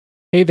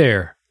Hey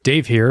there,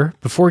 Dave here.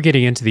 Before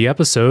getting into the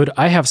episode,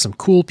 I have some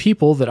cool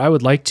people that I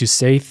would like to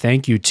say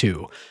thank you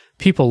to.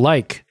 People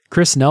like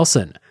Chris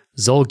Nelson,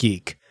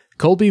 Zolgeek,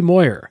 Colby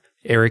Moyer,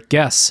 Eric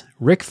Guess,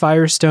 Rick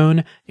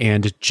Firestone,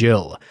 and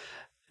Jill.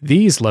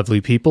 These lovely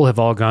people have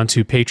all gone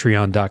to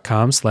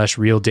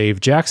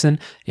patreon.com/realdavejackson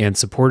and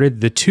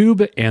supported the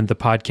tube and the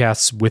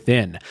podcasts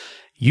within.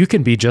 You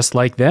can be just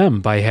like them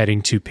by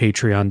heading to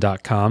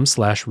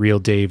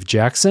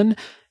patreon.com/realdavejackson.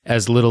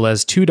 As little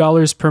as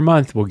 $2 per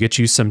month will get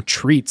you some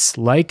treats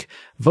like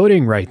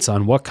voting rights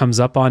on what comes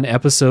up on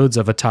episodes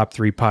of a Top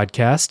 3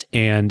 podcast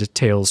and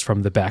Tales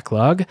from the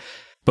Backlog,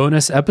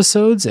 bonus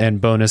episodes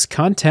and bonus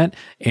content,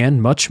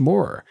 and much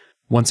more.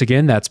 Once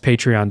again, that's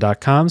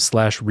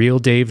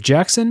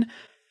patreon.com/realdavejackson.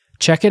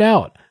 Check it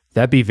out.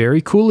 That'd be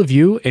very cool of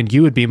you, and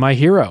you would be my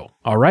hero.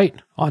 All right,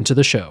 on to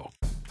the show.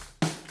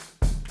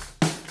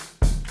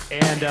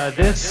 And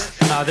this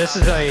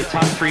is a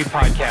Top 3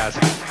 podcast.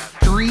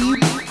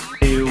 3,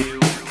 2,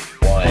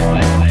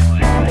 1.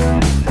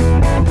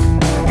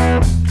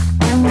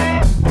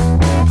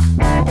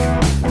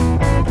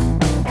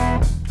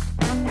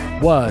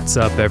 What's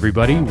up,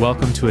 everybody?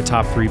 Welcome to a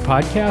Top 3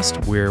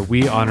 podcast where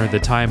we honor the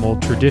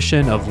time-old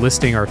tradition of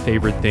listing our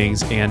favorite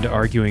things and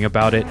arguing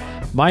about it.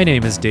 My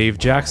name is Dave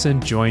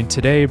Jackson, joined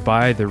today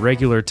by the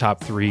regular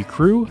Top 3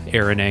 crew,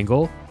 Aaron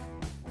Engel.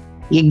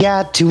 You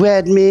got to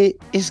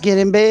admit it's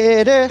getting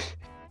better.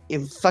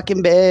 It's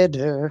fucking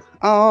better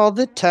all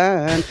the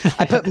time.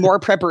 I put more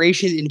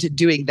preparation into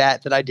doing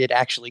that than I did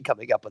actually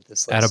coming up with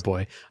this list.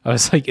 Attaboy. I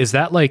was like, is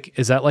that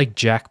like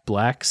Jack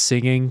Black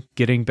singing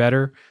Getting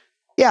Better?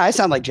 Yeah, I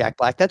sound like Jack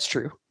Black. That's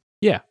true.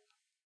 Yeah,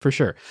 for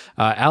sure.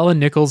 Alan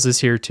Nichols is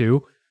here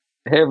too.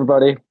 Hey,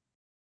 everybody.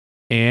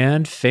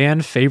 And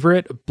fan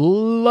favorite,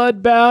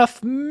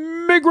 Bloodbath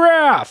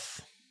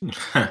McGrath.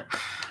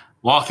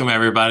 Welcome,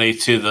 everybody,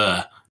 to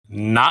the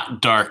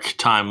not dark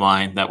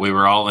timeline that we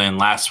were all in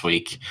last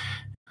week.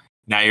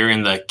 Now you're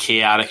in the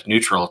chaotic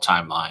neutral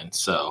timeline,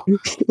 so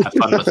have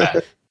fun with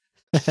that.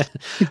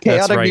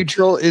 Chaotic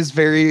neutral is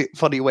very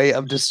funny way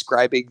of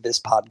describing this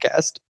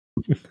podcast.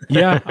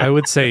 Yeah, I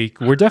would say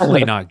we're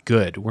definitely not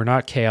good. We're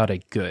not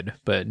chaotic good,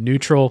 but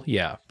neutral,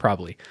 yeah,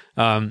 probably.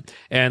 And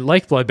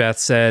like Bloodbath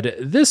said,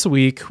 this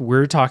week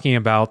we're talking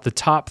about the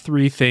top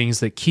 3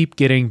 things that keep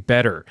getting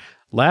better.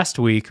 Last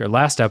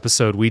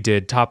episode, we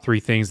did top 3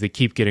 things that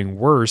keep getting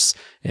worse,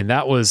 and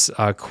that was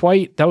a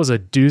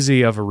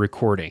doozy of a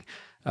recording.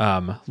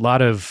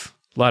 Lot of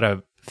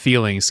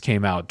feelings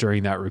came out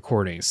during that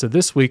recording. So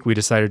this week we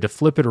decided to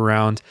flip it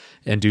around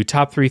and do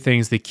top 3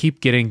 things that keep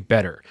getting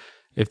better.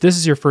 If this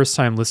is your first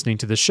time listening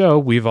to the show,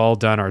 we've all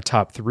done our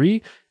top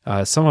 3.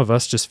 Some of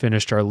us just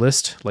finished our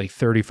list like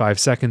 35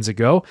 seconds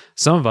ago.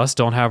 Some of us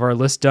don't have our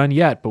list done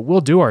yet, but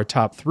we'll do our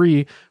top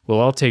 3. We'll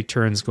all take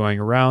turns going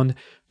around.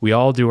 We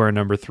all do our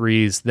number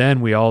 3s, then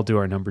we all do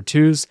our number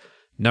 2s,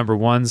 number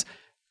 1s,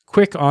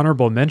 quick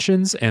honorable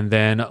mentions, and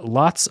then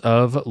lots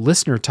of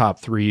listener top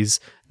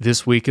 3s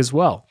this week as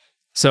well.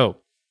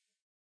 So,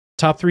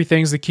 top 3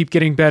 things that keep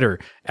getting better.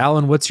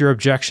 Alan, what's your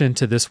objection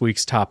to this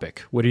week's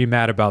topic? What are you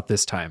mad about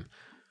this time?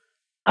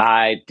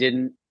 I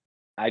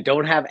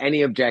don't have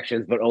any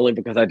objections, but only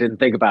because I didn't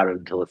think about it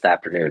until this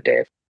afternoon,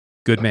 Dave.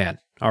 Good man.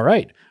 All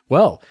right.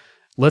 Well,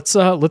 let's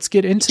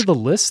get into the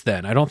list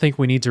then. I don't think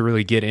we need to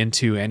really get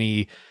into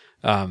any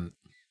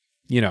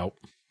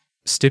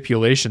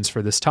stipulations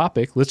for this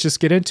topic. Let's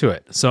just get into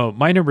it. So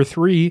my number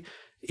 3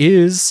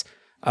 is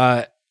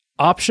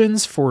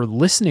options for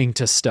listening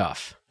to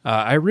stuff.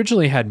 I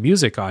originally had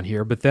music on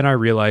here, but then I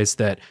realized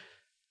that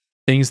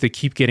things that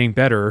keep getting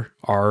better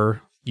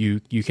are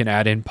you can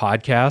add in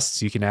podcasts,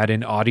 you can add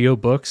in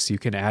audiobooks, you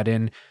can add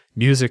in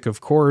music,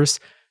 of course.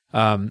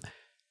 I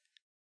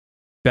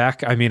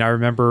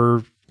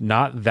remember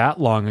not that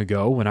long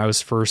ago when I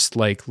was first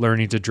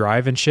learning to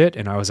drive and shit,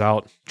 and I was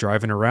out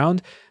driving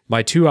around,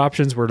 my 2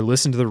 options were to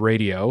listen to the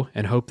radio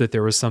and hope that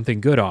there was something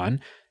good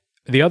on.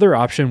 The other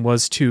option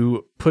was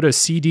to put a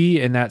CD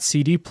in that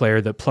CD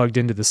player that plugged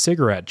into the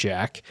cigarette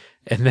jack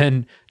and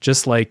then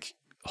just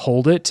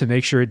hold it to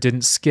make sure it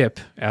didn't skip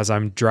as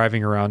I'm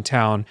driving around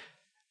town,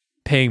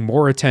 paying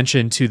more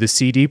attention to the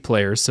CD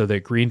player so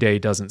that Green Day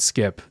doesn't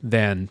skip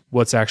than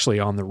what's actually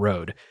on the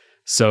road.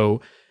 So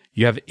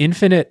you have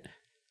infinite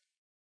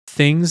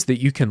things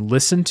that you can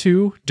listen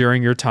to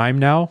during your time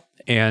now.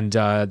 And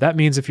that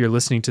means if you're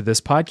listening to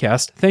this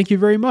podcast, thank you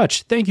very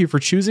much. Thank you for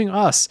choosing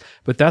us.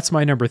 But that's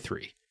my number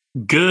 3.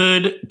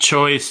 Good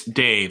choice,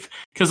 Dave.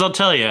 Because I'll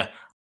tell you,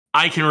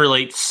 I can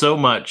relate so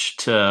much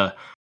to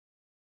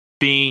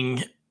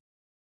being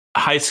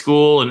high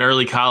school and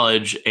early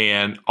college,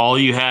 and all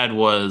you had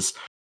was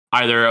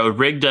either a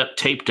rigged up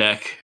tape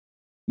deck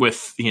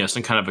with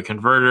some kind of a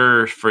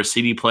converter for a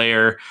CD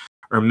player,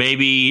 or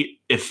maybe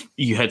if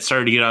you had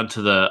started to get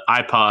onto the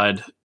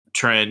iPod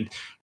trend,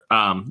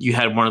 you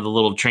had one of the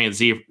little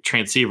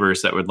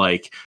transceivers that would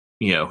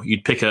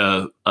you'd pick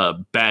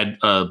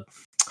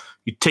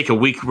you'd take a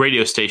weak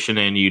radio station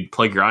and you'd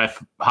plug your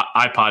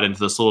iPod into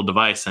this little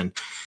device, and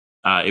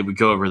it would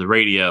go over the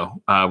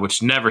radio,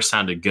 which never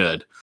sounded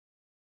good.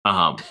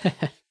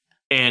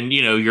 and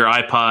your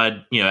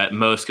iPod, at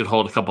most could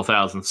hold a couple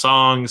thousand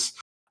songs.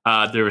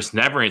 There was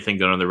never anything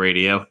going on the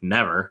radio,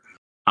 never.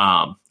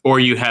 Or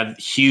you had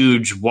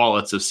huge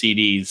wallets of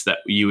CDs that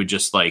you would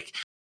just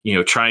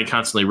try and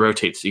constantly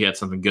rotate so you had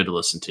something good to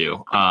listen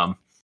to.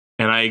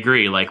 And I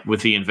agree,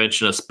 with the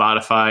invention of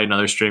Spotify and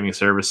other streaming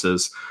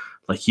services,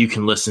 you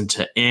can listen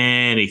to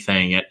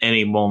anything at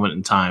any moment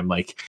in time.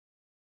 Like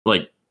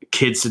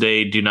kids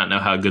today do not know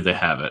how good they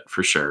have it,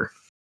 for sure.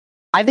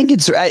 I think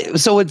it's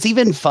so what's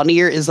even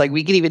funnier is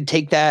we can even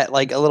take that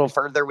a little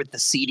further with the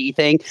CD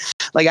thing.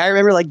 I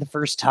remember the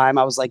first time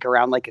I was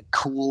around a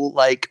cool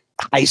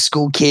high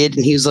school kid,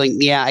 and he was like,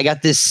 yeah, I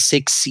got this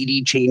 6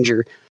 CD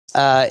changer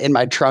in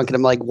my trunk. And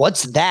I'm like,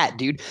 what's that,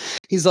 dude?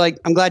 He's like,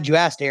 I'm glad you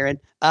asked, Aaron.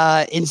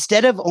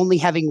 Instead of only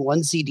having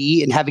one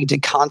CD and having to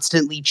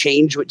constantly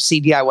change which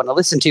CD I want to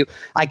listen to,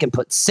 I can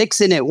put 6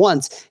 in at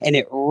once and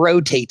it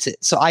rotates it.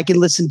 So I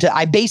can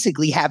I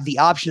basically have the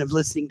option of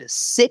listening to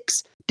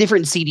 6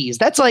 different CDs.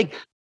 That's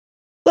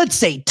let's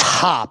say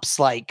tops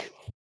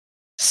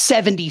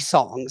 70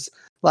 songs.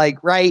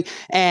 Right.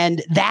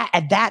 And that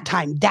at that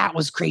time, that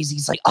was crazy.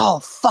 It's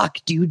oh, fuck,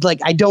 dude.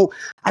 I don't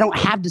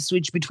have to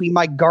switch between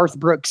my Garth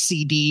Brooks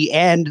CD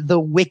and the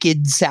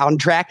Wicked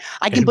soundtrack.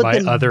 I can put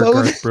them other both.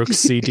 Garth Brooks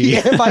CD.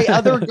 Yeah, my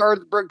other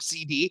Garth Brooks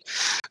CD.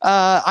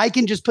 I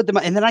can just put them,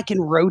 and then I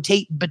can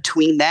rotate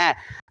between that.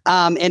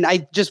 And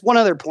I just one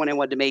other point I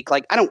wanted to make,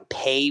 I don't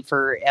pay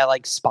for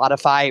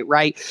Spotify,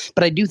 right?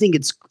 But I do think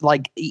it's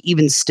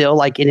even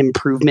still an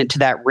improvement to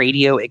that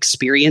radio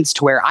experience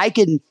to where I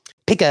can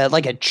pick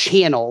a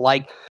channel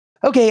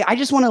okay, I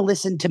just want to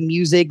listen to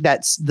music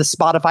that's the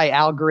Spotify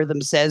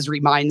algorithm says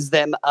reminds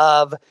them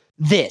of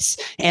this.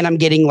 And I'm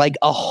getting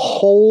a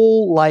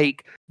whole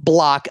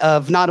block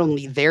of not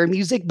only their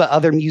music, but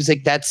other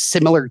music that's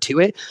similar to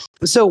it.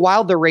 So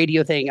while the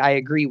radio thing, I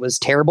agree, was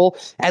terrible,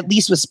 at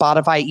least with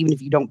Spotify, even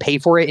if you don't pay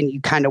for it and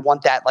you kind of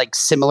want that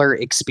similar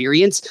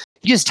experience,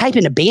 you just type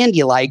in a band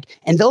you like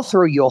and they'll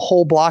throw you a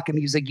whole block of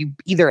music you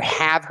either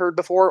have heard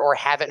before or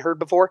haven't heard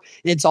before.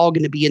 And it's all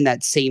going to be in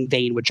that same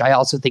vein, which I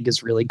also think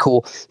is really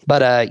cool.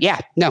 But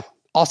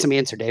awesome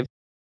answer, Dave.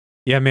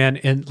 Yeah, man.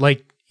 And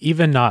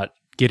even not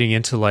getting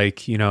into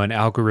an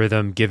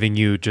algorithm giving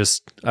you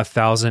just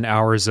 1,000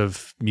 hours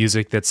of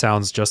music that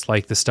sounds just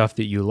like the stuff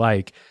that you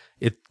like.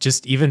 It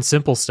just even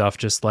simple stuff,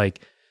 just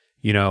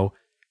oh,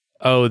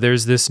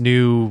 there's this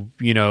new,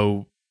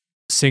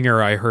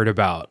 singer I heard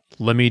about.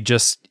 Let me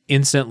just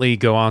instantly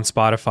go on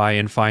Spotify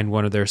and find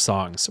one of their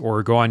songs,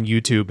 or go on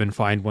YouTube and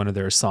find one of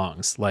their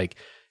songs.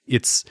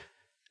 It's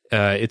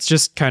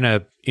just kind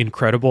of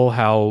incredible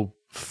how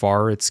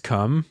far it's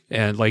come.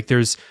 And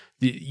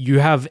you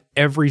have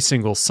every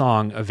single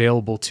song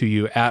available to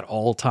you at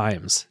all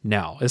times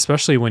now,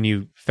 especially when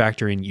you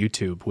factor in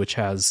YouTube, which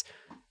has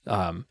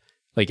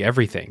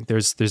everything.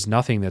 There's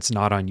nothing that's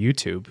not on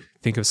YouTube.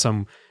 Think of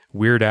some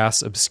weird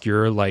ass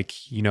obscure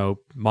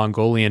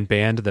Mongolian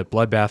band that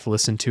Bloodbath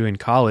listened to in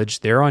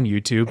college. They're on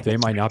YouTube. They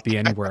might not be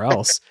anywhere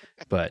else,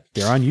 but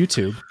they're on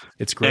YouTube.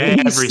 It's great.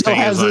 Everything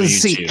is on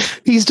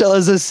YouTube. He still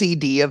has a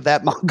CD of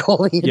that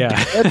Mongolian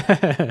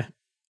band.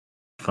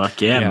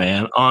 Fuck yeah,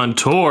 man. On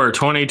tour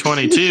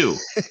 2022.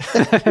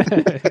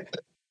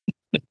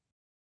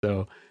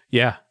 So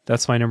yeah,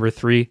 that's my number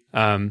 3.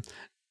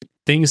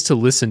 Things to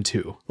listen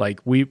to.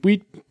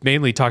 We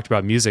mainly talked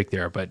about music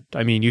there, but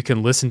I mean, you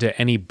can listen to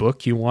any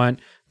book you want,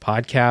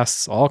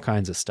 podcasts, all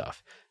kinds of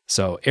stuff.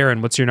 So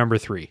Aaron, what's your number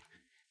 3?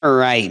 All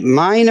right.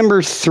 My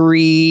number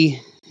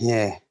 3.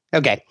 Yeah.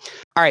 Okay.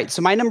 All right.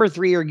 So my number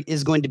 3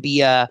 is going to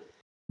be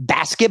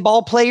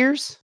basketball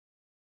players.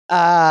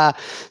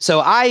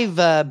 So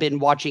I've been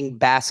watching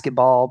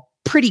basketball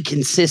pretty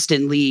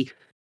consistently.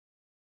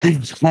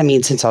 I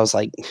mean, since I was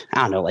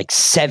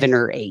 7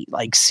 or 8,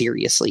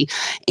 seriously.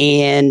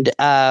 And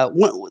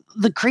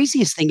the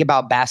craziest thing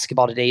about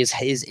basketball today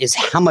is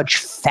how much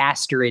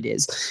faster it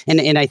is.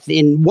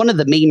 And one of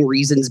the main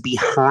reasons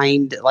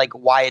behind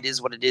why it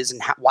is what it is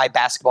and why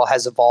basketball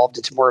has evolved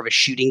into more of a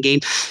shooting game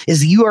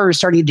is you are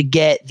starting to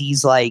get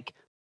these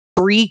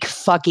freak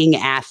fucking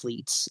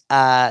athletes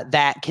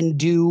that can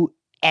do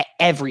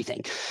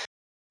everything.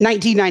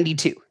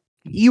 1992.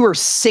 You were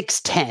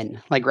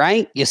 6'10",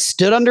 right? You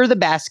stood under the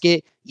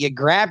basket, you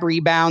grab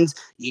rebounds,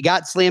 you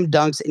got slam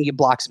dunks, and you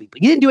blocked people.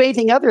 You didn't do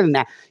anything other than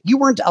that. You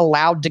weren't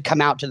allowed to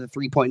come out to the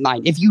 3-point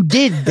line. If you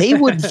did, they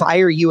would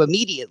fire you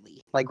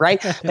immediately,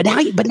 right? But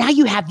now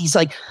you have these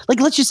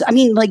let's just,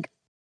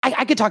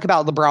 I could talk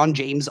about LeBron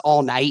James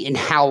all night and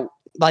how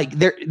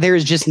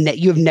there's just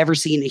you have never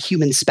seen a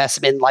human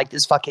specimen like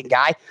this fucking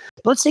guy.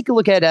 But let's take a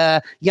look at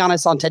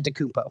Giannis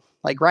Antetokounmpo,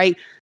 right?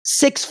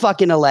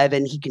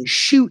 6'11". He can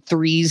shoot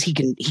threes. He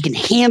can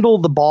handle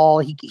the ball.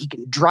 He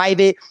can drive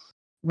it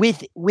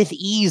with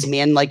ease,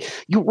 man.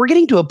 We're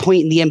getting to a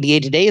point in the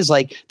NBA today is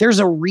there's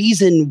a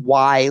reason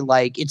why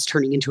it's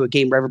turning into a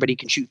game where everybody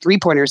can shoot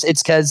 3-pointers.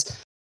 It's because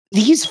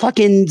these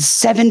fucking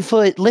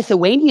 7-foot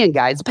Lithuanian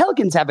guys, the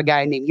Pelicans have a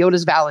guy named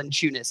Jonas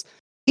Valanciunas.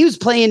 He was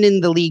playing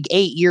in the league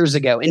 8 years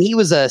ago, and he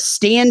was a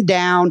stand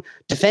down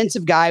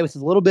defensive guy with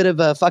a little bit of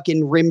a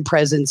fucking rim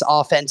presence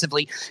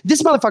offensively.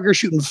 This motherfucker is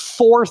shooting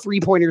 4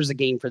 3-pointers a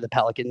game for the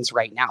Pelicans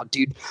right now,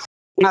 dude.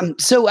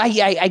 So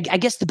I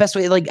guess the best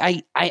way, like,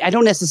 I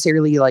don't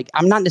necessarily, like,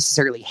 I'm not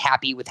necessarily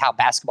happy with how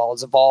basketball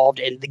has evolved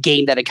and the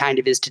game that it kind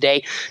of is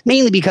today,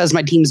 mainly because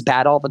my team's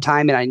bad all the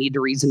time and I need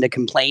a reason to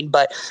complain.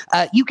 But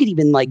you could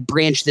even, like,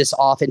 branch this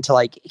off into,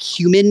 like,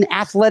 human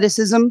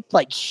athleticism.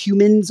 Like,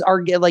 humans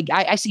are, like,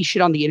 I see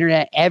shit on the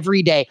internet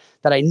every day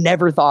that I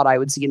never thought I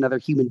would see another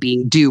human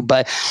being do.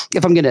 But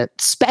if I'm going to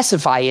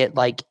specify it,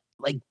 like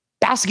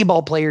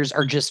basketball players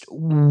are just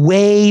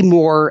way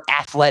more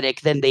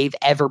athletic than they've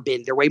ever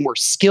been. They're way more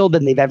skilled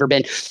than they've ever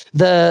been.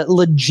 The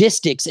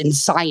logistics and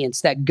science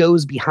that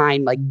goes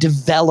behind, like,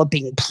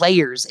 developing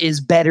players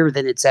is better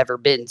than it's ever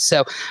been.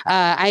 So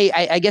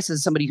I guess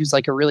as somebody who's,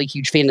 like, a really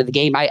huge fan of the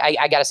game,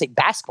 I got to say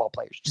basketball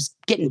players just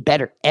getting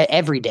better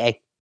every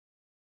day.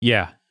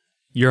 Yeah,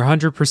 you're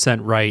 100%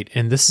 right.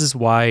 And this is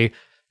why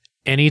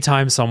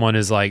anytime someone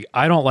is like,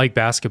 I don't like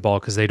basketball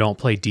because they don't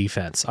play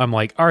defense, I'm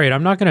like, all right,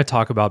 I'm not going to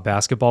talk about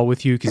basketball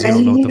with you because you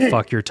don't know what the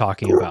fuck you're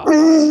talking about.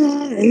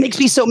 It makes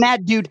me so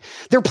mad, dude.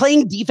 They're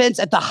playing defense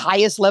at the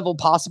highest level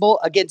possible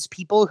against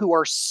people who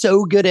are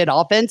so good at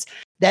offense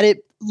that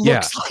it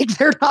looks like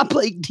they're not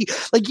playing.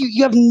 Like,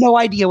 you have no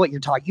idea what you're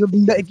talking. You have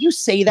no, if you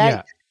say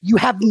that, you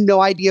have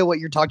no idea what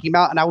you're talking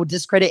about, and I will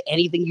discredit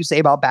anything you say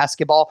about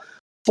basketball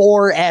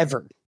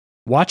forever.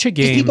 Watch a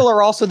game. These people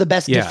are also the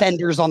best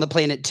defenders on the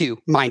planet too,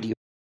 mind you.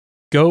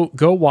 Go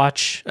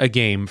watch a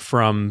game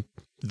from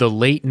the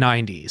late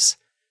 90s.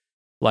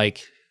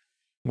 Like,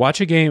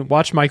 watch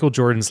Michael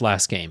Jordan's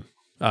last game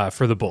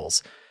for the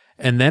Bulls,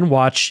 and then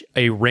watch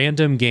a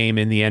random game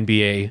in the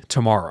NBA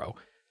tomorrow.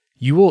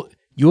 You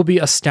will be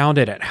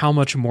astounded at how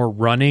much more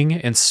running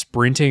and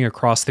sprinting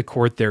across the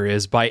court there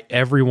is by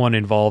everyone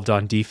involved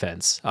on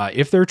defense.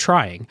 If they're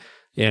trying,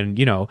 and,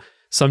 you know,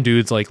 some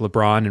dudes like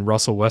LeBron and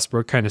Russell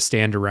Westbrook kind of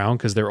stand around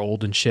because they're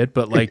old and shit.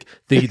 But, like,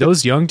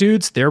 those young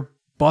dudes, they're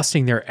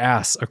busting their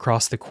ass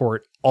across the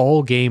court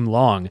all game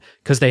long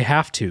because they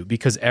have to,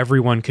 because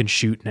everyone can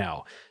shoot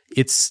now.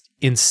 It's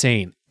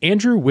insane.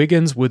 Andrew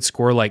Wiggins would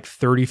score like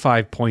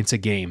 35 points a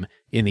game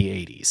in the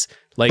 80s.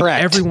 Like,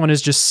 correct. Everyone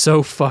is just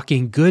so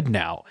fucking good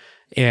now.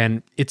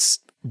 And it's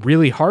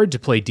really hard to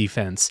play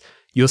defense.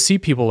 You'll see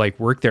people, like,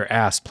 work their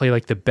ass, play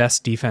like the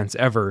best defense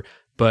ever,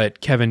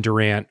 but Kevin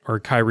Durant or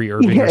Kyrie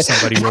Irving or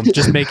somebody will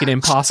just make an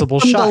impossible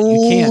shot.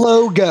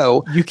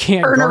 You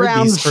can't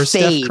guard these, or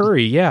Steph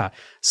Curry. Yeah.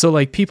 So,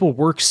 like, people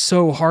work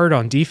so hard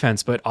on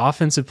defense, but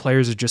offensive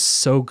players are just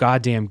so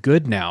goddamn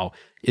good now.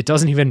 It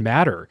doesn't even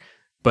matter,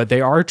 but they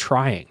are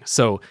trying.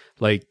 So,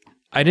 like,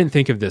 I didn't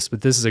think of this,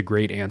 but this is a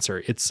great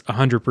answer. It's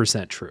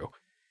 100% true.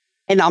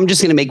 And I'm just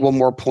going to make one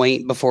more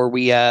point before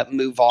we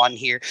move on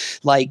here.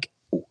 Like,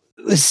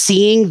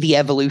 seeing the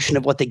evolution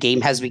of what the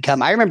game has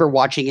become. I remember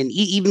watching in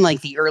even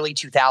like the early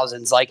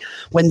 2000s, like,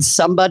 when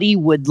somebody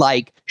would,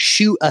 like,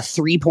 shoot a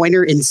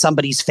 3-pointer in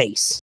somebody's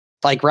face,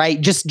 like, right.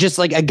 Just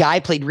like a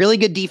guy played really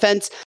good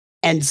defense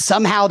and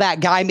somehow that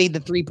guy made the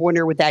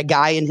 3-pointer with that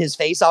guy in his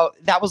face. Oh,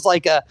 that was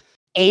like a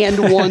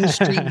and one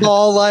street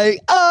ball.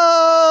 Like,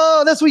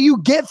 oh, that's what you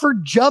get for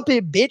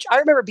jumping, bitch. I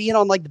remember being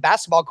on, like, the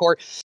basketball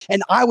court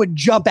and I would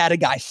jump at a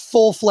guy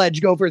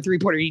full-fledged, go for a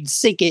 3-pointer. He'd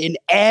sink it and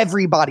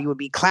everybody would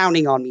be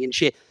clowning on me and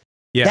shit.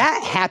 Yeah.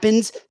 That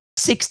happens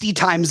 60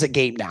 times a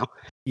game now.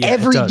 Yeah,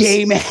 every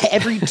game,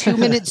 every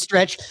 2-minute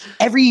stretch,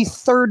 every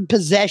third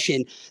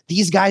possession,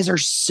 these guys are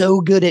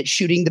so good at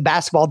shooting the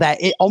basketball that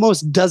it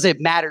almost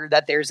doesn't matter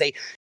that there's a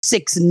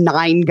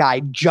 6'9" guy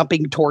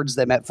jumping towards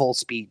them at full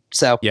speed.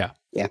 So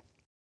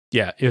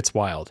yeah, it's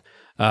wild.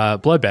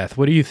 Bloodbath,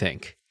 what do you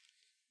think?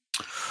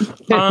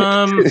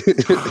 I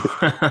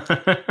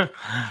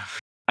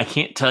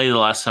can't tell you the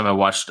last time I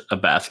watched a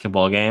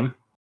basketball game.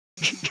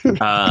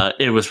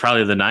 It was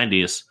probably the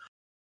 90s.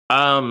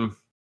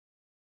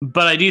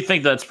 But I do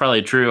think that's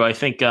probably true. I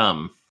think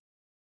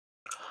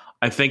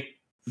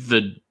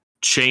the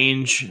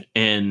change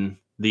in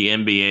the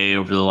NBA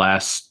over the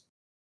last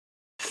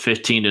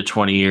 15 to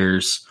 20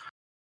 years,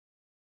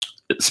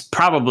 it's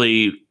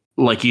probably,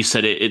 like you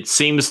said,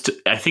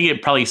 I think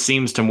it probably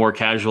seems to more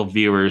casual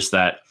viewers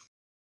that,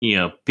 you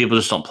know, people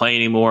just don't play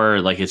anymore.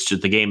 Like, it's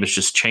just, the game has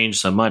just changed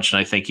so much. And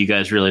I think you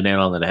guys really nailed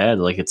it on the head.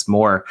 Like, it's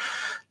more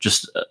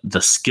just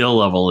the skill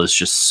level is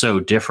just so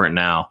different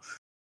now.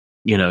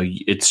 You know,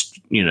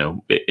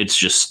 it's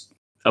just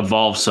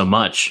evolved so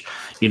much.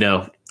 You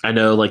know, I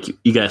know, like,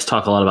 you guys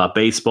talk a lot about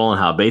baseball and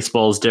how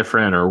baseball is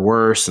different or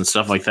worse and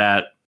stuff like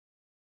that.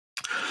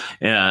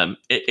 And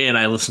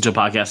I listened to a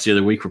podcast the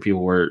other week where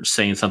people were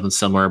saying something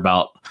similar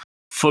about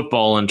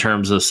football in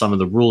terms of some of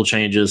the rule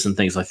changes and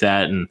things like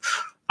that. And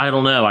I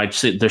don't know.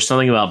 There's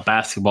something about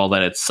basketball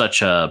that it's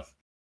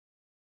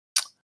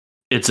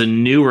a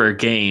newer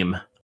game,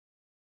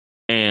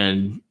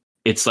 and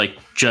it's like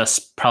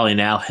just probably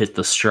now hit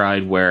the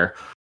stride where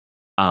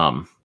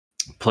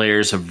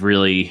players have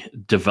really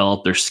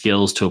developed their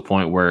skills to a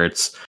point where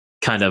it's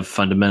kind of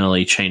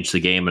fundamentally changed the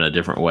game in a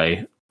different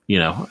way.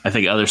 I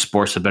think other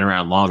sports have been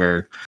around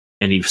longer,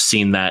 and you've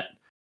seen that.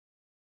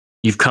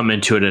 You've come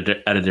into it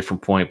at a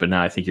different point, but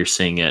now I think you're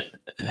seeing it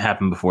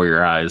happen before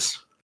your eyes.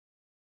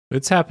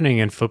 It's happening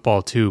in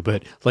football too,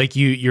 but like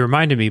you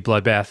reminded me,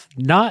 Bloodbath,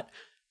 not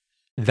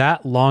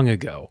that long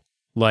ago,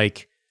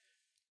 like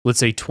let's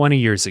say 20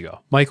 years ago,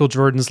 Michael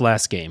Jordan's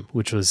last game,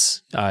 which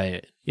was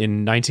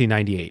in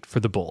 1998 for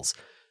the Bulls.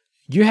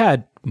 You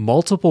had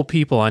multiple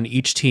people on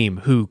each team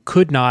who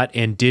could not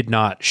and did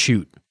not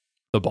shoot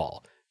the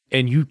ball.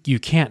 And you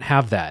can't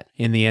have that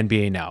in the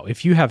NBA now.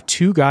 If you have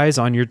two guys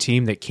on your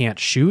team that can't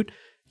shoot,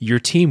 your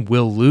team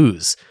will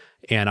lose.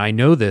 And I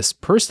know this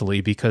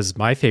personally because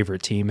my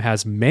favorite team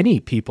has many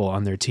people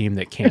on their team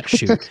that can't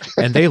shoot,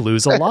 and they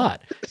lose a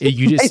lot. It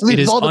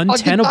is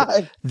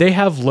untenable. They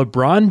have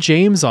LeBron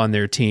James on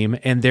their team,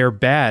 and they're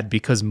bad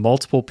because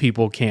multiple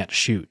people can't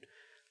shoot.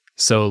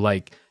 So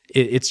like,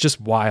 it's just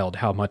wild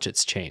how much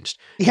it's changed.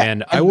 Yeah,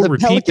 and I will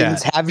repeat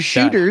Pelicans have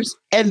shooters,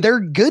 and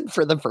they're good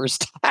for the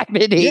first time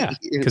in 8 years.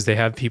 Because they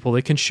have people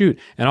that can shoot.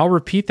 And I'll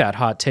repeat that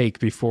hot take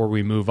before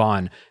we move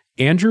on.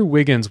 Andrew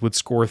Wiggins would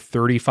score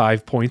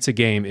 35 points a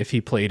game if he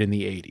played in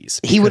the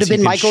 80s. He would have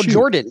been Michael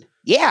Jordan.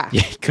 Yeah.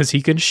 Because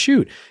he can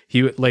shoot.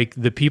 Like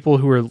the people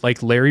who are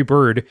like Larry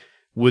Bird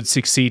would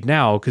succeed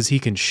now because he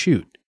can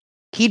shoot.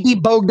 He'd be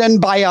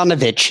Bogdan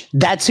Bogdanovic.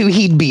 That's who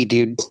he'd be,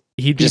 dude.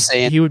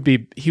 He would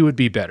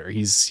be better.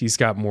 He's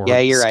got more. Yeah,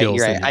 you're right.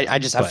 You're right. I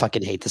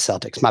fucking hate the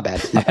Celtics. My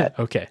bad.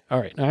 Okay. All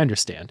right. I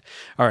understand.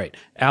 All right.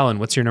 Alan,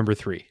 what's your number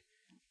 3?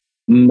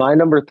 My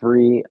number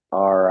 3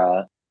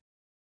 are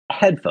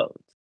headphones.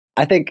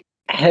 I think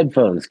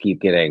headphones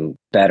keep getting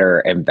better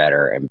and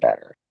better and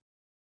better.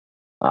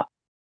 And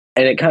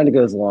it kind of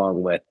goes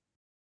along with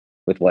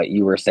what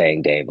you were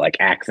saying, Dave, like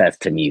access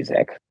to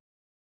music,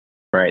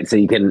 right? So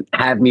you can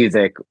have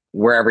music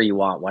wherever you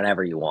want,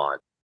 whenever you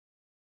want.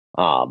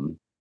 And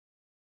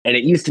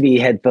it used to be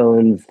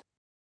headphones,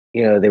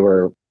 they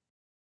were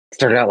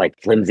started out like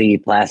flimsy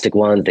plastic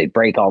ones. They'd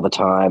break all the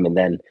time. And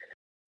then,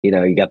 you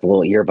got the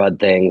little earbud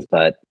things,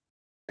 but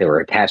they were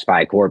attached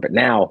by a cord. But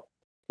now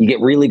you get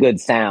really good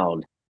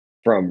sound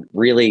from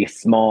really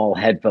small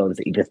headphones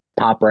that you just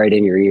pop right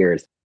in your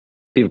ears.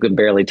 People can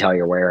barely tell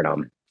you're wearing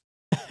them.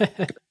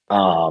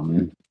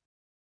 And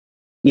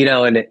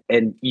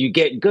you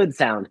get good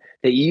sound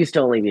that you used to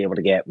only be able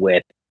to get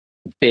with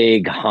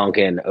big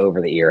honking over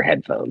the ear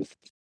headphones.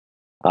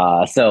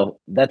 So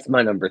that's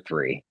my number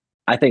 3.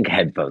 I think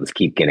headphones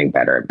keep getting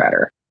better and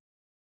better.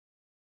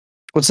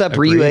 What's up?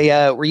 Agreed.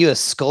 Were you a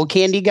Skull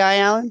Candy guy,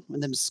 Alan?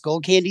 When them Skull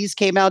Candies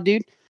came out,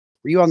 dude?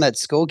 Were you on that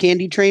Skull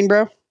Candy train,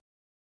 bro?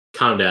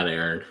 Calm down,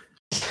 Aaron.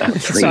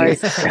 Sorry,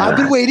 I've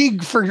been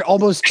waiting for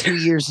almost 2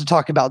 years to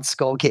talk about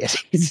Skull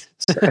Candies.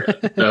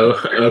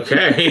 Oh,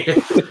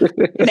 okay.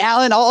 And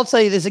Alan, I'll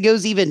tell you this. It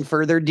goes even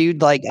further,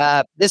 dude. Like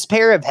this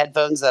pair of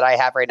headphones that I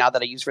have right now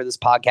that I use for this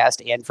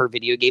podcast and for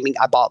video gaming,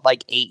 I bought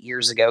like 8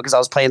 years ago because I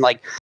was playing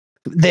like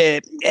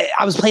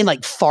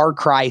Far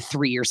Cry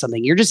 3 or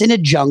something. You're just in a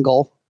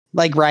jungle.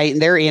 Like, right, and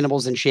there are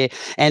animals and shit,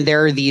 and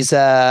there are these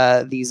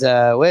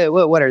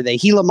what are they?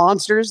 Gila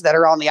monsters that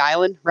are on the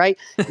island, right?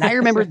 And I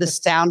remember the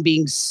sound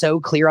being so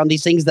clear on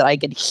these things that I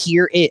could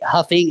hear it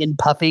huffing and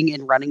puffing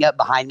and running up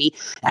behind me.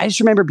 And I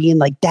just remember being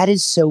like, that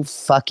is so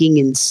fucking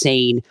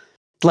insane.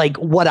 Like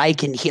what I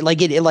can hear,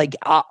 like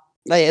at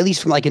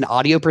least from like an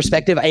audio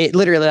perspective, I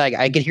literally like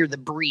I could hear the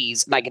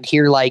breeze and I could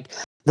hear like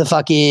the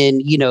fucking,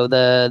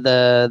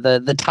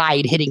 the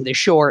tide hitting the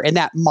shore, and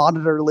that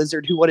monitor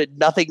lizard who wanted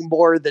nothing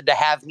more than to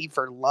have me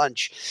for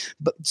lunch.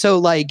 But so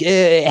like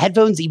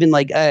headphones, even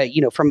like,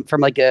 from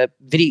like a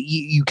video,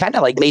 you kind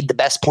of like made the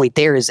best point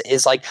there is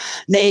like,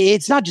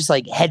 it's not just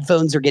like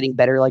headphones are getting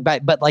better, like,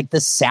 but like the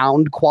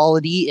sound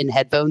quality in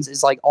headphones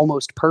is like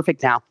almost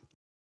perfect now.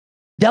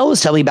 Dell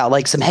was telling me about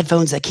like some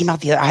headphones that came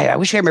out I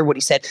wish I remember what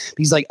he said.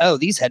 He's like, oh,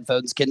 these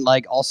headphones can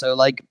like also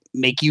like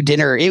make you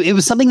dinner. It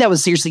was something that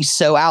was seriously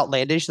so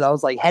outlandish that I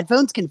was like,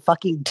 headphones can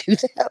fucking do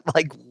that?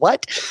 Like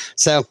what?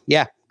 So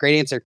yeah, great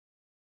answer.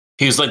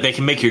 He was like, they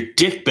can make your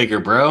dick bigger,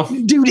 bro.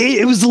 Dude,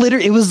 it was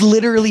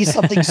literally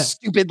something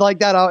stupid like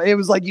that. It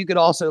was like you could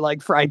also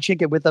like fry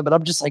chicken with them, and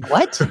I'm just like,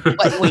 what?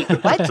 Wait,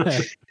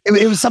 what?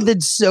 It was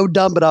something so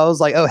dumb, but I was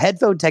like, oh,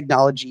 headphone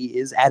technology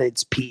is at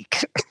its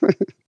peak.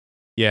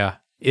 Yeah.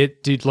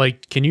 It did,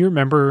 like, can you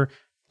remember,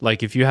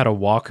 like, if you had a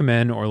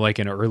Walkman or like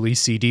an early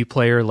CD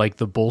player, like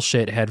the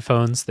bullshit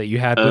headphones that you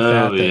had with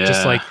that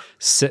just like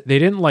they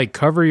didn't like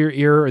cover your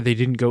ear or they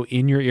didn't go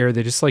in your ear.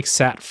 They just like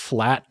sat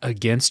flat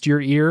against your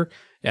ear,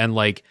 and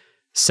like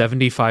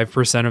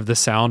 75% of the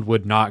sound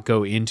would not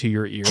go into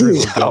your ear. It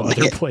would go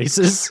other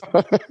places.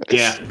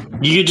 Yeah.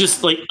 You could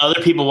just like other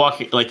people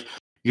walking, like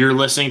you're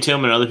listening to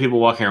them and other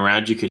people walking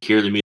around, you could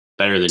hear the music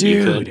better than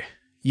you could.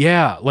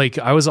 Yeah, like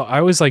I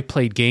always like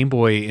played Game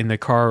Boy in the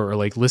car or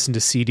like listened to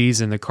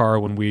CDs in the car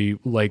when we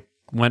like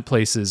went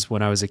places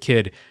when I was a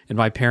kid, and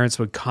my parents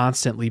would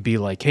constantly be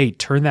like, "Hey,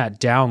 turn that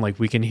down, like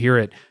we can hear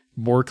it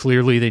more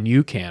clearly than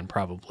you can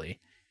probably."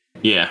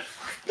 Yeah.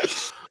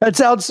 That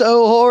sounds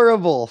so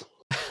horrible.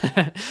 Turn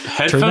that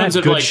Headphones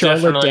have good like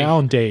Charlotte definitely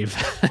down, Dave.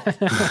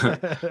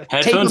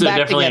 headphones have back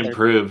definitely together.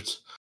 improved.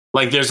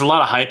 Like there's a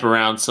lot of hype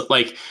around. So,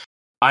 like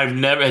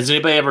has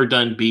anybody ever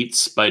done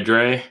Beats by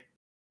Dre?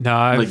 No,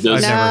 I've Like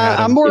those- never had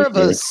I'm them. more of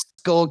a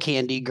Skull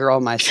Candy girl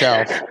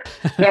myself.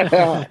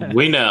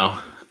 We know.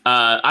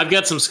 I've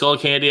got some Skull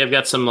Candy. I've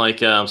got some like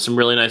some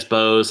really nice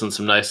Bose and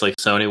some nice like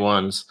Sony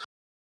ones.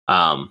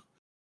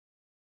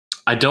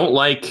 I don't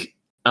like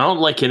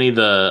any of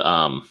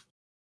the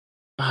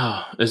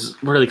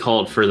what are they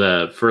called for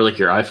like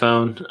your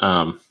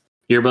iPhone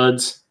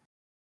earbuds?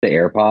 The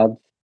AirPods.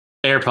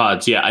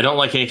 AirPods. Yeah, I don't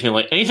like anything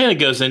that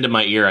goes into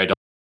my ear. I don't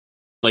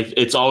like.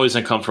 It's always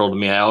uncomfortable to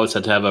me. I always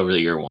have to have over the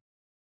ear one.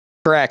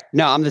 Correct.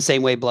 No, I'm the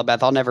same way,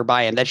 Bloodbath. I'll never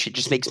buy him. That shit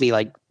just makes me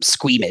like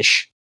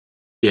squeamish.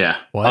 Yeah.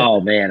 What?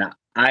 Oh man,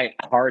 I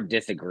hard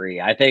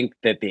disagree. I think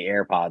that the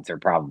AirPods are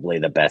probably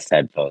the best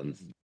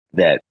headphones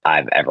that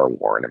I've ever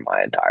worn in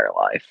my entire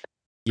life.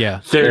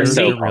 Yeah, They're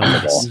so neat. really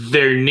nice.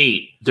 They're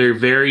neat. They're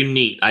very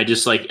neat. I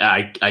just like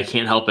I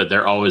can't help it.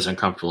 They're always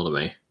uncomfortable to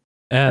me.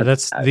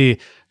 That's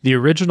the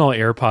original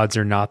AirPods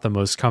are not the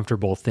most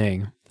comfortable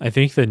thing. I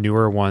think the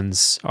newer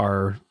ones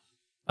are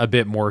a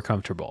bit more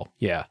comfortable.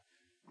 Yeah.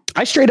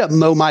 I straight up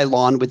mow my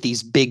lawn with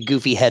these big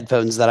goofy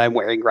headphones that I'm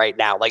wearing right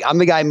now. Like I'm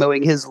the guy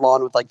mowing his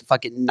lawn with like the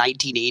fucking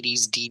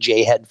 1980s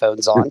DJ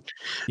headphones on.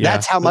 Yeah.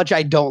 That's how much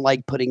I don't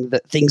like putting the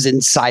things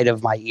inside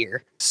of my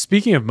ear.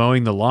 Speaking of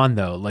mowing the lawn,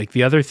 though, like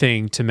the other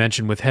thing to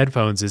mention with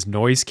headphones is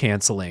noise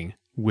canceling,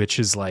 which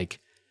is like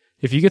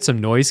if you get some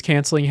noise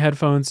canceling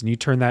headphones and you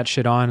turn that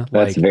shit on,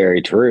 That's like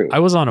very true. I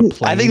was on a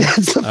plane. I think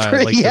that's a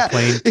pretty, the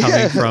plane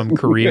coming from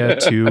Korea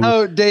to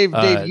Oh, Dave,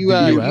 you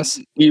the US.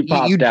 You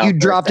popped out you for a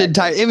dropped in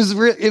second. time.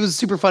 It was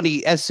super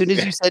funny. As soon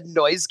as you said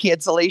noise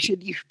cancellation,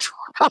 you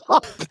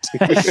dropped.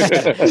 All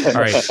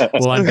right.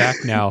 Well, I'm back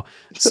now.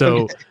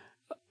 So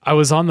I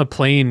was on the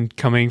plane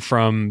coming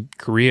from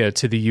Korea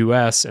to the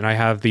US and I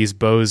have these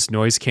Bose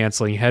noise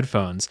canceling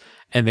headphones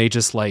and they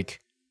just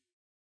like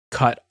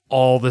cut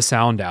all the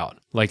sound out.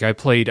 Like I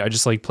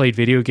just like played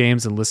video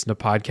games and listened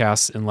to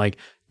podcasts and like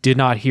did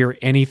not hear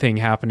anything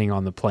happening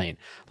on the plane.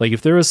 Like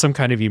if there was some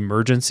kind of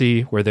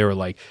emergency where they were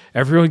like,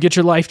 everyone get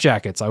your life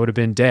jackets, I would have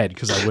been dead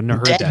because I wouldn't have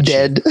heard that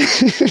shit.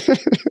 Dead.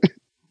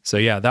 So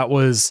yeah, that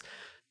was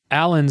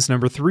Alan's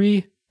number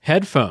 3,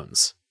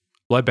 headphones.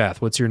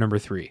 Bloodbath, what's your number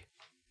 3?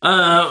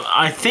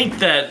 I think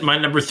that my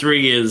number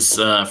 3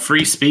 is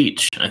free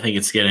speech. I think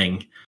it's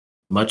getting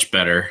much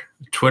better.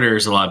 Twitter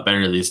is a lot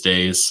better these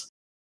days.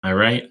 Am I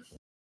right?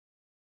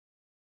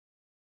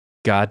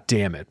 God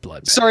damn it,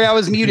 Bloodbath. Sorry, I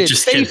was muted.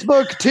 Just kidding.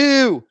 Facebook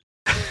too.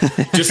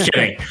 Just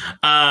kidding.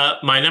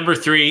 My number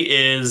 3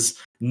 is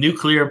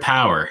nuclear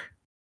power.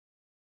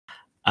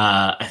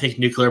 I think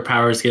nuclear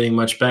power is getting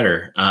much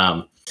better.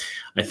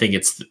 I think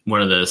it's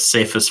one of the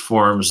safest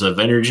forms of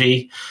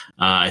energy.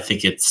 I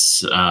think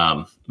it's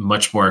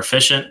much more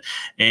efficient.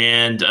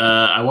 And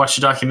I watched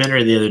a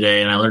documentary the other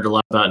day, and I learned a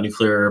lot about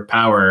nuclear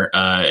power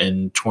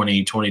in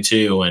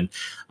 2022. And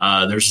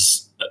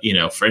there's,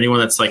 for anyone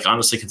that's like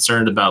honestly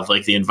concerned about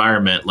like the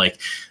environment, like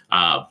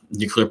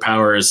nuclear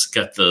power has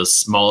got the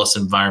smallest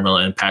environmental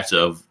impact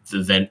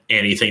than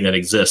anything that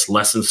exists,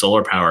 less than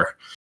solar power.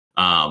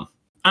 I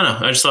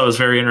don't know. I just thought it was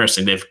very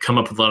interesting. They've come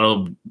up with a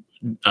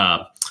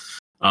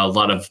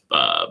lot of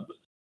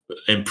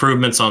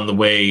improvements on the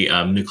way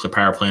nuclear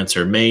power plants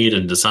are made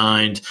and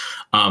designed.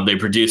 They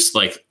produce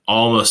like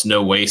almost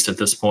no waste at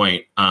this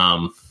point,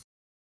 and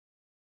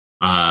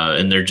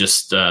they're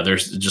just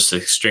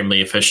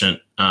extremely efficient.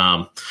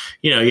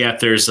 If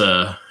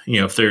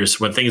there's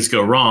when things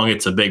go wrong,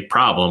 it's a big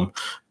problem,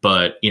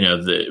 but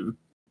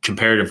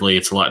comparatively,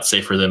 it's a lot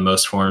safer than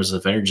most forms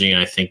of energy,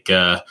 and I think.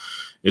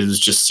 It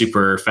was just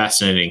super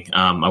fascinating.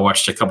 I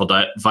watched a couple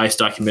Vice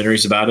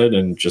documentaries about it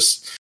and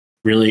just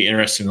really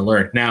interesting to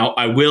learn. Now,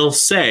 I will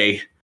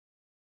say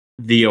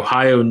the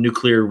Ohio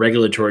Nuclear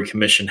Regulatory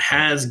Commission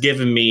has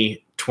given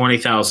me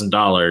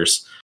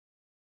 $20,000,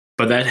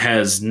 but that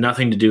has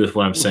nothing to do with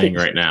what I'm saying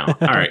right now.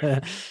 All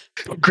right.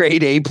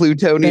 Grade A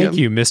plutonium. Thank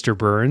you, Mr.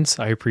 Burns.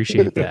 I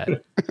appreciate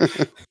that.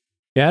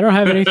 Yeah, I don't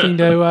have anything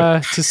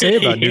to say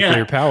about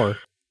nuclear power,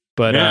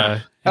 but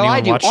I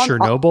anyone do. watch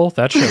Chernobyl?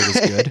 That show was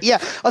good.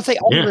 Yeah, I'll say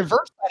on the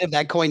reverse side of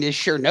that coin is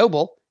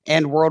Chernobyl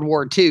and World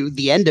War II,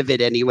 the end of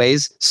it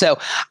anyways. So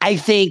I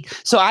think,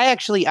 I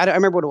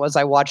remember what it was.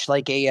 I watched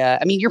like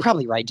you're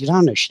probably right, dude. I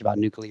don't know shit about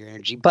nuclear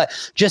energy, but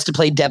just to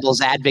play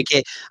devil's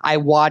advocate, I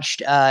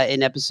watched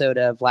an episode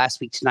of Last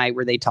Week Tonight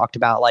where they talked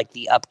about like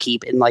the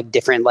upkeep in like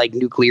different like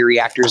nuclear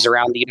reactors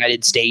around the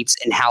United States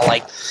and how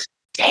like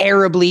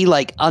terribly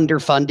like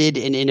underfunded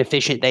and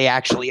inefficient they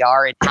actually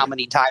are, and how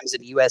many times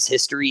in US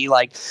history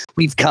like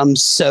we've come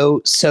so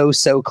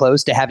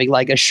close to having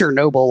like a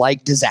Chernobyl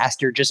like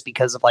disaster just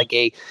because of like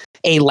a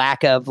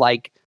lack of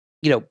like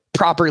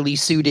properly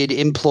suited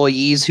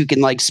employees who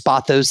can like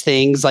spot those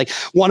things. Like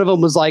one of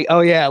them was like, oh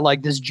yeah,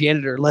 like this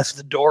janitor left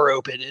the door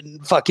open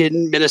and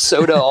fucking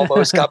Minnesota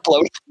almost got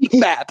blown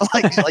map,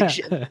 like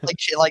shit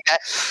like that.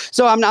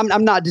 So I'm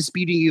not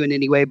disputing you in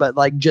any way, but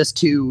like just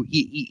to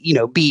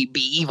be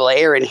evil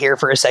Aaron here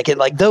for a second,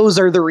 like those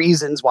are the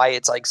reasons why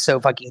it's like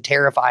so fucking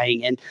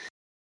terrifying and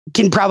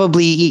can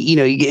probably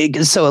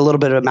sow a little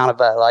bit of amount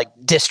of like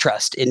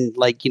distrust in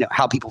like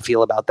how people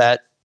feel about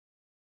that.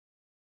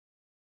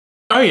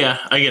 Oh yeah,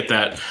 I get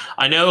that.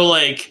 I know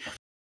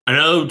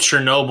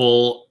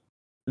Chernobyl,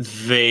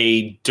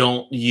 they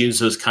don't use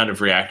those kind of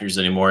reactors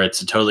anymore.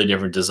 It's a totally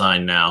different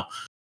design now.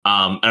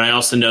 And I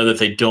also know that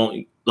they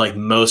don't, like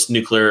most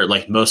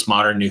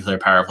modern nuclear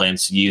power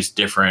plants use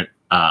different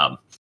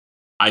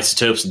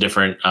isotopes and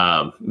different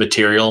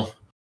material.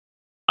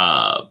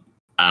 I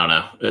don't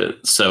know.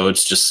 So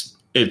it's just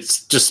I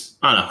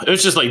don't know. It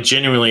was just like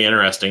genuinely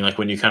interesting. Like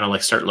when you kind of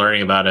like start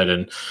learning about it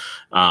and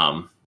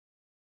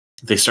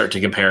they start to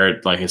compare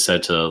it, like I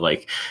said, to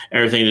like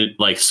everything that,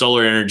 like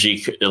solar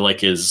energy,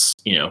 like is,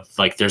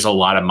 like there's a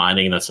lot of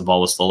mining that's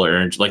involved with solar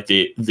energy. Like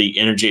the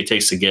energy it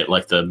takes to get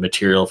like the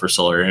material for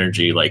solar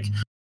energy, like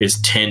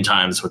is 10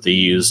 times what they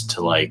use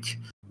to like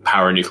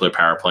power a nuclear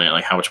power plant,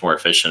 like how much more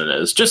efficient it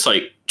is.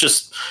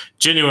 Just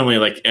genuinely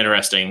like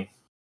interesting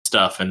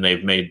stuff. And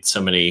they've made so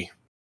many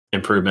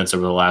improvements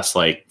over the last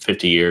like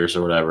 50 years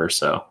or whatever.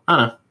 So I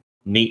don't know.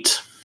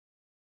 Neat.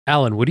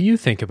 Alan, what do you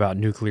think about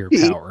nuclear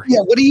power?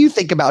 Yeah, what do you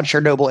think about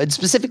Chernobyl? And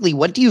specifically,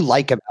 what do you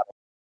like about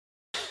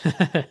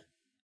it?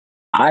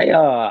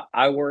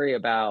 I worry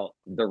about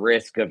the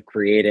risk of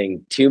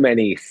creating too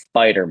many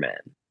Spider-Men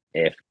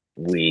if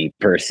we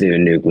pursue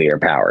nuclear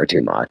power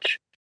too much.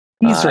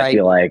 He's right. I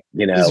feel like,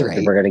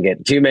 right. we're going to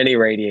get too many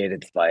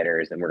radiated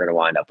spiders and we're going to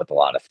wind up with a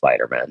lot of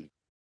Spider-Men.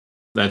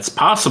 That's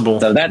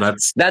possible. So that's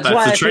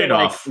why the I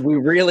trade-off. feel like we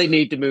really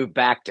need to move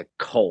back to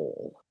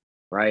coal.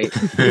 Right?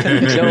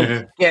 You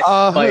don't get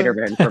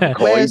Spider-Man from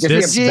coal.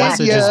 This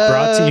message is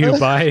brought to you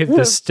by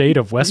the state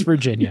of West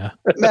Virginia.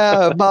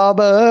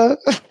 Baba.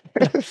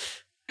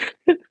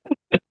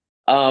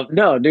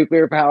 No,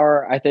 nuclear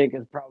power, I think,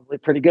 is probably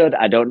pretty good.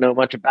 I don't know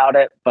much about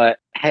it, but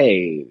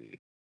hey.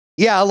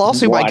 Yeah, a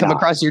lawsuit might come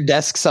across your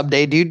desk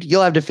someday, dude.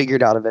 You'll have to figure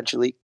it out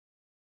eventually.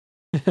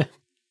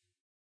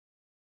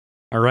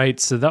 All right,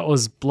 so that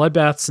was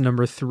Bloodbath's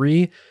number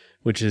 3,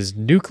 which is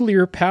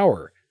nuclear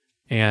power.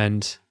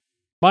 And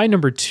my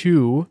number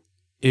 2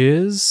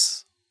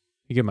 is,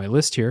 you get my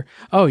list here.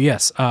 Oh,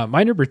 yes.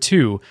 My number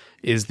 2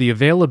 is the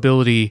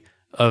availability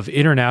of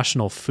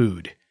international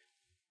food.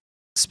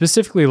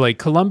 Specifically, like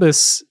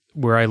Columbus,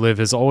 where I live,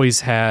 has always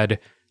had,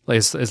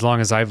 as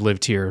long as I've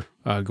lived here,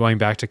 going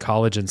back to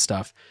college and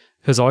stuff,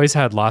 has always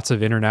had lots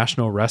of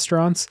international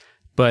restaurants.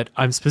 But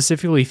I'm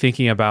specifically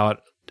thinking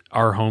about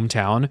our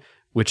hometown,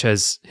 which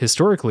has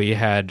historically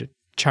had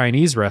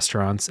Chinese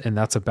restaurants, and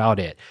that's about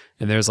it.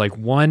 And there's like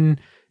one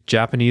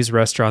Japanese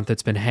restaurant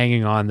that's been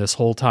hanging on this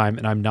whole time,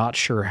 and I'm not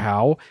sure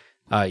how,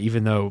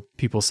 even though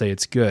people say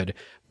it's good.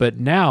 But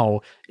now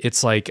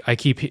it's like I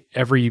keep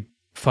every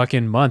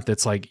fucking month,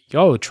 it's like,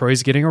 oh,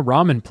 Troy's getting a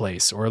ramen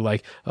place, or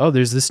like, oh,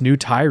 there's this new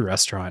Thai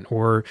restaurant,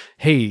 or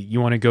hey, you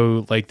want to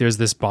go, like, there's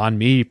this banh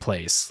mi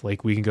place,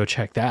 like we can go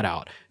check that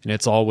out. And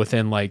it's all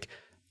within like,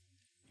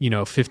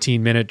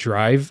 15-minute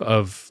drive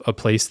of a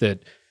place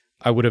that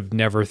I would have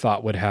never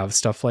thought would have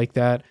stuff like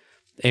that.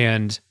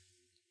 And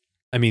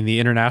I mean, the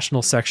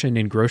international section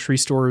in grocery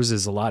stores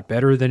is a lot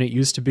better than it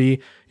used to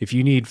be. If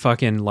you need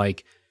fucking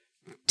like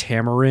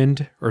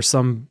tamarind or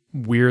some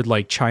weird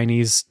like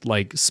Chinese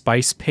like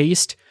spice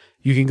paste,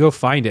 you can go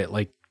find it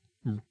like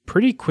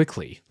pretty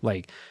quickly.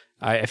 Like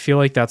I feel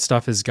like that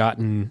stuff has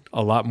gotten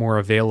a lot more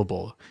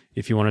available.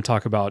 If you want to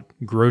talk about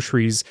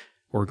groceries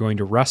or going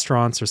to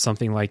restaurants or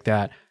something like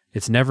that,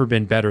 it's never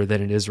been better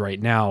than it is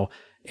right now.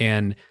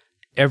 And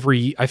I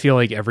feel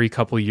like every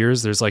couple of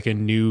years there's like a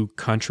new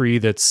country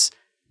that's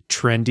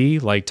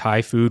trendy. Like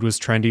Thai food was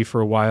trendy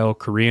for a while,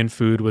 Korean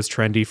food was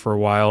trendy for a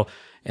while,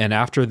 and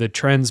after the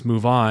trends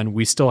move on,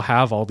 we still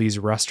have all these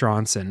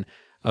restaurants and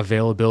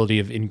availability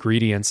of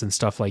ingredients and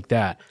stuff like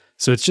that.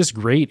 So it's just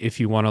great if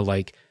you want to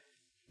like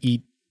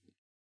eat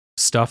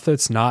stuff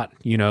that's not,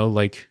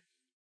 like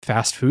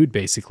fast food,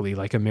 basically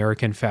like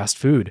American fast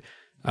food.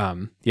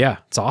 Yeah,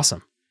 it's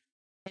awesome.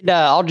 And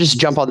I'll just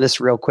jump on this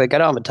real quick. I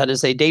don't have a ton to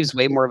say. Dave's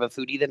way more of a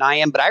foodie than I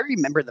am, but I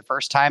remember the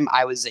first time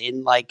I was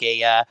in like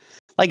a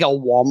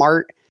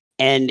Walmart,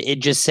 and it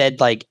just said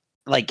like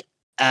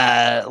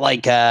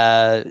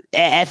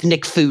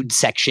ethnic food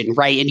section,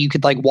 right? And you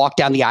could like walk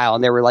down the aisle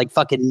and there were like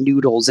fucking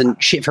noodles and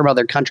shit from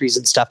other countries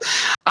and stuff.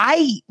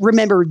 I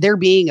remember there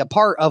being a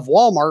part of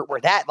Walmart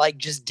where that like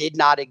just did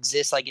not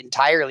exist like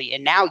entirely.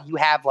 And now you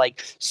have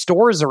like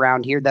stores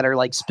around here that are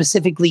like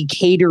specifically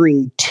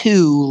catering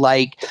to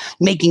like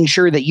making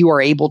sure that you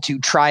are able to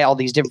try all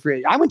these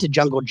different. I went to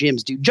Jungle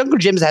Gyms, dude. Jungle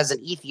Gyms has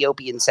an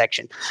Ethiopian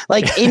section.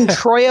 Like in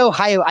Troy,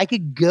 Ohio, I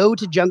could go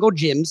to Jungle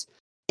Gyms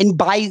and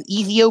buy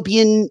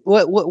Ethiopian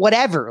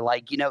whatever,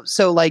 like, you know.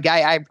 So like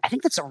I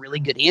think that's a really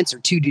good answer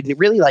too, dude. And it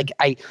really like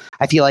I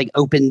feel like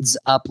opens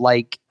up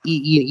like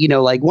you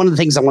know, like one of the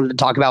things I wanted to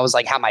talk about was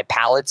like how my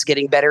palate's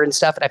getting better and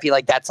stuff, and I feel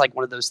like that's like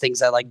one of those things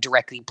that like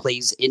directly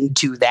plays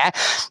into that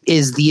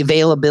is the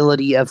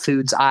availability of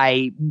foods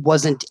I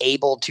wasn't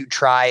able to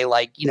try,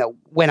 like, you know,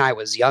 when I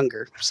was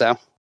younger. So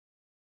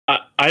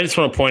I just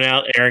want to point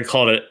out, Aaron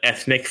called it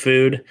ethnic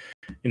food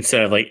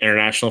instead of like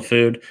international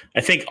food.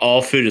 I think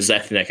all food is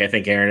ethnic. I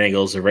think Aaron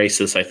Engel is a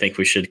racist. I think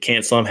we should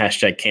cancel him.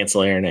 Hashtag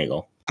cancel Aaron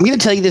Engel. I'm going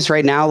to tell you this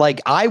right now.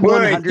 Like, I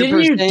 100%.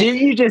 Didn't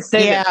you just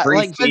say that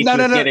free speech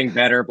was getting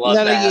better?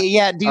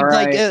 Yeah, dude.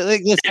 Right.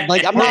 Listen,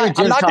 like, I'm not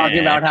talking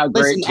about how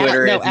great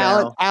Twitter is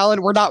now.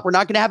 Alan, we're not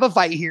going to have a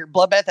fight here.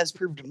 Bloodbath has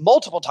proved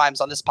multiple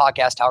times on this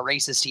podcast how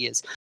racist he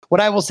is. What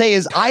I will say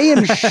is, I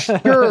am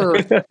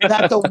sure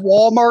that the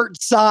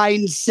Walmart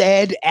sign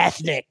said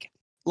ethnic.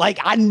 Like,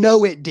 I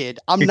know it did.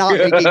 I'm not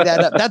making that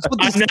up. That's what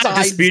the I'm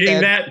not disputing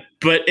said. that,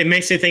 but it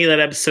makes me think of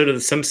that episode of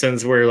The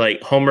Simpsons where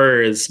like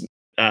Homer is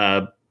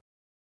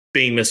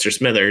being Mr.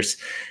 Smithers,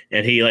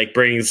 and he like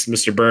brings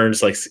Mr.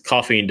 Burns like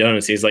coffee and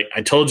donuts. He's like,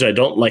 "I told you I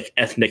don't like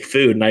ethnic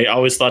food," and I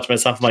always thought to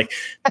myself, I'm like,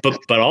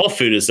 "But all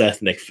food is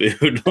ethnic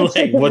food."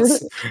 Like,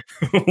 what's?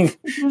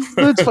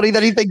 It's funny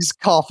that he thinks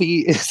coffee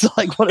is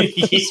like one of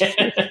those.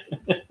 Yeah.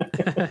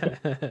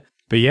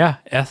 But yeah,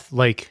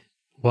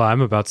 well,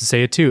 I'm about to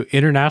say it too.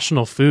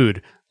 International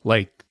food,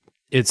 like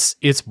it's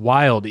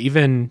wild.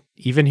 Even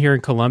here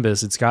in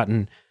Columbus,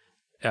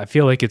 I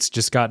feel like it's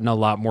just gotten a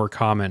lot more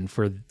common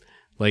for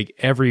like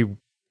every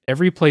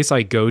place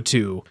I go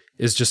to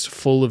is just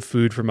full of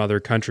food from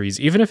other countries,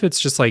 even if it's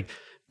just like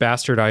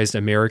bastardized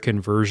American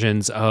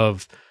versions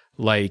of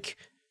like,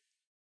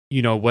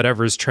 you know,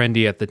 whatever's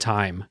trendy at the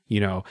time,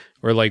 you know,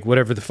 or like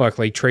whatever the fuck,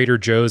 like Trader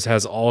Joe's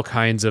has all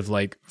kinds of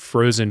like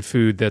frozen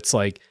food that's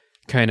like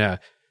kind of,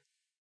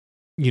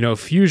 you know,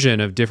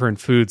 fusion of different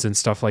foods and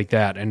stuff like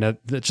that. And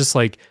that just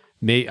like,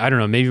 I don't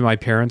know, maybe my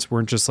parents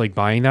weren't just like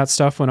buying that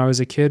stuff when I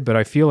was a kid, but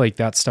I feel like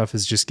that stuff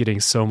is just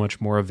getting so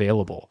much more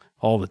available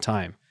all the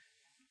time.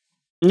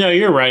 No,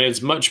 you're right.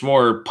 It's much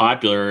more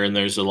popular, and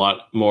there's a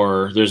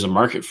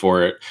market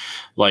for it.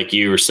 Like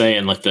you were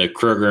saying, like the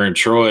Kroger in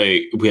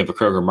Troy, we have a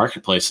Kroger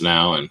marketplace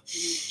now, and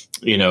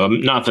you know,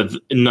 not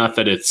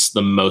that it's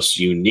the most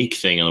unique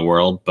thing in the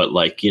world, but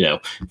like, you know,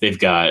 they've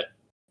got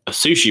a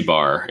sushi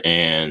bar,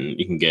 and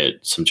you can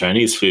get some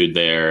Chinese food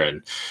there,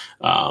 and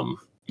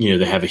you know,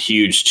 they have a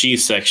huge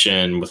cheese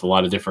section with a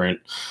lot of different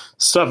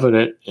stuff in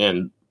it,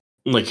 and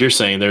like you're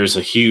saying, there's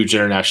a huge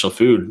international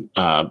food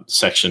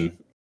section,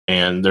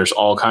 and there's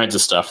all kinds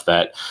of stuff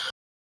that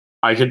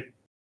I could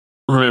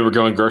remember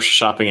going grocery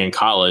shopping in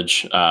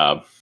college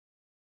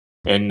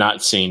and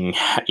not seeing,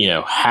 you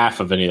know, half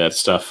of any of that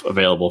stuff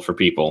available for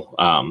people.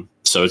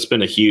 So it's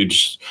been a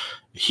huge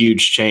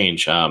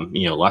change. You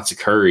know, lots of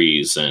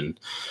curries and,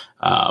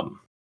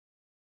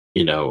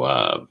 you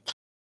know,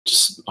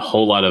 just a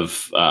whole lot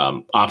of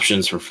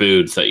options for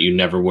foods that you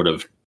never would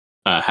have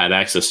had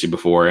access to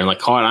before. And like,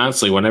 quite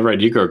honestly, whenever I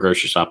do go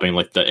grocery shopping,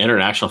 like the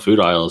international food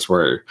aisle is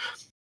where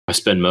I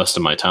spend most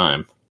of my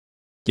time.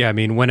 Yeah, I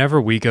mean,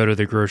 whenever we go to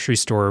the grocery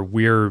store,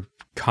 we're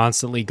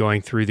constantly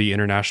going through the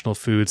international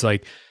foods.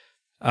 Like,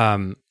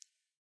 I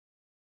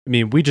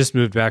mean, we just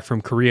moved back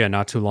from Korea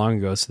not too long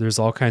ago, so there's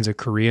all kinds of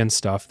Korean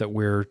stuff that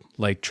we're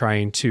like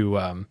trying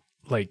to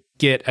like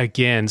get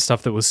again,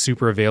 stuff that was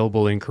super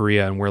available in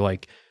Korea, and we're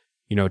like,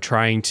 you know,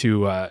 trying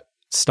to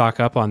stock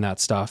up on that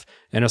stuff.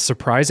 And a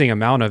surprising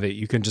amount of it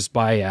you can just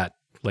buy at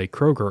like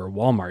Kroger or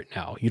Walmart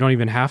now. You don't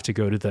even have to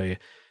go to the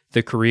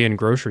Korean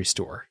grocery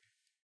store.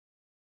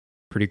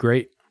 Pretty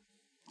great.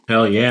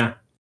 Hell yeah.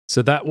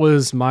 So that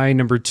was my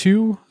number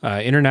 2,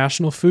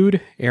 international food.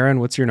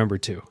 Aaron, what's your number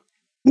 2?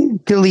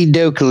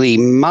 Dokily.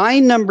 My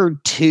number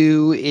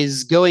 2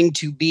 is going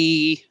to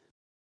be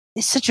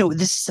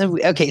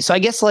okay. So I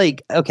guess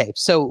like, okay.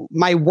 So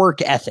my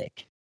work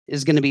ethic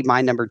is going to be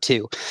my number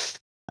 2.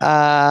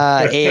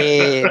 I'm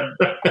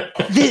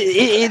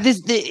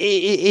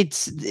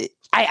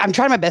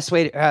trying my best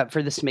way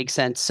for this to make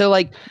sense. So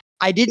like,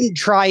 I didn't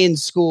try in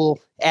school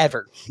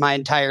ever my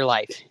entire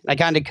life. I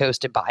kind of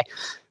coasted by.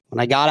 When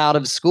I got out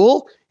of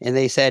school and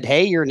they said,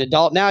 "Hey, you're an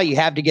adult now, you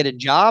have to get a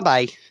job,"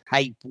 I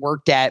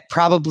worked at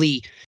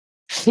probably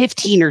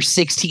 15 or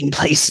 16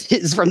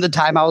 places from the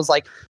time I was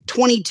like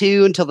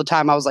 22 until the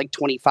time I was like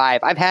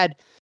 25. I've had,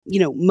 you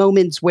know,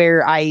 moments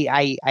where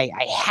I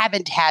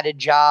haven't had a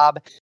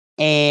job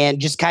and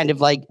just kind of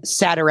like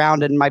sat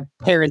around in my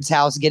parents'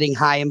 house getting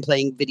high and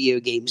playing video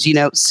games, you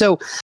know? So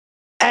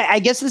I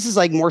guess this is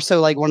like more so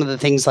like one of the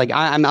things like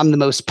I'm the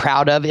most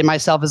proud of in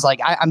myself is like,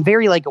 I'm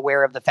very like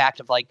aware of the fact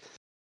of like,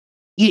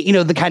 you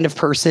know, the kind of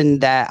person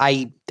that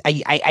I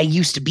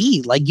used to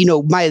be. Like, you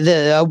know,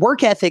 the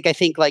work ethic, I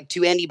think like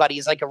to anybody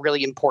is like a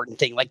really important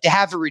thing, like to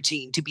have a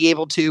routine, to be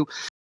able to,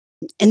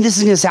 and this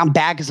is going to sound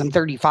bad because I'm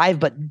 35,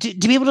 but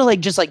to be able to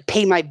like just like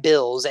pay my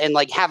bills and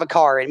like have a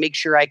car and make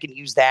sure I can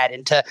use that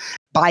and to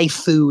buy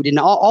food and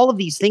all of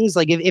these things.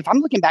 Like if I'm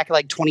looking back at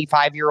like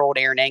 25-year-old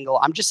Aaron Engel,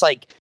 I'm just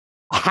like,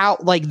 how,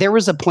 like, there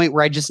was a point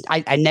where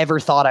I never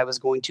thought I was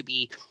going to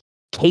be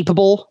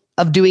capable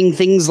of doing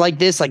things like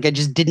this. Like, I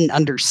just didn't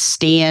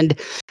understand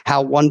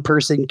how one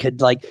person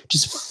could, like,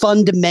 just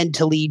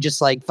fundamentally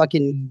just like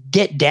fucking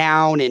get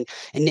down and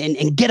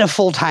get a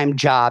full-time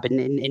job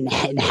and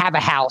have a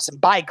house and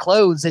buy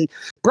clothes and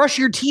brush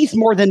your teeth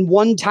more than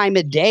one time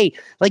a day.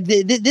 Like,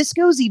 this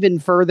goes even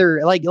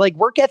further. Like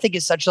work ethic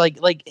is such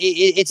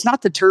it's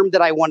not the term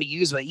that I want to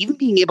use, but even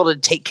being able to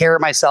take care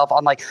of myself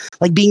on like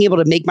being able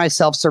to make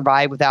myself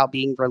survive without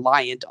being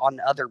reliant on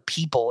other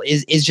people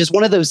is just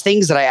one of those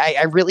things that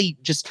I really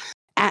just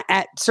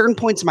at certain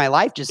points in my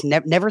life just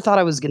never thought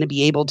I was going to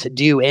be able to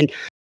do. And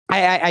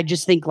I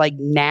just think, like,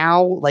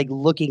 now, like,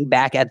 looking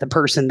back at the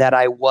person that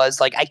I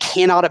was, like, I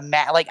cannot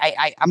imagine, like,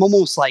 I'm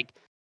almost like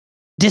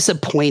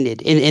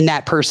disappointed in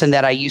that person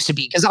that I used to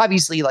be. Because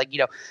obviously, like, you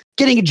know,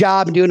 getting a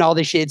job and doing all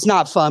this shit, it's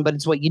not fun, but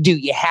it's what you do.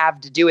 You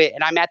have to do it.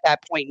 And I'm at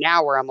that point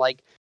now where I'm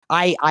like,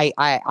 I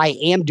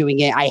am doing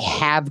it. I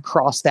have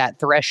crossed that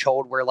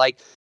threshold where, like,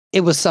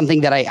 it was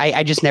something that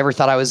I just never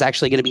thought I was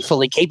actually going to be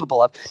fully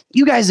capable of.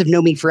 You guys have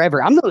known me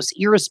forever. I'm the most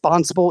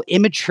irresponsible,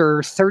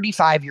 immature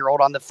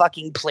 35-year-old on the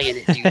fucking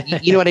planet,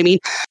 dude. You know what I mean?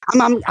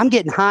 I'm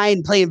getting high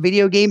and playing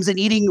video games and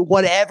eating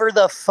whatever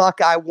the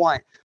fuck I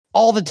want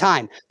all the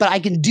time. But I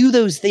can do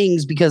those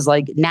things because,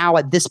 like, now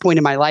at this point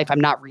in my life, I'm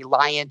not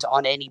reliant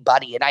on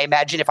anybody. And I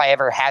imagine if I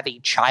ever have a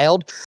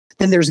child,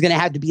 then there's going to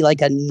have to be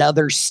like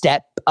another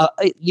step,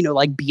 you know,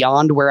 like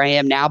beyond where I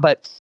am now.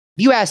 But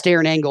if you asked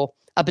Aaron Engel,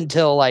 up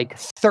until like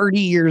 30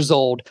 years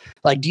old,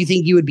 like, do you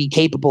think you would be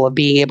capable of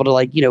being able to,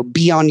 like, you know,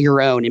 be on your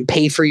own and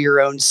pay for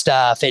your own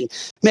stuff and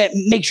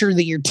make sure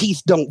that your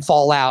teeth don't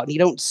fall out and you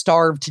don't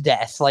starve to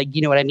death? Like, you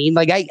know what I mean?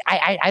 Like,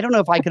 I don't know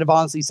if I could have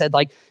honestly said,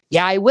 like,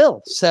 yeah, I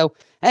will. So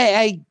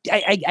I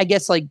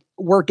guess, like,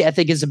 work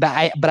ethic is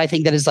about, but I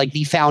think that is like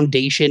the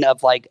foundation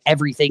of like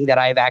everything that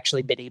I've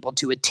actually been able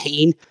to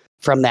attain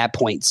from that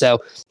point. So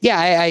yeah,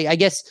 I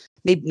guess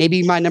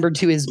maybe my number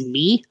 2 is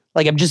me.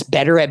 Like, I'm just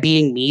better at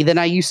being me than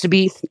I used to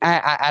be.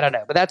 I don't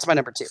know, but that's my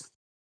number 2.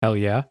 Hell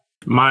yeah.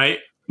 My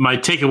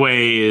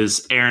takeaway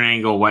is Aaron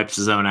Engel wipes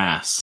his own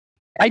ass.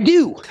 I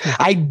do.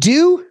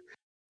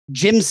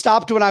 Gym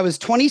stopped when I was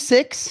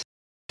 26.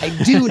 I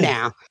do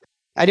now.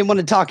 I didn't want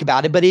to talk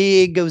about it, but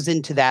it goes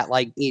into that,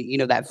 like, you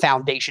know, that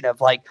foundation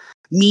of like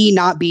me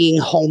not being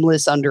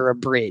homeless under a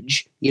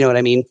bridge. You know what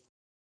I mean?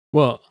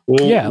 Well,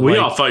 Well, yeah, we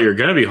like- all thought you were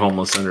going to be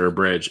homeless under a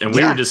bridge, and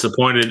we Yeah. were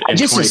disappointed I in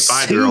just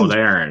 25-year-old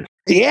Aaron.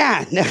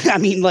 Yeah. No, I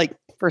mean, like,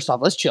 first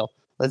off, let's chill.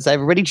 Let's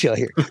everybody chill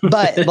here.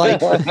 But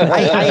like,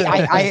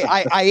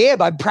 I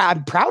am. I'm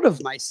proud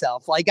of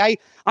myself. Like,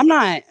 I'm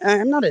not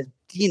a,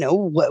 you know,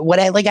 what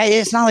I like.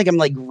 It's not like I'm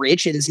like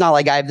rich, and it's not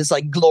like I have this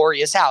like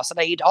glorious house and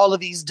I eat all of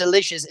these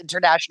delicious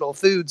international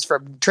foods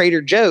from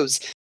Trader Joe's.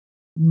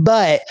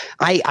 But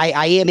I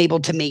am able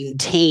to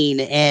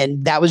maintain,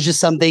 and that was just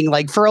something,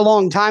 like, for a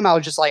long time I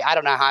was just like, I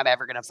don't know how I'm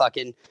ever gonna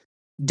fucking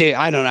do.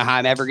 I don't know how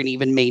I'm ever gonna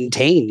even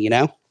maintain. You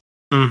know.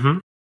 Mm-hmm.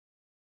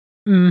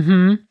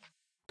 Mm-hmm.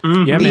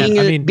 Mm-hmm. Yeah, man.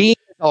 I mean, being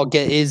an adult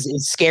is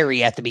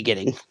scary at the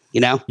beginning.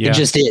 You know, Yeah. it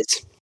just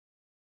is.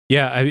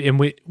 yeah, and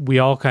we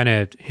all kind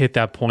of hit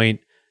that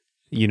point,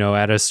 you know,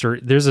 at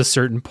there's a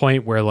certain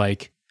point where,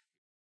 like,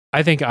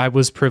 I think I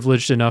was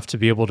privileged enough to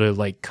be able to,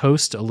 like,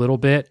 coast a little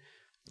bit,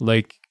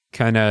 like,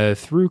 kind of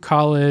through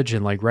college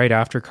and like right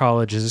after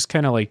college, is just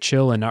kind of like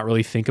chill and not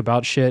really think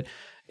about shit.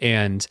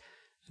 And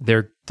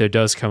there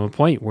does come a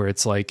point where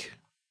it's like,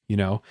 you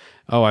know,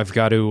 oh, I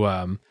got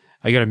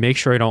to make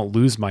sure I don't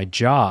lose my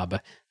job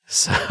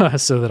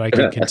so that I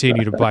can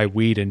continue to buy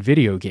weed and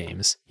video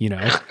games, you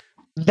know?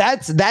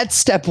 That's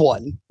step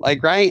 1.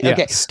 Like, right? Yeah,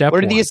 Okay. step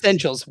What are the 1.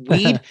 essentials?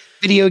 Weed,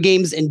 video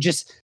games, and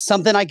just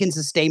something I can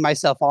sustain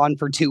myself on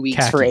for 2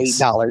 weeks for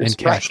Khakis. $8. And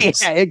khakis.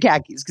 Right? Yeah, and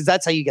khakis, because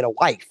that's how you get a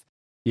wife.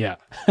 Yeah.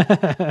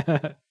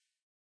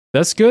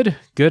 That's good.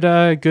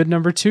 Good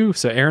number 2.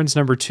 So Aaron's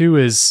number 2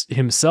 is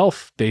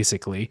himself,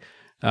 basically.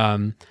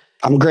 I'm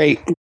great.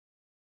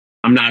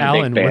 I'm not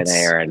Alan, a big fan of what's-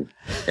 Aaron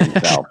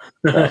himself.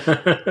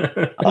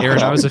 Aaron,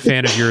 I was a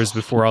fan of yours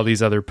before all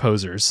these other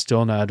posers.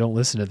 Still not, don't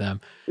listen to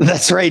them.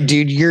 That's right,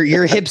 dude.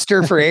 You're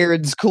hipster for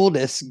Aaron's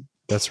coolness.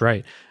 That's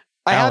right.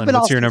 I have Alan, been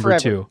what's your Austin number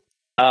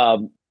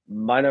forever. 2?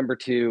 My number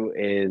 2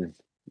 is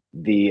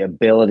the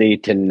ability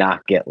to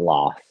not get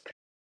lost.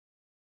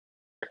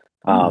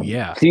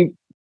 Yeah. So you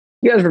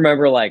guys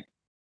remember, like,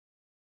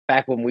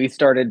 back when we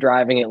started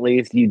driving, at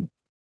least, you'd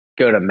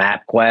go to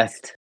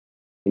MapQuest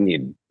and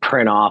you'd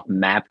print off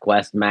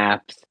MapQuest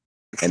maps.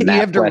 And And you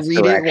have to MapQuest read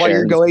it while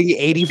you're directions. going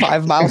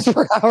 85 miles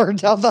per hour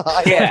down the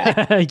highway.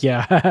 Yeah.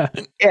 Yeah.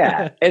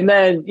 Yeah. And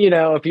then, you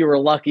know, if you were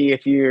lucky, a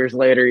few years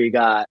later, you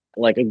got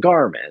like a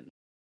Garmin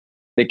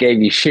that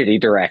gave you shitty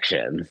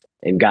directions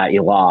and got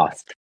you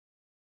lost.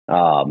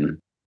 And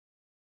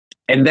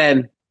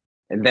then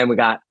we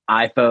got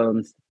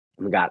iPhones,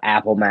 and we got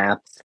Apple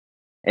Maps,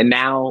 and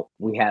now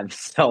we have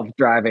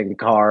self-driving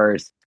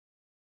cars.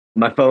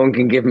 My phone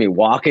can give me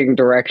walking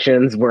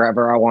directions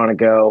wherever I want to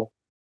go.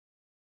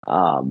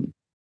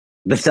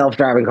 The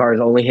self-driving cars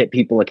only hit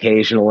people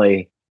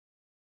occasionally.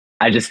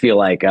 I just feel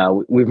like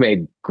we've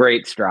made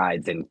great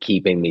strides in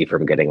keeping me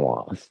from getting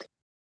lost.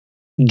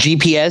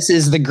 GPS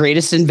is the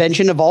greatest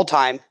invention of all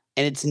time,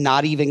 and it's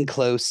not even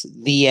close.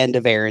 The end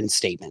of Aaron's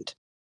statement.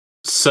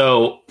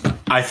 So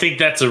I think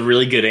that's a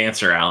really good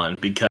answer, Alan,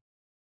 because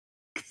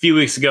a few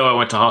weeks ago I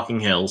went to Hocking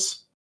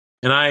Hills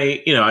and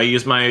I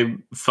used my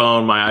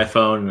phone, my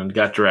iPhone, and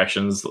got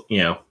directions,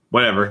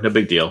 whatever, no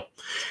big deal.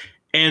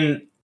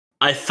 And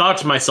I thought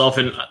to myself,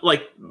 and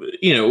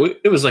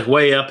it was like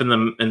way up in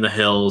the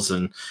hills,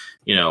 and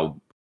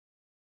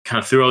kind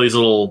of through all these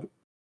little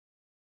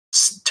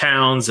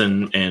towns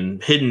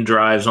and hidden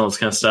drives and all this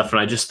kind of stuff. And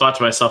I just thought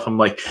to myself, I'm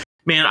like,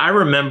 man, I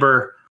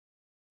remember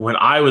when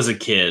I was a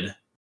kid,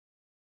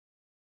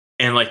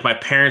 and like my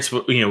parents,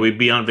 we'd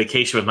be on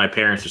vacation with my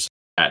parents or something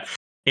like that,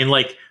 and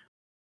like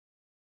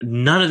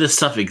none of this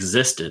stuff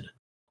existed.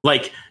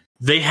 Like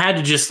they had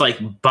to just like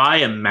buy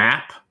a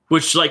map,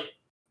 which like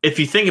if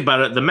you think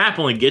about it, the map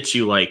only gets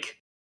you like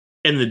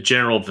in the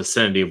general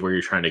vicinity of where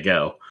you're trying to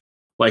go.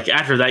 Like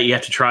after that, you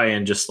have to try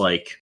and just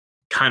like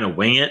kind of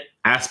wing it,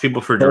 ask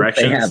people for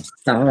directions. They have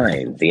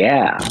signs,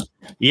 yeah.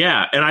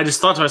 Yeah, and I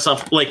just thought to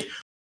myself, like,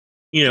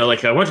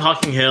 like I went to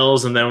Hocking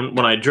Hills, and then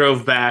when I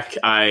drove back,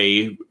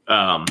 I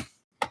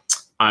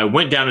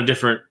went down a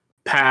different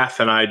path,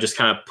 and I just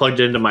kind of plugged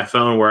it into my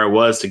phone where I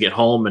was to get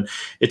home, and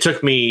it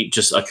took me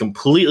just a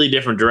completely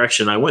different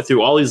direction. I went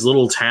through all these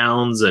little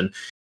towns and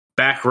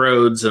back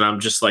roads, and I'm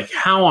just like,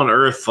 how on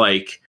earth,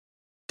 like,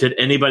 did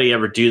anybody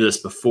ever do this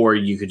before?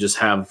 You could just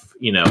have,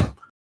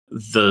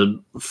 the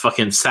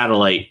fucking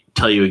satellite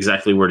tell you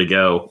exactly where to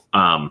go.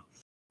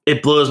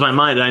 It blows my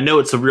mind, and I know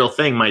it's a real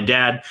thing. My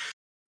dad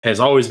has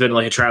always been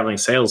like a traveling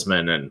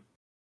salesman, and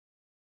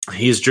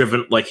he's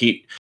driven like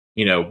he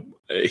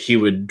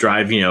would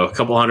drive, a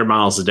couple 100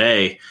 miles a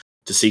day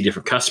to see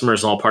different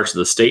customers in all parts of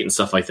the state and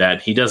stuff like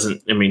that. He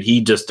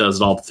just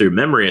does it all through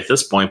memory at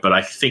this point. But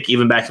I think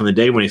even back in the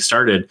day when he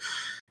started,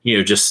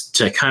 just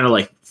to kind of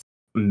like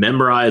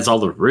memorize all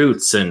the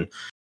routes and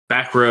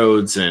back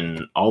roads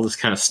and all this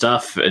kind of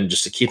stuff, and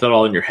just to keep that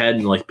all in your head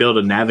and like be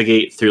able to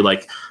navigate through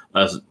like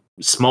a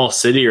small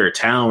city or a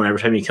town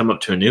every time you come up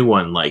to a new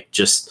one, like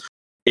just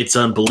it's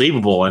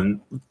unbelievable.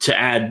 And to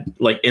add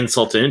like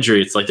insult to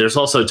injury, it's like there's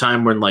also a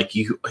time when like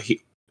you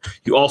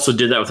also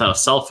did that without a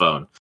cell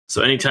phone.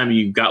 So anytime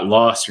you got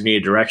lost or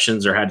needed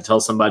directions or had to tell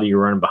somebody you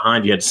were running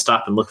behind, you had to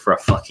stop and look for a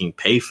fucking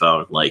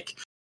payphone. Like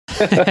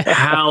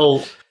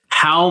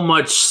how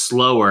much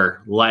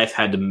slower life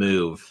had to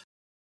move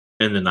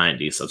in the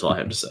 90s. That's all I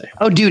have to say.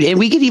 Oh, dude, and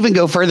we could even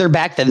go further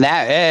back than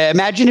that.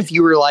 Imagine if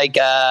you were like,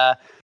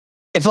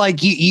 if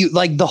like you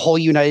like the whole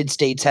United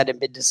States hadn't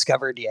been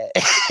discovered yet,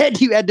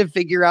 and you had to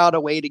figure out a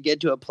way to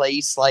get to a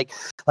place like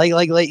in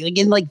like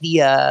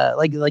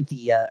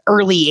the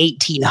early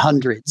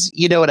 1800s.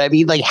 You know what I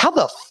mean? Like how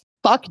the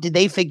fuck did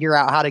they figure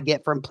out how to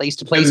get from place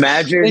to place?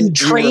 Imagine and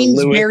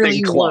trains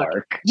barely Clark.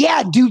 work.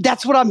 Yeah, dude,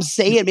 that's what I'm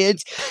saying, man.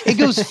 It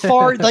goes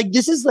far. Like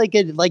this is like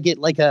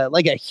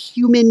a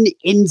human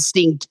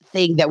instinct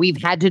thing that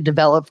we've had to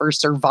develop for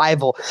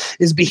survival,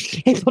 is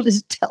being able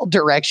to tell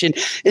direction.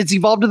 It's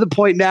evolved to the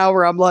point now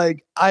where I'm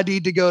like, I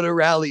need to go to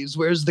Rallies.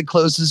 Where's the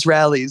closest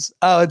Rallies?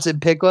 Oh, it's in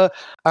Piqua.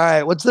 All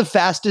right, what's the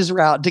fastest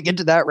route to get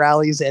to that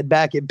Rallies and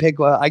back in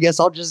Piqua? I guess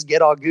I'll just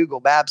get on Google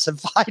Maps and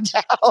find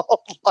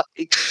out.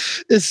 Like,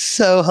 it's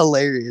so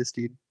hilarious,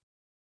 dude.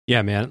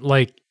 Yeah, man.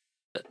 Like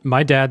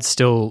my dad's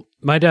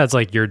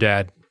like your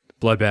dad,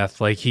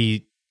 Bloodbath. Like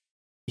he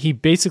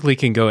basically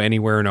can go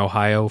anywhere in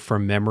Ohio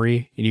from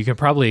memory, and you can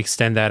probably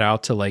extend that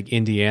out to like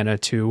Indiana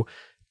too.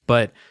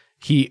 But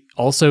he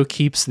also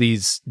keeps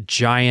these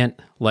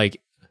giant like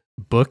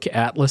book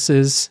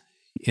atlases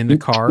in the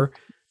car.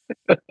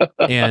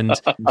 and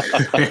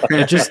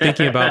just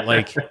thinking about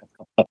like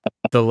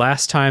the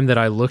last time that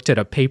I looked at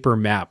a paper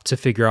map to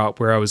figure out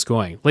where I was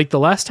going, like the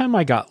last time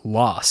I got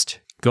lost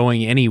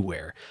going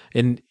anywhere.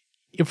 And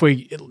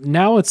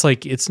now it's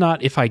like, it's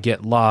not if I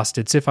get lost,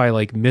 it's if I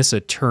like miss a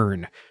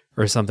turn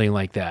or something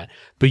like that.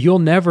 But you'll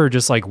never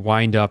just like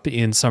wind up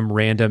in some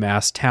random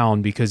ass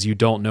town because you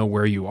don't know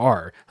where you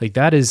are. Like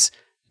that is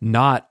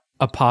not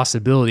a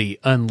possibility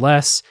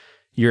unless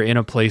you're in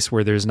a place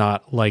where there's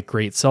not like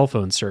great cell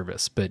phone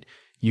service, but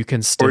you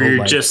can still, or you're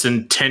like, just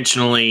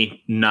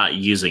intentionally not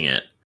using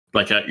it.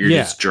 Like you're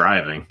just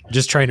driving,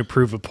 just trying to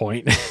prove a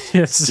point.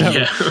 So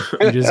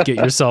you just get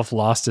yourself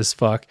lost as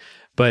fuck.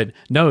 But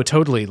no,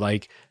 totally.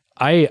 Like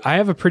I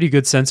have a pretty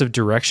good sense of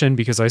direction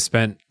because I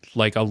spent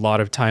like a lot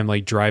of time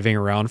like driving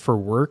around for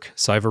work.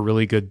 So I have a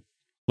really good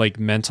like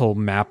mental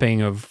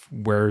mapping of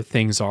where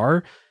things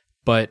are,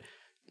 but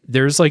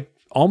there's like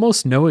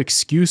almost no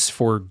excuse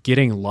for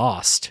getting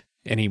lost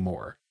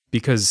anymore,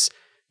 because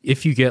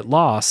if you get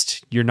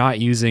lost, you're not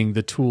using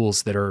the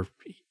tools that are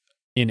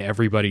in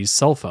everybody's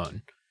cell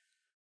phone.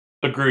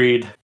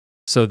 Agreed.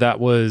 So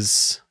that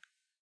was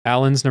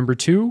Alan's number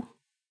 2.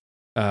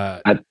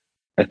 I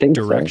think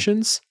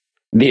directions. So.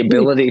 The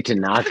ability to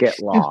not get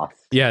lost.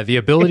 Yeah, the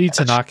ability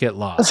to not get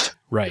lost.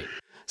 Right.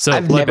 So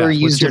I've never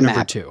used your a number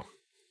map. 2?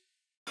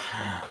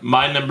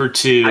 My number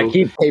 2. I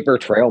keep paper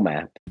trail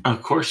map.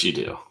 Of course you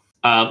do.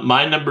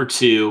 My number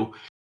 2,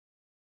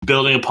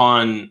 building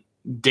upon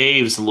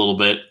Dave's a little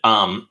bit,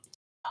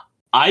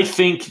 I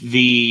think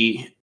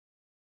the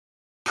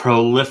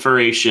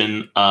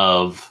proliferation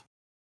of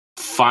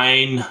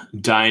fine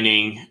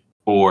dining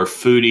or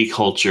foodie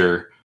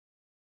culture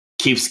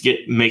keeps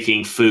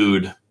making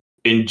food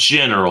in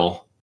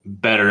general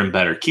better and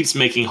better, keeps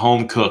making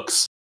home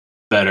cooks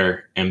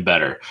better and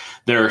better.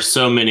 There are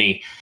so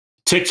many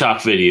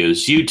TikTok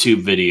videos,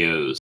 YouTube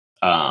videos,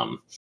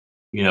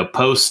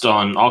 posts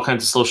on all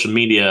kinds of social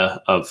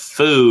media of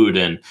food,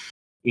 and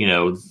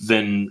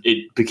then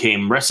it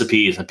became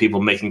recipes and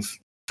people making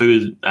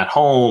food at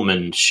home,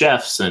 and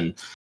chefs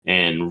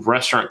and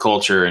restaurant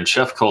culture and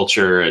chef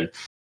culture, and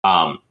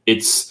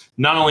it's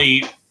not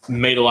only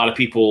made a lot of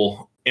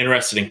people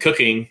interested in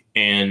cooking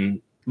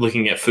and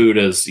looking at food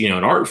as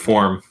an art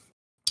form,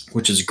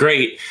 which is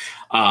great,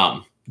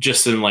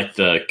 just in like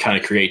the kind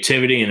of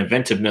creativity and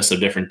inventiveness of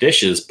different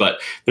dishes,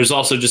 but there's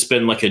also just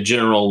been like a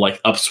general like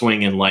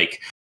upswing in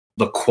like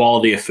the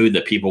quality of food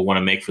that people want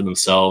to make for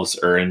themselves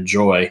or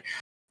enjoy.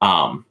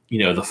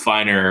 The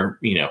finer,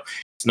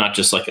 it's not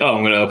just like, oh,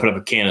 I'm going to open up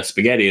a can of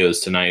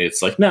SpaghettiOs tonight.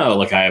 It's like, no,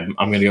 like I'm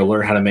going to go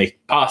learn how to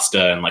make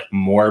pasta, and like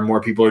more and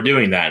more people are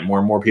doing that, and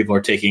more people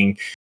are taking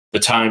the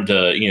time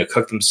to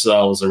cook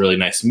themselves a really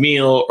nice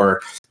meal,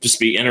 or just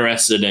be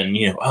interested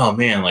in oh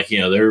man, like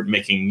they're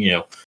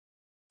making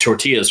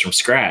tortillas from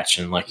scratch,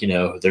 and like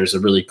there's a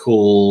really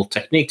cool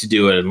technique to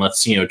do it, and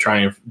let's try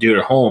and do it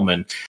at home.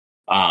 And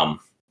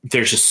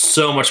there's just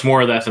so much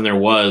more of that than there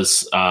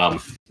was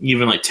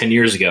even like 10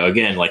 years ago.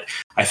 Again, like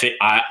I think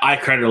I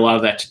credit a lot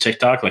of that to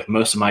TikTok. Like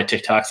most of my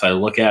TikToks I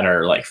look at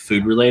are like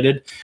food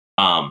related,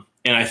 and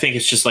I think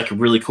it's just like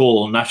really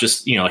cool, not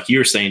just like you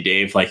were saying,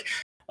 Dave, like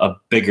a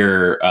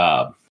bigger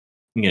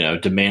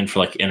demand for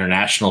like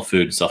international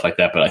food and stuff like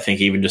that, but I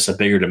think even just a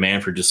bigger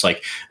demand for just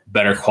like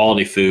better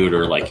quality food,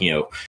 or like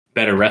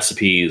better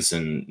recipes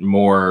and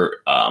more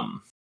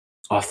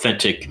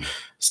authentic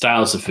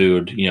styles of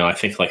food. I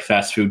think like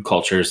fast food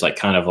culture is like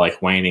kind of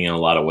like waning in a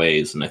lot of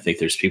ways, and I think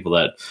there's people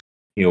that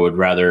would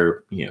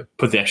rather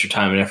put the extra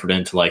time and effort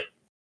into like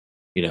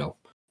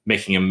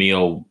making a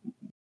meal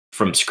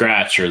from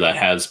scratch, or that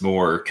has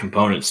more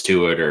components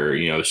to it, or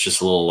it's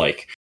just a little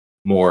like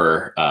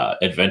more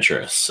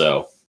adventurous.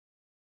 So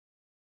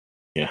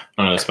yeah,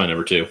 I don't know, that's my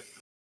number 2.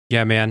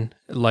 Yeah, man.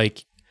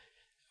 Like,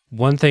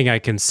 one thing I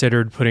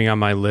considered putting on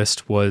my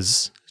list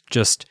was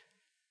just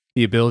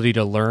the ability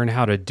to learn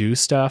how to do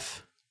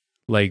stuff,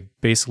 like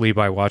basically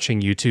by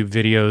watching YouTube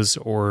videos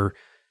or,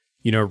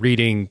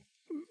 reading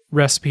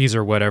recipes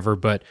or whatever.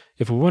 But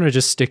if we want to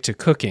just stick to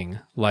cooking,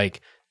 like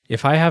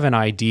if I have an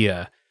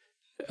idea,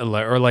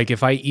 or like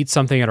if I eat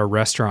something at a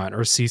restaurant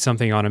or see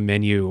something on a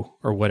menu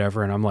or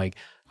whatever, and I'm like,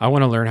 I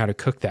want to learn how to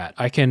cook that,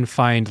 I can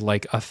find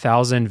like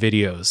 1,000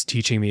 videos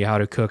teaching me how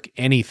to cook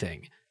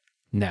anything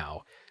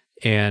now.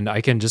 And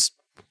I can just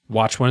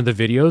watch one of the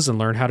videos and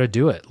learn how to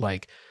do it.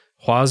 Like,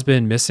 Hwa's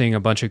been missing a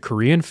bunch of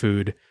Korean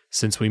food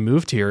since we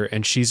moved here,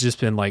 and she's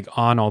just been like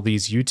on all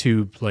these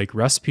YouTube like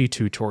recipe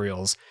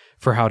tutorials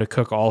for how to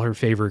cook all her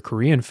favorite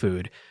Korean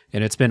food,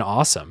 and it's been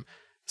awesome.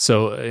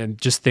 So, and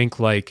just think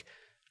like,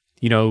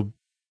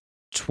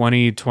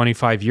 20,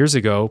 25 years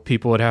ago,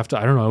 people would have to,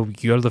 I don't know,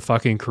 you go to the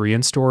fucking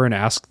Korean store and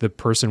ask the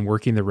person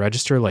working the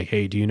register, like,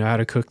 hey, do you know how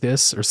to cook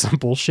this, or some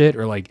bullshit,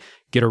 or like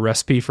get a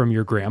recipe from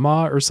your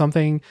grandma or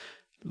something.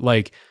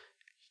 Like,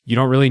 you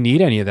don't really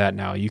need any of that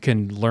now. You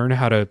can learn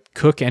how to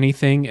cook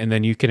anything, and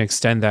then you can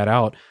extend that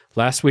out.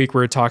 Last week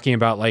we were talking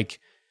about like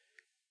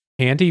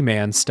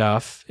handyman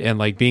stuff and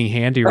like being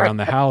handy around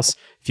the house.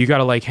 If you got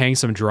to like hang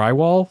some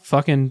drywall,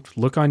 fucking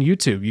look on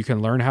YouTube. You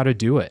can learn how to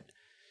do it.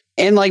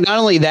 And like, not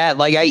only that,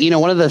 like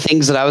one of the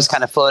things that I was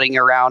kind of floating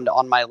around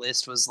on my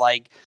list was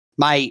like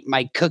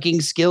my cooking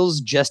skills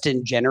just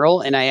in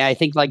general. And I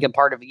think like a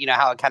part of,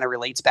 how it kind of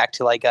relates back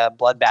to like a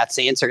Bloodbath's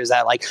answer is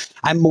that like,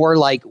 I'm more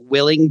like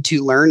willing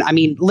to learn. I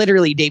mean,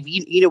 literally, Dave,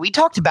 we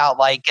talked about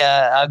like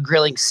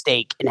grilling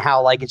steak and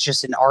how like, it's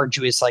just an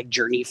arduous like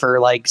journey for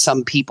like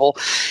some people.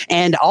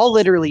 And I'll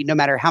literally, no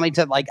matter how many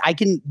times, like I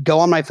can go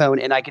on my phone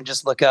and I can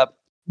just look up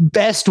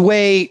best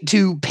way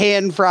to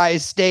pan fry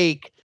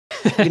steak,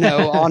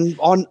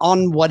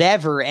 on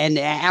whatever. And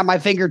at my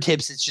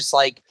fingertips, it's just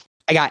like,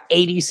 I got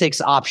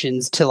 86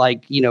 options to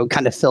like,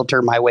 kind of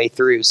filter my way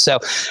through. So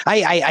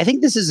I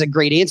think this is a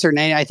great answer. And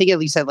I think at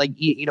least that like,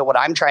 what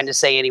I'm trying to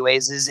say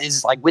anyways,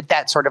 is like with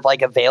that sort of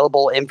like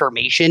available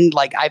information,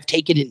 like I've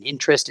taken an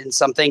interest in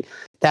something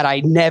that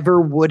I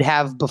never would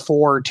have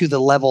before to the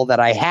level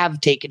that I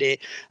have taken it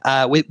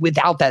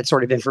without that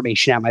sort of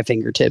information at my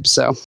fingertips.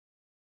 So.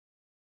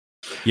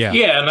 Yeah.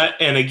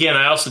 And again,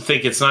 I also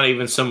think it's not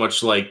even so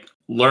much like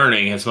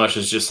learning as much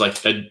as just like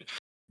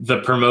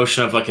the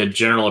promotion of like a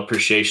general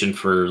appreciation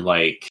for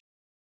like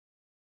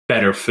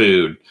better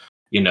food.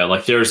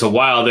 Like there was a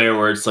while there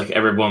where it's like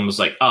everyone was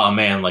like, oh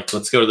man, like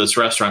let's go to this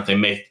restaurant. They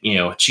make,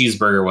 a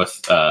cheeseburger with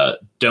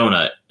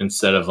donut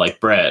instead of like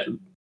bread,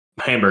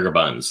 hamburger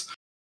buns.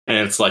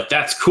 And it's like,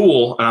 that's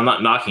cool. And I'm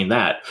not knocking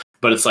that.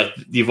 but it's like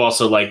you've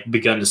also like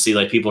begun to see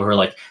like people who are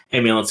like, hey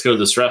man, let's go to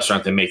this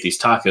restaurant. They make these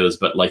tacos,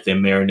 but like they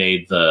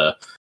marinate the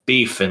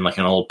beef in like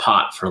an old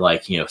pot for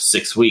like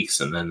 6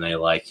 weeks, and then they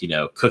like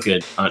cook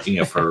it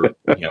for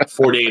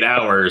 48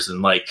 hours,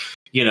 and like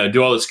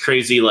do all this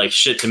crazy like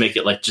shit to make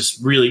it like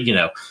just really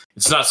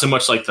it's not so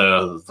much like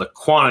the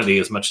quantity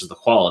as much as the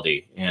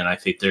quality. And I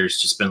think there's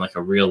just been like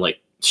a real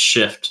like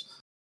shift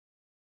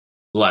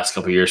the last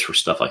couple of years for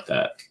stuff like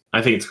that.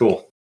 I think it's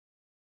cool.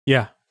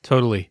 Yeah,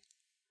 totally.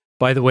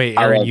 By the way,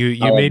 Aaron, you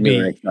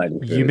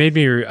made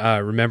me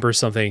remember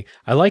something.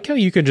 I like how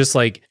you can just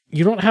like,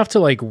 you don't have to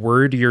like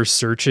word your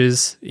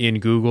searches in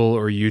Google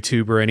or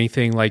YouTube or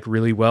anything like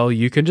really well.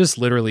 You can just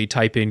literally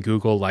type in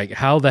Google like,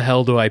 how the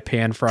hell do I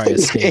pan fry a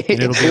steak?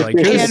 And it'll be like,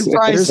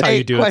 here's how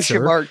you do it,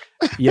 sir. Mark.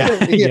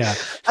 Yeah, yeah.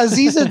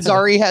 Aziz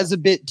Ansari has a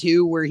bit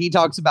too, where he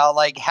talks about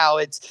like how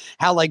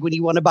like when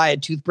you want to buy a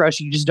toothbrush,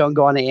 you just don't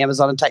go on to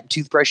Amazon and type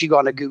toothbrush. You go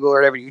on to Google or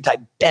whatever. You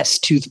type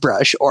best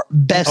toothbrush or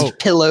best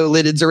pillow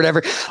liddeds or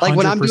whatever. Like 100%.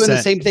 When I'm doing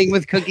the same thing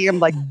with cooking, I'm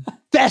like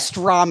best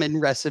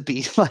ramen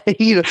recipe, like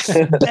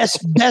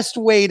best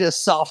way to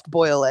soft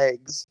boil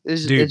eggs.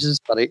 It's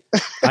just funny.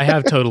 I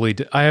have totally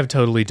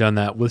done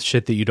that with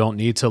shit that you don't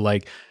need to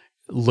like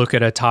look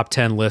at a top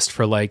 10 list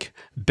for like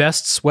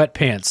best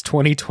sweatpants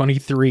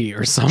 2023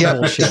 or some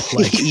bullshit.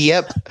 Like,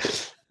 yep.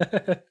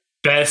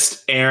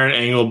 Best Aaron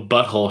Engel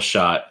butthole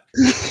shot.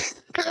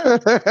 And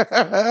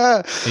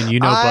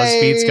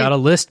BuzzFeed's got a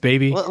list,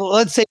 baby.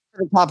 Let's save it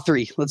for the top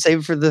 3. Let's save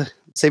it for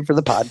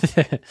the pod.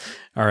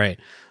 All right.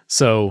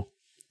 So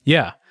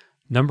yeah,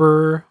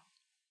 number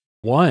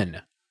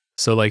 1.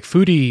 So like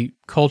foodie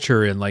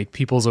culture and like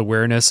people's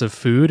awareness of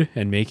food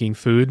and making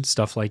food,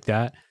 stuff like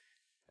that.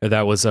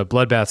 That was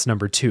Bloodbath's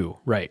number 2,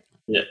 right?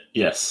 Yeah.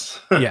 Yes.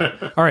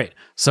 Yeah. All right.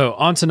 So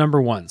on to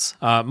number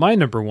 1s. My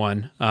number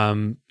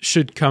 1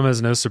 should come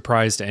as no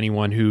surprise to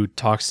anyone who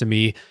talks to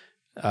me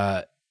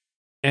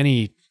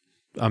any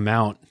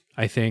amount,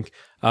 I think.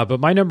 But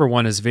my number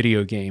 1 is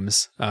video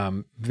games.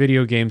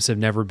 Video games have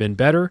never been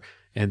better,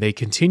 and they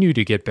continue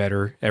to get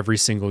better every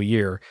single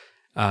year.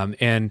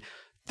 And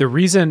the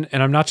reason,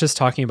 and I'm not just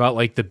talking about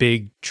like the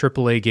big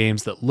AAA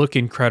games that look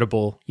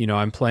incredible.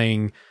 I'm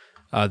playing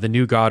the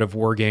new God of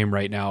War game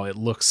right now. It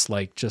looks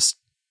like just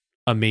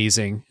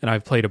amazing. And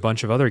I've played a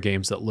bunch of other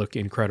games that look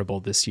incredible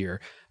this year.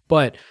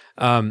 But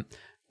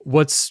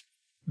what's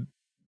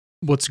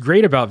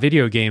great about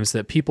video games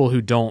that people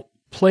who don't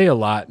play a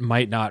lot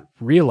might not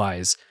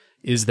realize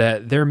is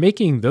that they're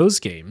making those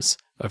games,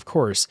 of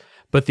course,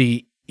 but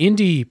the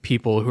indie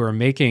people who are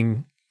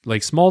making,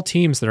 like small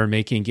teams that are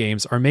making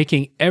games, are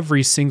making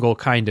every single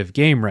kind of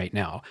game right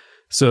now.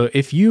 So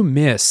if you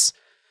miss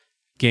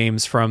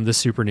games from the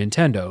Super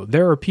Nintendo,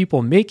 there are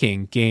people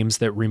making games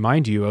that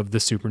remind you of the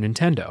Super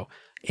Nintendo,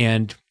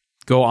 and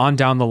go on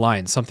down the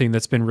line. Something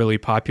that's been really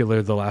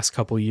popular the last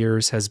couple of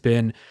years has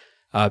been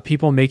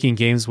people making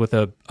games with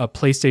a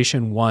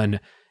PlayStation 1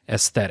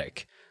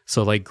 aesthetic.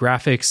 So like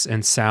graphics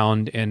and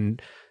sound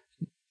and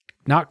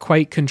not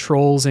quite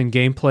controls and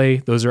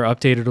gameplay. Those are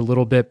updated a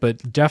little bit,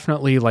 but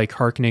definitely like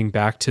hearkening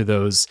back to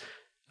those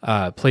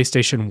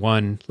PlayStation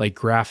 1 like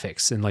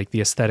graphics and like the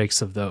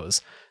aesthetics of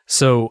those.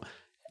 So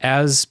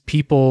as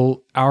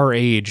people our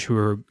age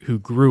who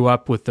grew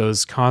up with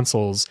those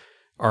consoles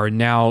are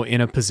now in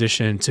a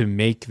position to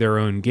make their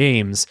own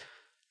games,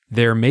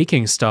 they're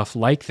making stuff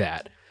like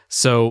that.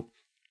 So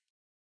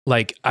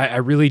like, I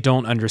really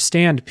don't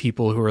understand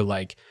people who are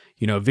like,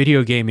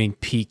 video gaming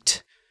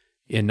peaked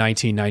in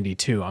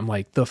 1992. I'm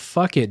like, the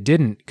fuck it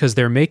didn't, because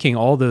they're making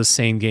all those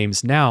same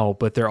games now,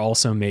 but they're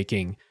also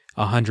making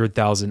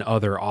 100,000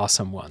 other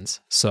awesome ones.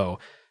 So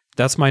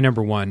that's my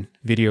number 1.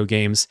 Video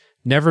games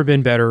never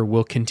been better,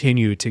 will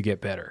continue to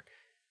get better.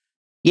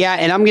 Yeah,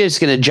 and I'm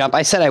just going to jump.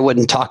 I said I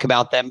wouldn't talk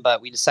about them,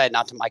 but we decided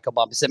not to. Michael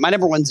Bump said my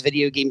number 1's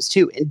video games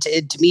too, and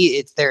to me,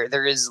 it's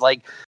there is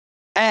like.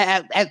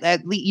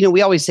 At least,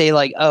 we always say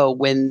like, oh,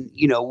 when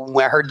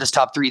I heard this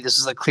top 3, this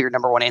is a clear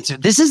number 1 answer.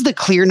 This is the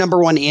clear number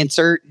 1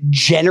 answer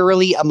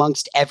generally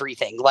amongst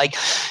everything. Like,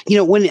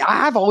 when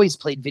I've always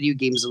played video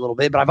games a little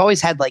bit, but I've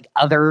always had like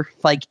other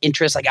like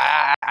interests. Like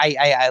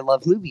I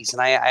love movies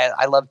and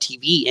I love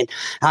TV and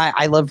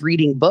I love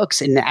reading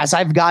books. And as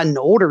I've gotten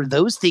older,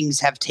 those things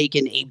have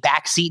taken a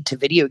backseat to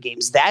video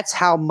games. That's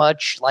how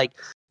much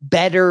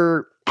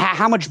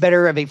how much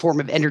better of a form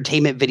of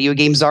entertainment video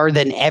games are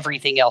than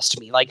everything else to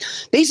me. Like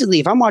basically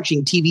if I'm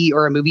watching TV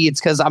or a movie, it's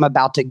because I'm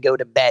about to go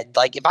to bed.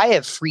 Like if I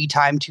have free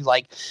time to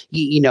like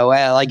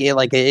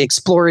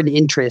explore an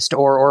interest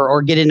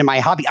or get into my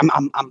hobby,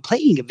 I'm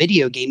playing a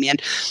video game, man.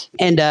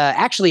 And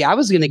actually I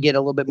was going to get a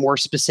little bit more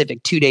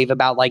specific too, Dave,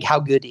 about like how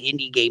good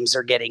indie games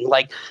are getting.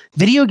 Like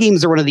video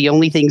games are one of the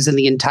only things in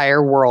the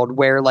entire world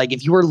where like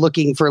if you were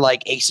looking for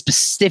like a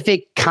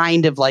specific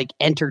kind of like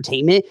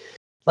entertainment,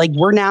 Like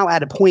we're now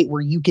at a point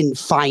where you can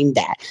find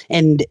that.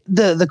 And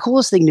the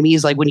coolest thing to me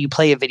is like when you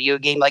play a video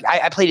game, like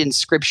I played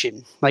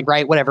Inscription, like,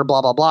 right, whatever,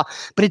 blah, blah, blah.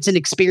 But it's an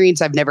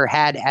experience I've never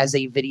had as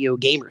a video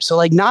gamer. So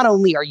like not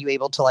only are you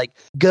able to like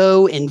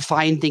go and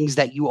find things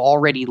that you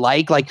already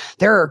like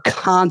there are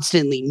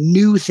constantly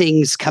new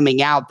things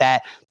coming out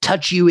that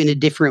touch you in a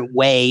different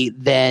way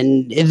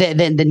than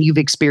you've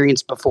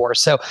experienced before.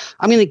 So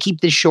I'm going to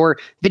keep this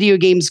short. Video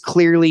games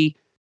clearly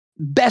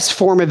best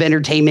form of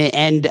entertainment,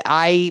 and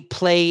I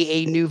play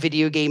a new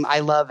video game I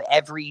love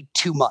every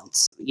 2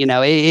 months.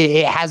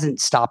 It hasn't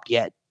stopped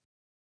yet.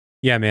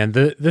 Yeah, man.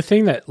 The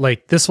thing that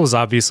like this was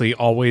obviously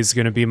always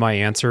going to be my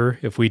answer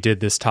if we did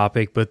this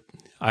topic, but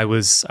I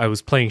was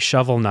playing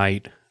Shovel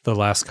Knight the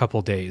last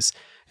couple days,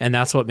 and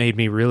that's what made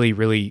me really,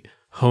 really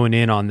hone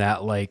in on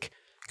that. Like,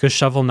 because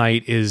Shovel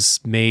Knight is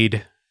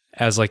made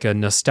as like a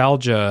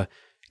nostalgia,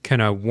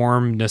 kind of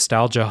warm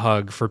nostalgia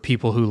hug for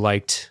people who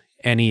liked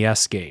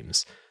NES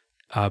games.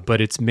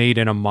 But it's made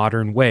in a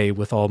modern way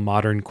with all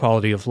modern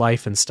quality of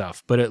life and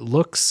stuff. But it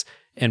looks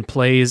and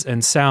plays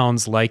and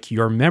sounds like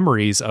your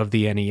memories of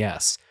the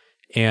NES.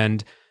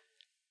 And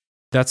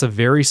that's a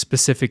very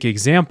specific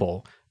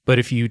example. But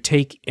if you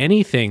take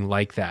anything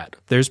like that,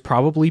 there's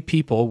probably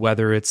people,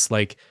 whether it's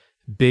like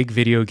big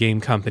video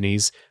game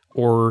companies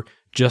or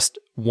just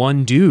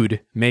one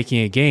dude making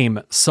a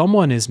game,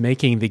 someone is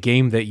making the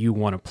game that you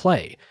want to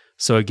play.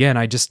 So again,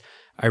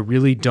 I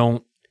really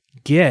don't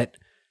get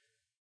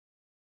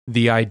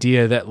the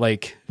idea that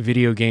like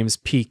video games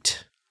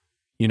peaked,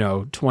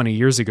 20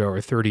 years ago or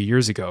 30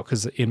 years ago,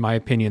 because in my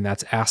opinion,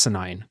 that's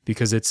asinine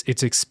because it's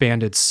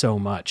expanded so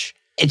much.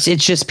 It's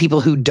just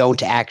people who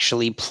don't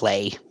actually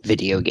play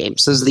video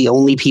games. Those are the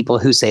only people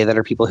who say that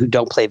are people who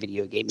don't play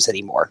video games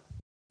anymore.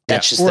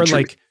 That's just the truth.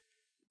 Like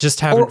just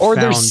haven't or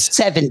found... there's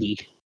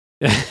 70.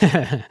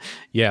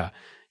 Yeah.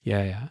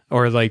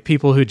 Or like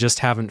people who just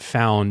haven't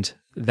found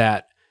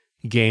that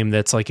game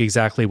that's like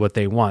exactly what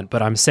they want.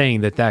 But I'm saying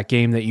that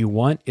game that you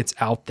want, it's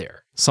out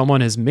there.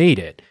 Someone has made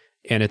it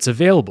and it's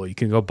available. You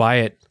can go buy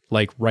it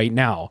like right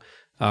now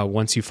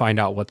once you find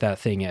out what that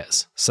thing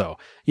is. So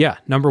yeah,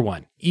 number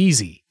one,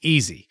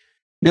 easy.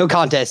 No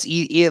contest. I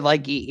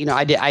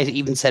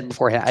even said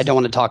beforehand, I don't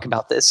want to talk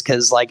about this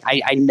because like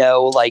I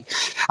know like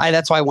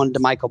that's why I wanted to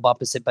Michael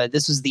Bumpus it, but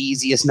this was the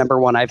easiest number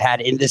one I've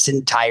had in this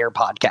entire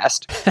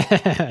podcast.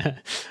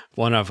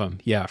 One of them.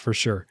 Yeah, for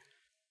sure.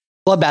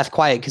 Bloodbath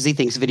quiet because he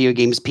thinks video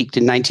games peaked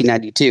in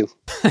 1992.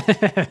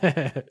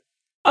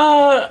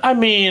 I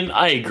mean,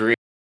 I agree.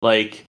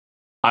 Like,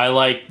 I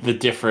like the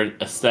different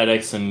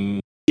aesthetics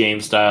and game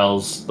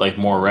styles, like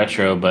more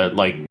retro. But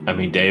like, I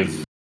mean,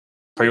 Dave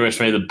pretty much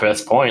made the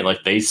best point.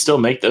 Like, they still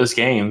make those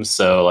games,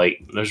 so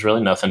like, there's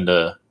really nothing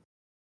to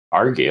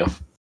argue.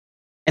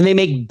 And they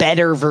make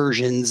better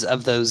versions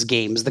of those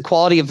games. The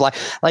quality of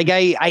life, like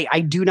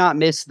I do not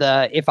miss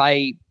the if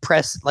I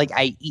press like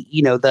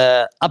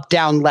the up,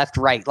 down, left,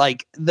 right.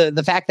 Like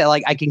the fact that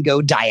like I can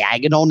go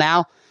diagonal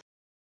now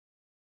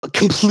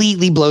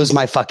completely blows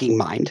my fucking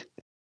mind.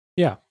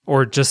 Yeah,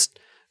 or just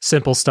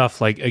simple stuff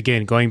like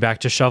again going back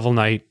to Shovel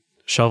Knight.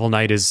 Shovel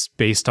Knight is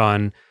based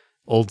on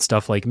old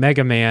stuff like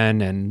Mega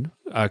Man and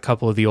a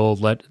couple of the old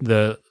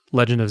the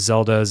Legend of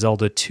Zelda,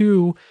 Zelda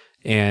 2,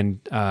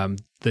 and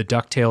the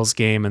DuckTales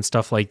game and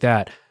stuff like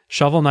that.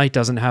 Shovel Knight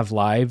doesn't have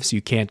lives.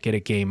 You can't get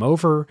a game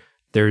over.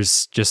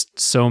 There's just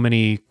so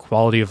many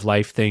quality of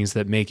life things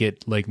that make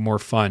it like more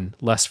fun,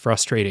 less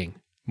frustrating,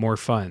 more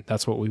fun.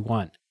 That's what we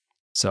want.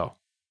 So,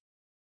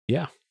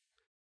 yeah.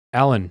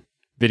 Alan,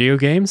 video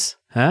games,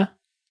 huh?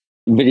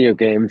 Video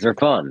games are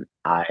fun.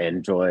 I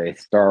enjoy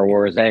Star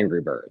Wars Angry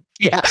Birds.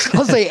 Yeah,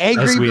 I'll say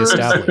Angry Birds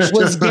established.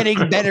 was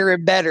getting better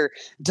and better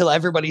until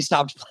everybody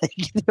stopped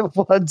playing it at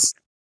once.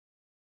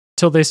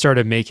 Till they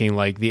started making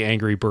like the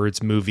Angry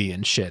Birds movie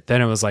and shit.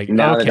 Then it was like,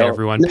 No, they okay, don't.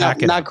 everyone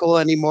pack it Not up. cool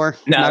anymore.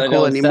 No, Not they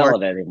cool don't anymore.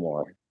 sell it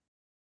anymore.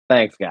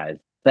 Thanks, guys.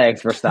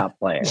 Thanks for stop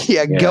playing.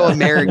 Yeah, go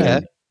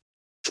America.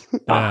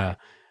 All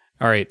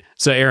right.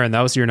 So Aaron,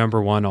 that was your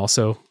number one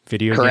also,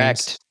 video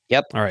Correct. games?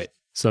 Yep. All right.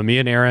 So me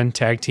and Aaron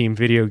tag team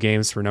video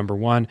games for number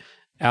one.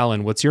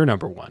 Alan, what's your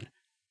number one?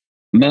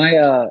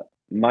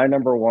 My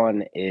number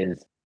one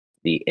is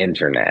the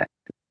internet.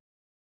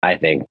 I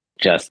think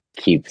just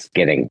keeps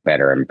getting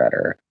better and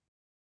better.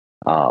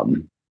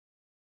 And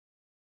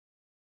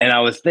I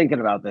was thinking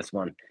about this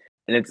one,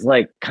 and it's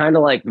like kind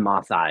of like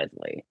Mos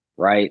Eisley,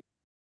 right?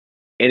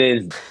 It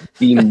is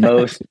the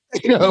most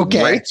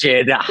Okay.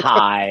 wretched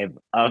hive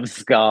of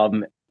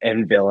scum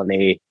and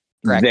villainy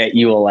Correct. that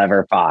you will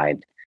ever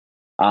find.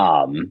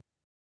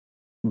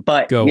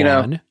 But Go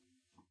on.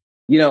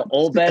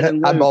 Old Ben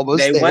and I'm Luke,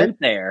 almost they there.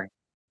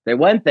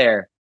 went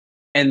there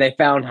and they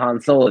found Han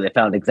Solo. They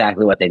found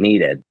exactly what they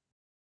needed.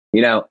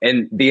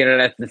 And the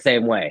internet's the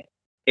same way.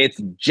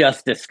 It's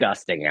just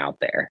disgusting out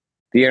there.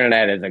 The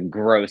internet is a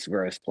gross,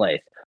 gross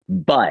place.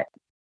 But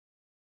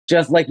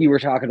just like you were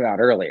talking about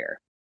earlier,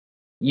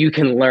 you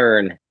can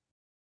learn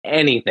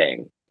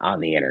anything on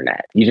the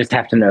internet. You just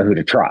have to know who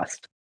to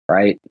trust,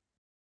 right?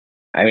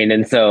 I mean,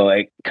 and so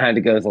it kind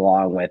of goes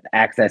along with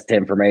access to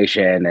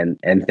information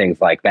and things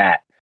like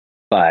that.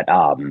 But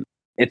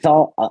it's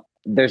all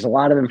there's a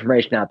lot of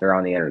information out there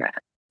on the internet.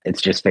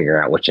 It's just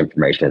figuring out which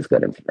information is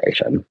good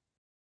information.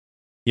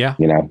 Yeah.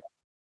 You know.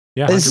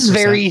 Yeah. This is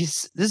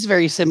 100%.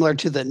 very similar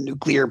to the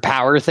nuclear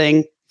power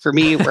thing for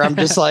me, where I'm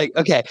just like,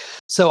 okay,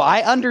 so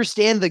I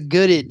understand the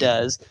good it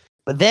does,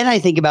 but then I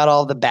think about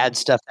all the bad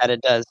stuff that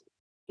it does.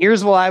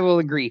 Here's what I will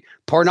agree: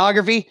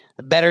 pornography,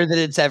 better than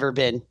it's ever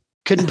been.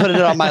 Couldn't put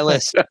it on my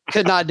list.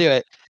 Could not do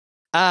it.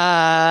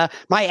 My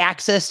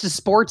access to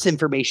sports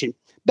information,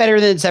 better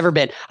than it's ever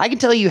been. I can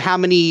tell you how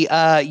many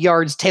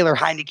yards Taylor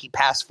Heineke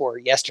passed for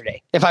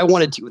yesterday if I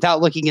wanted to,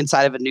 without looking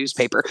inside of a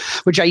newspaper,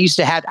 which I used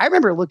to have. I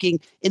remember looking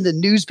in the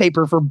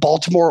newspaper for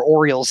Baltimore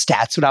Orioles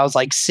stats when I was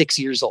like 6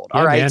 years old. Yeah,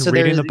 All right. man, So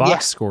reading the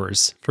box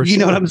scores for you sure.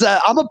 know what I'm saying?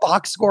 I'm a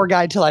box score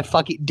guy till I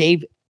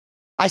Dave.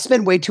 I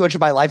spend way too much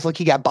of my life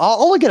looking at.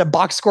 I'll look at a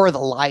box score of the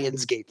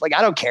Lions game. Like,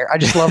 I don't care. I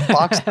just love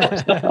box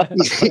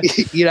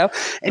scores. You know.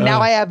 And now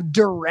I have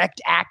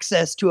direct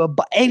access to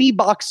any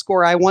box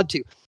score I want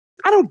to.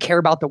 I don't care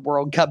about the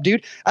World Cup,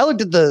 dude. I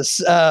looked at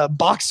the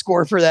box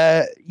score for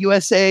the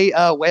USA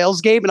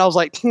Wales game, and I was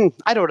like,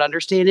 I don't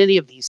understand any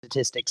of these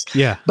statistics.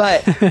 Yeah.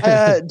 But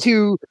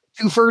to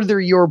further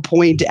your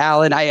point,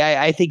 Alan,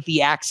 I think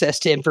the access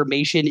to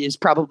information is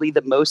probably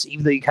the most,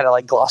 even though you kind of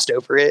like glossed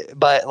over it,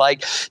 but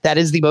like that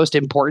is the most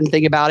important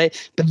thing about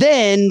it. But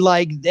then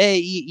like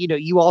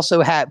you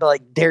also have, but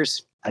like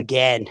there's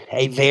again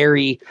a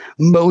very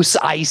Mos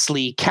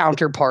Eisley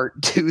counterpart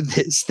to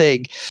this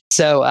thing.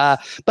 So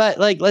but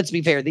like, let's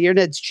be fair, the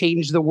internet's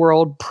changed the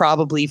world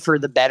probably for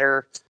the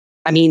better.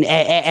 I mean,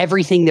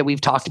 everything that we've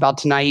talked about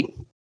tonight,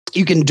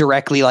 you can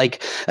directly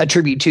like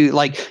attribute to,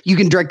 like, you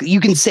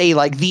can say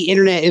like the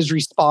internet is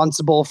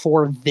responsible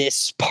for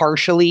this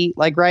partially,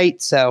 like,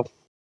 right? So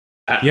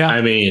Yeah.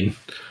 I mean,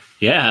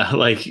 yeah,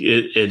 like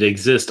it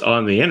exists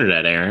on the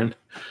internet, Aaron.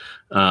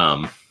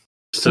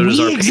 So does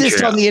our we exist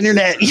Patreon. on the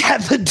internet. Yeah,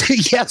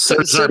 So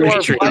does our do our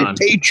Patreon. fine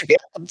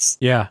Patreons.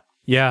 Yeah.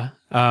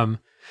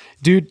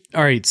 Dude,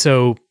 all right.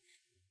 So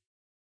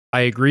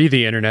I agree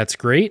the internet's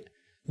great.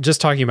 Just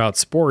talking about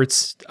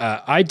sports,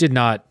 I did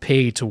not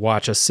pay to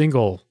watch a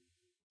single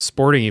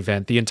sporting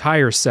event the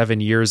entire 7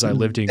 years I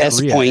lived in Best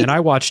Korea. point. And I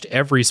watched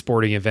every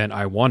sporting event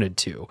I wanted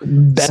to.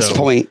 Best So-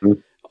 point.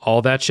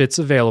 All that shit's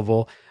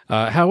available.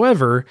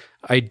 However,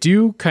 I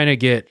do kind of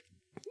get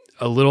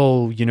a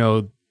little,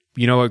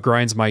 what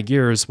grinds my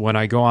gears when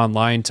I go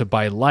online to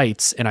buy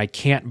lights and I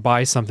can't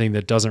buy something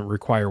that doesn't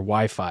require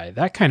Wi-Fi.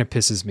 That kind of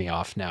pisses me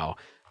off now.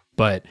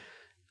 But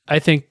I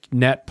think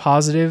net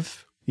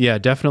positive. Yeah,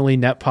 definitely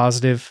net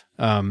positive.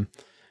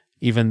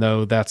 Even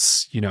though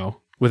that's,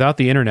 without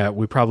the internet,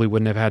 we probably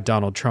wouldn't have had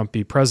Donald Trump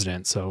be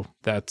president. So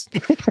that's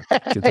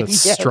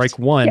Yes. strike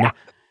one.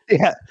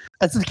 Yeah,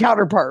 that's the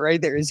counterpart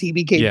right there, is he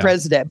became Yeah.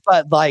 president.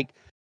 But like,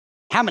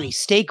 how many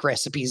steak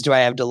recipes do I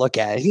have to look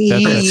at?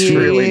 That's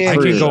true. Yeah. I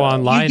can go You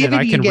online give and it,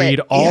 I you can get. read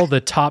all Yeah.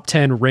 the top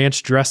 10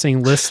 ranch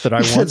dressing lists that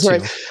I want That's to.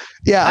 right.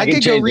 Yeah, I can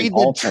could go change read an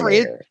the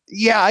alternator.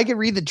 I could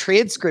read the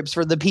transcripts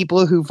for the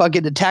people who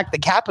fucking attacked the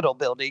Capitol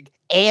building,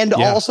 and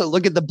Yeah. also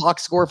look at the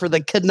box score for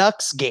the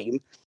Canucks game.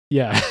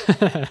 Yeah.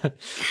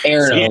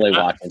 Aaron Yeah. only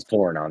watches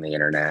porn on the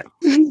internet.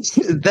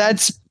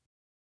 That's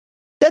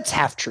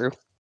half true.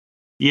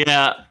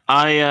 Yeah,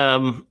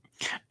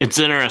 it's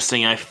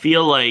interesting. I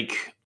feel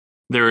like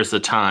there was a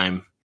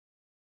time,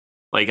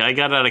 like I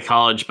got out of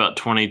college about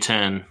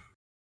 2010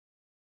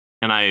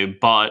 and I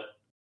bought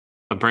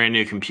a brand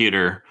new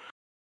computer.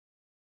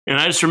 And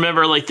I just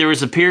remember like there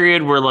was a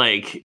period where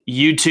like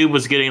YouTube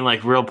was getting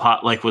like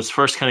was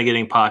first kind of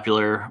getting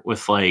popular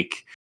with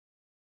like,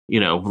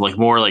 like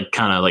more like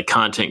kind of like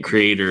content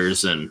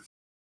creators, and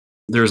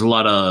there's a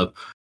lot of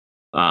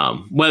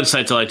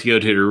websites I like to go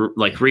to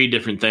like read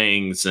different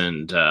things,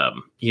 and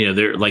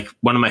they're like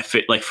one of my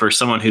like for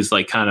someone who's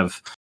like kind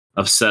of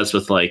obsessed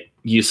with like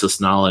useless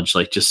knowledge,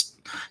 like just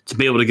to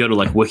be able to go to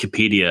like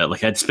Wikipedia,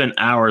 like I'd spend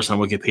hours on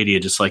Wikipedia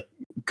just like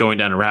going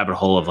down a rabbit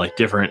hole of like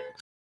different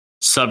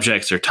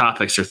subjects or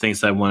topics or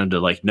things that I wanted to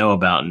like know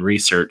about and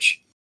research.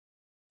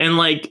 And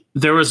like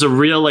there was a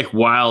real like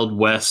Wild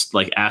West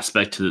like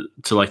aspect to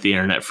like the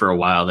internet for a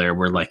while there,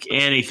 where like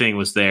anything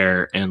was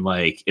there and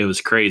like it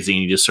was crazy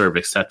and you just sort of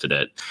accepted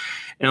it.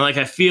 And like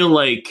I feel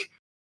like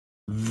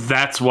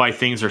that's why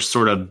things are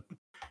sort of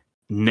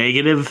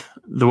negative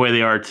the way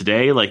they are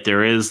today. Like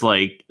there is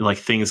like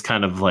things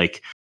kind of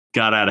like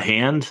got out of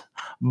hand,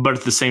 but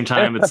at the same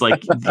time it's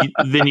like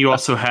then you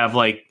also have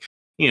like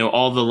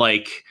all the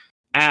like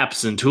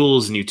apps and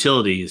tools and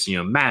utilities,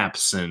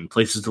 maps and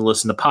places to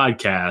listen to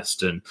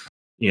podcasts and,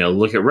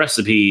 look at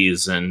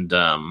recipes and,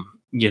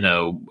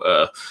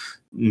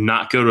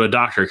 not go to a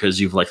doctor because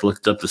you've like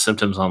looked up the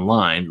symptoms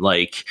online.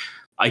 Like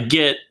I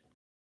get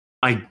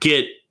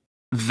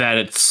that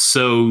it's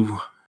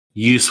so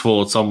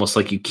useful. It's almost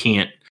like you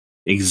can't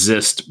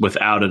exist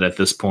without it at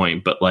this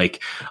point. But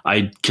like,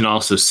 I can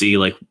also see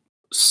like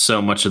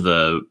so much of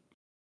the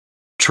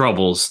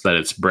troubles that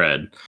it's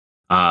bred.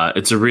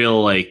 It's a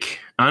real like,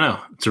 I don't know.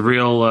 It's a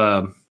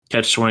real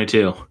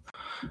catch-22.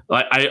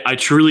 I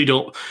truly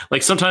don't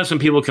like. Sometimes when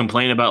people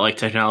complain about like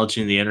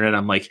technology and the internet,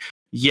 I'm like,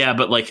 Yeah,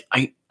 but like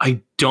I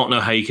don't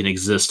know how you can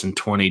exist in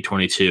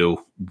 2022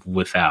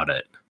 without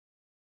it.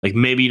 Like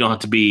maybe you don't have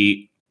to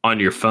be on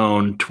your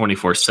phone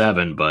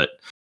 24/7, but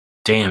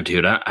damn,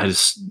 dude, I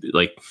just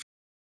like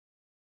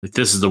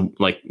this is the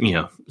like, you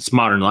know, it's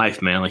modern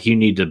life, man. Like you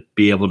need to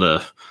be able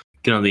to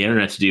get on the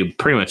internet to do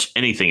pretty much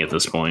anything at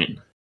this point.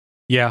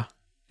 Yeah,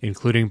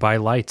 including buy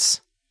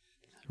lights.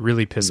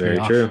 Really pissed me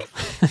off. Very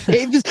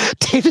true.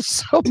 Dave is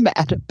so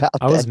mad about that.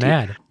 I was dude.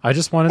 mad. I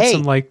just wanted Hey.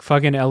 some like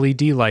fucking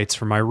LED lights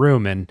for my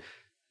room, and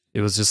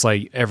it was just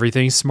like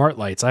everything's smart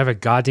lights. I have a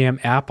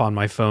goddamn app on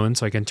my phone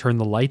so I can turn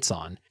the lights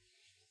on.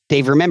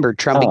 Dave, remember,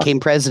 Trump Oh.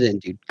 became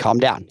president, dude. Calm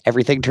down.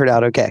 Everything turned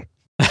out okay.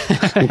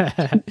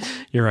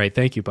 You're right.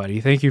 Thank you, buddy.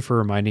 Thank you for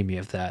reminding me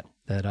of that.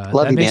 That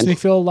Love that you, makes man. me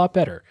feel a lot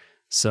better.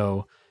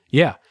 So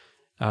yeah,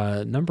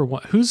 number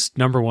one. Whose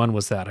number one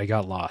was that? I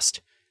got lost.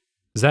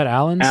 Is that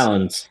Alan's?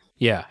 Alan's.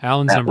 Yeah,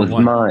 Alan's That number was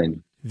one.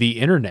 mine. The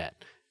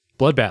internet.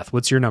 Bloodbath.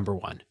 What's your number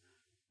one?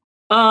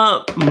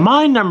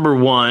 My number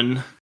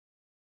one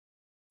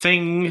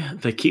thing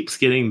that keeps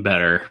getting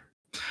better.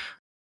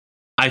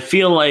 I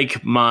feel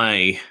like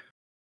my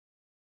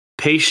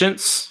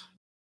patience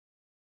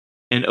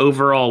and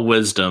overall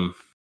wisdom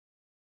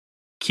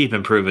keep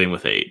improving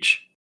with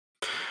age.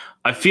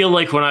 I feel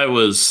like when I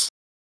was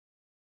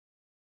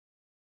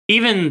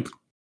even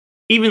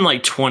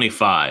like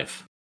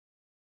 25,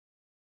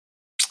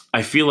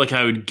 I feel like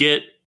I would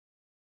get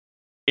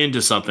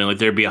into something, like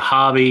there'd be a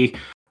hobby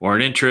or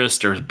an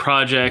interest or a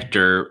project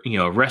or, you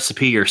know, a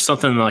recipe or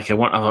something like I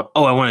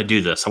want to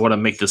do this. I want to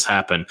make this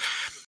happen.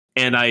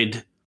 And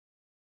I'd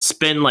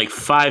spend like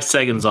 5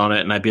 seconds on it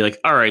and I'd be like,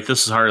 all right,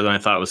 this is harder than I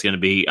thought it was going to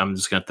be. I'm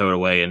just going to throw it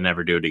away and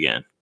never do it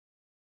again.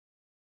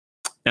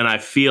 And I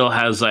feel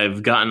as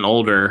I've gotten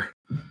older,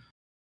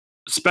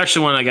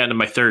 especially when I got into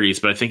my 30s,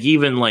 but I think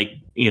even like,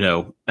 you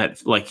know,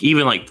 at like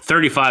even like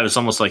 35 is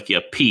almost like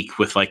a peak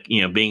with like,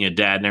 you know, being a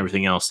dad and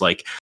everything else.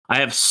 Like I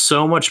have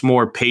so much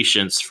more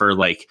patience for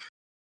like,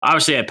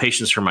 obviously I have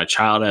patience for my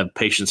child. I have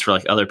patience for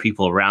like other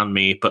people around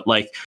me, but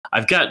like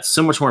I've got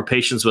so much more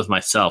patience with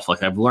myself.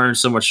 Like I've learned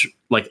so much,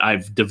 like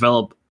I've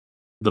developed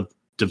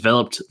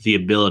the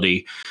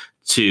ability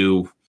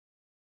to,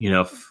 you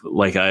know,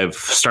 like I've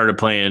started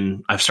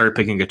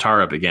picking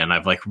guitar up again.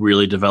 I've like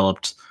really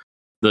developed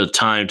the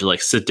time to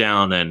like sit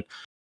down and,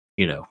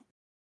 you know,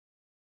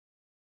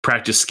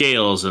 practice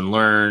scales and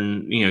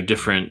learn, you know,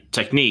 different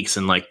techniques.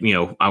 And like, you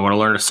know, I want to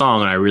learn a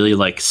song and I really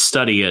like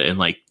study it and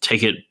like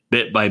take it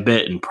bit by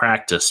bit and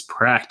practice.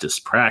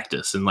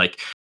 And like,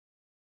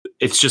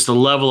 it's just a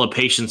level of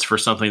patience for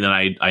something that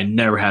I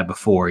never had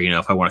before. You know,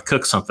 if I want to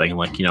cook something,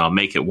 like, you know, I'll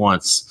make it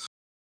once.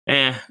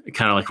 I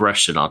kind of like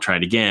rushed it. I'll try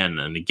it again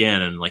and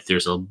again. And like,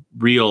 there's a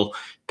real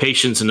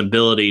patience and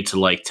ability to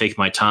like take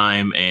my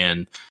time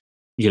and,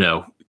 you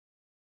know,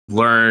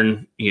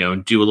 learn, you know,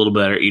 do a little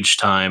better each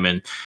time.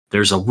 And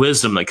there's a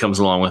wisdom that comes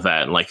along with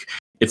that. And like,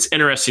 it's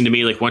interesting to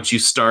me, like once you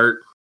start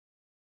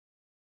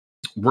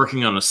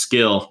working on a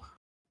skill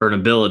or an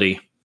ability,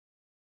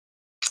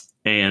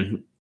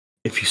 and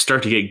if you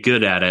start to get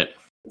good at it,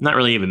 not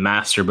really even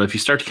master, but if you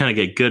start to kind of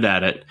get good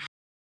at it,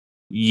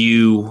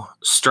 you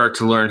start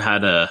to learn how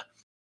to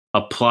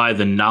apply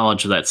the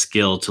knowledge of that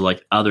skill to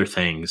like other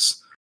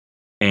things.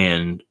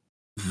 And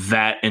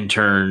that in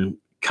turn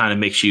kind of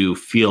makes you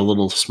feel a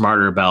little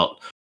smarter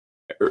about,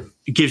 or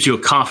it gives you a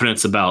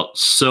confidence about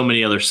so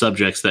many other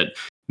subjects that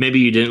maybe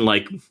you didn't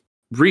like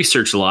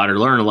research a lot or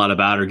learn a lot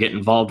about or get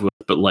involved with,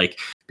 but like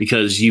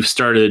because you've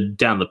started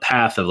down the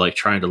path of like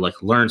trying to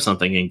like learn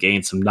something and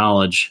gain some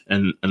knowledge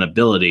and an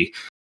ability,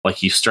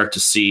 like you start to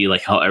see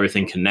like how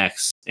everything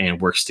connects and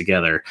works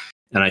together.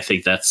 And I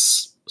think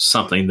that's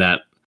something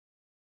that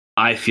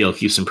I feel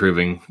keeps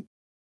improving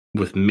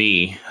with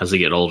me as I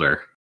get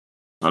older.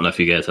 I don't know if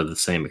you guys have the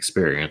same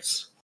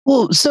experience.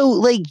 Well, so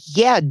like,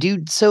 yeah,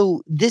 dude.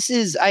 So this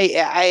is,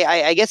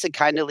 I guess it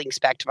kind of links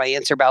back to my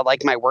answer about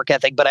like my work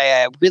ethic, but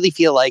I really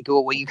feel like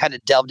what you kind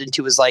of delved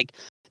into is like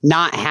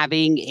not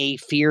having a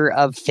fear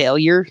of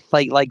failure,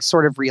 like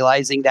sort of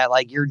realizing that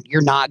like you're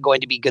not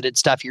going to be good at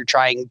stuff you're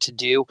trying to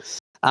do.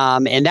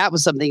 And that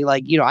was something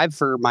like, you know, I've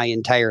for my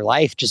entire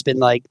life just been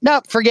like,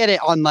 no, forget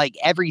it on like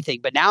everything.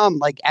 But now I'm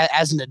like,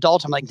 as an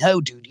adult, I'm like, no,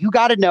 dude, you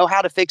got to know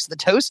how to fix the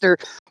toaster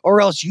or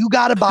else you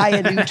got to buy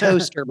a new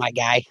toaster, my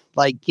guy.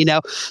 Like, you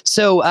know,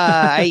 so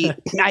I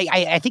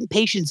think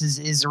patience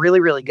is a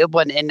really, really good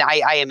one. And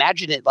I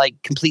imagine it like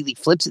completely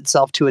flips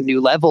itself to a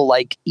new level,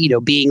 like, you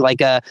know, being like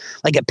a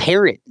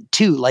parent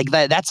too. Like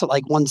that's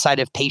like one side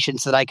of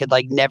patience that I could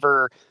like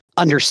never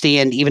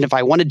understand even if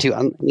I wanted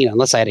to, you know,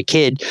 unless I had a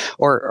kid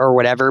or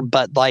whatever.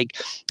 But like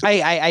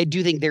I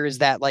do think there is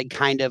that like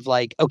kind of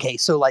like, okay,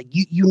 so like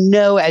you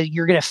know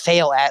you're gonna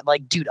fail at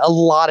like, dude, a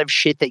lot of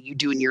shit that you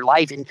do in your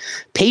life. And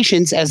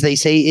patience, as they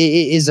say,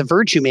 is a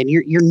virtue, man.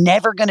 You're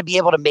never gonna be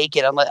able to make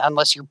it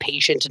unless you're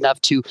patient enough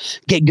to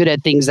get good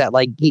at things that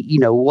like, you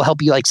know, will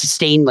help you like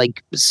sustain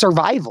like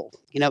survival,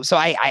 you know. So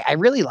I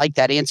really like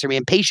that answer,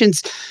 man.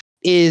 Patience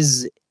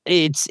is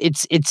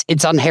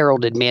it's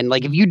unheralded, man.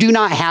 Like if you do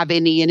not have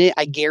any in it,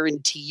 I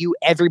guarantee you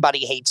everybody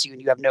hates you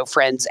and you have no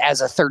friends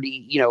as a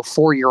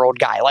 4-year-old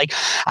guy. Like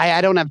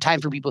I don't have time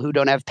for people who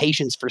don't have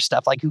patience for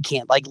stuff, like who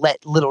can't like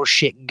let little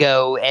shit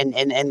go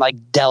and like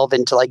delve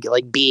into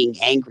like being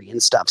angry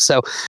and stuff.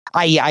 So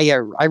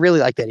I really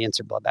like that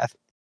answer, Bloodbath.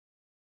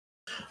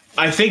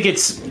 I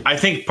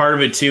think part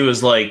of it too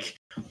is like,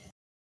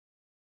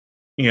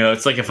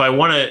 it's like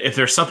if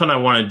there's something I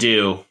want to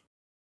do,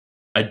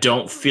 I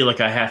don't feel like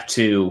I have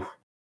to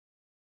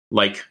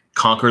like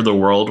conquer the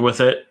world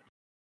with it.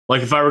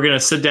 Like if I were going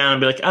to sit down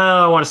and be like,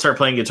 oh, I want to start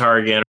playing guitar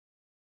again,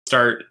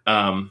 want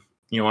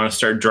to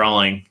start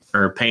drawing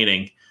or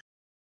painting.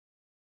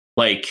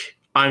 Like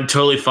I'm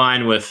totally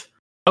fine with,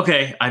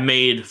 okay, I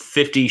made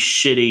 50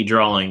 shitty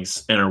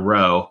drawings in a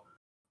row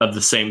of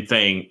the same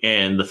thing.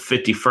 And the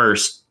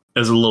 51st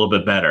is a little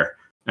bit better.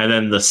 And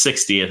then the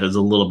 60th is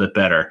a little bit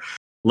better.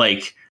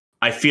 Like,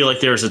 I feel like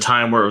there was a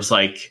time where it was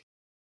like,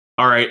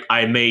 all right,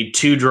 I made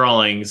 2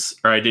 drawings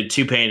or I did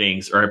 2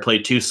 paintings or I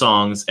played 2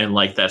 songs. And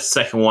like that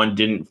second one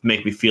didn't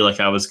make me feel like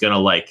I was going to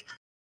like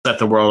set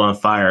the world on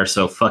fire.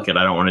 So fuck it.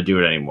 I don't want to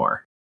do it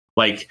anymore.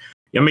 Like,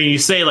 I mean, you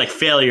say like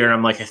failure and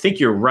I'm like, I think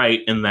you're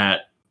right in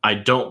that I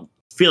don't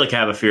feel like I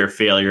have a fear of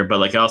failure, but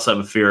like I also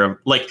have a fear of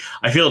like,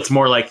 I feel it's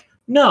more like,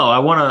 no,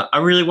 I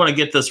really want to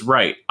get this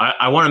right.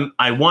 I want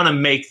to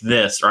make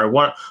this, or I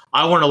want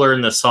to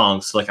learn this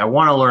song. So like, I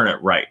want to learn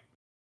it right.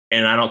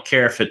 And I don't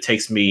care if it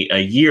takes me a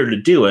year to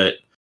do it.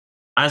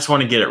 I just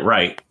want to get it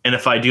right. And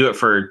if I do it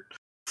for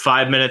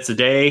 5 minutes a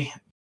day,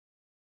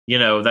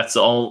 that's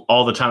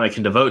all the time I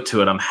can devote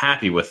to it. I'm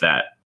happy with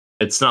that.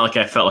 It's not like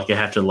I felt like I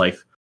have to like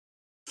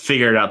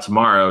figure it out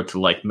tomorrow to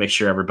like make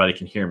sure everybody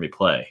can hear me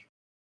play.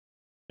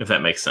 If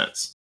that makes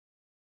sense.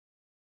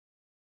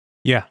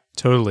 Yeah,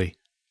 totally.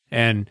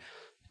 And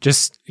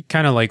just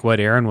kind of like what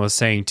Aaron was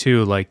saying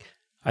too, like,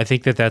 I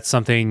think that that's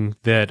something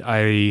that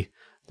I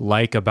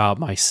like about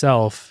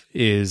myself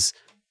is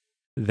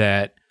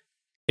that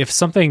if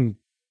something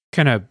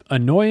kind of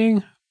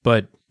annoying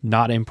but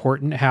not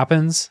important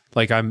happens,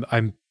 like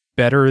I'm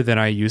better than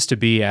I used to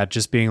be at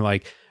just being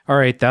like, all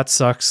right, that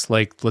sucks.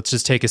 Like, let's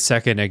just take a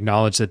second,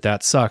 acknowledge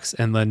that sucks,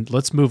 and then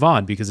let's move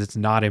on because it's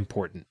not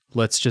important.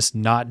 Let's just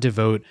not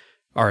devote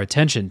our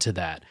attention to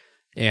that.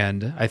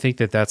 And I think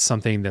that that's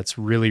something that's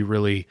really,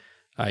 really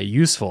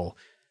useful,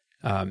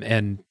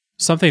 and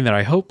something that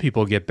I hope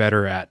people get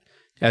better at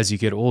as you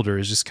get older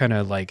is just kind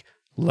of like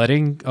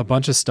letting a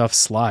bunch of stuff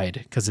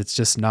slide, because it's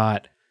just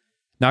not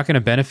going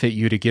to benefit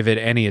you to give it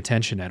any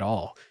attention at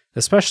all,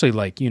 especially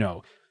like,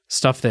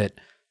 stuff that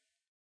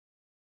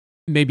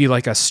maybe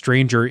like a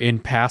stranger in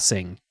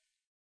passing,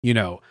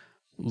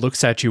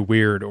 looks at you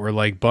weird or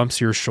like bumps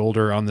your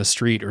shoulder on the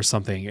street or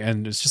something.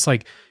 And it's just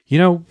like,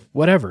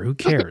 whatever, who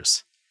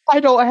cares? I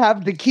don't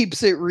have the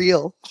keeps it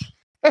real.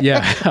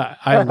 Yeah,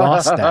 I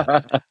lost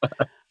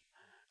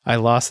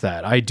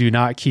that. I do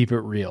not keep it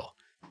real.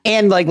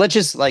 And like, let's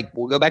just like,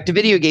 we'll go back to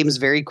video games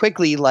very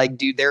quickly. Like,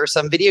 dude, there are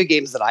some video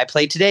games that I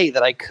play today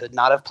that I could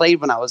not have played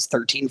when I was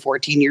 13,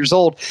 14 years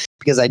old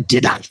because I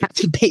did not have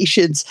the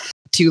patience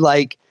to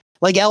like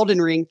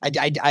Elden Ring.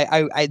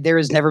 I there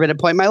has never been a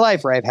point in my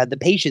life where I've had the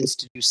patience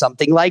to do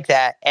something like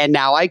that. And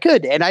now I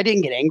could, and I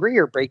didn't get angry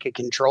or break a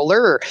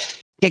controller or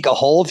kick a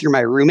hole through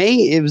my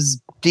roommate. It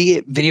was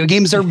the video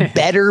games are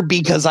better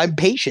because I'm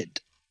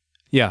patient.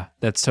 Yeah,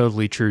 that's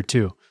totally true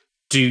too.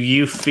 Do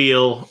you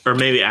feel, or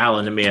maybe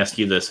Alan, let me ask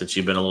you this since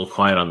you've been a little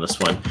quiet on this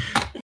one.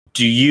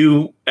 Do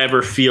you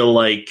ever feel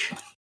like,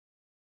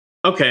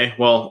 okay,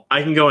 well,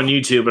 I can go on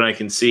YouTube and I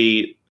can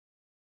see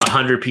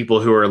 100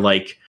 people who are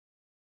like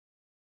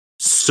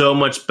so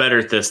much better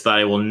at this that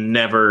I will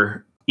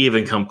never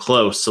even come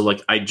close. So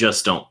like, I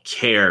just don't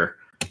care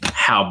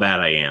how bad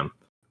I am.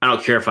 I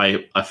don't care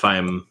if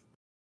I'm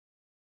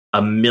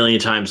a million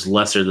times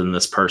lesser than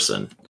this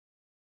person.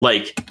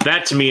 Like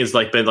that to me is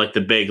like been like the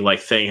big like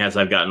thing as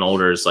I've gotten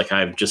older is like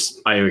I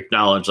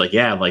acknowledge like,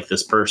 yeah, like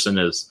this person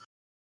is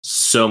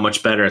so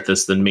much better at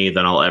this than me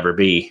than I'll ever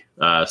be.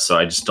 So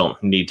I just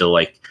don't need to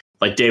like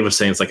Dave was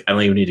saying, it's like I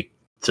don't even need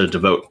to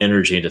devote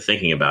energy into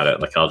thinking about it.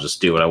 Like I'll just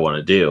do what I want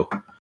to do.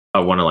 I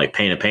want to like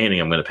paint a painting,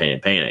 I'm going to paint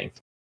a painting.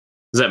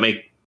 Does that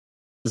make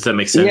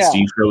sense? Yeah. Do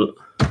you feel?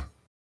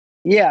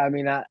 Yeah, I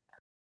mean, I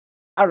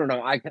don't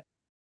know.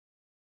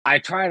 I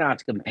try not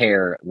to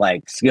compare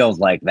like skills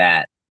like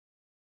that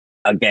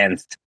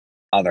against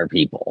other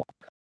people.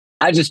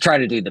 I just try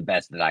to do the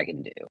best that I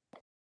can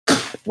do.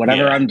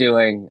 Whatever I'm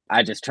doing,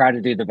 I just try to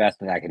do the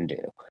best that I can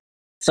do.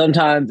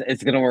 Sometimes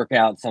it's going to work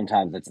out,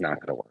 sometimes it's not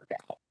going to work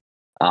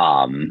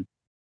out.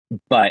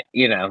 But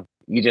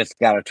you just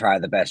got to try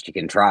the best you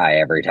can try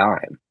every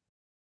time.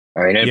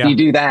 I mean, if you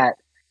do that,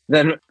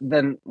 then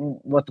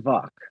what the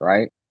fuck,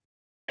 right?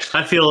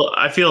 I feel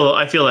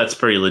that's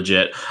pretty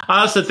legit.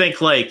 I also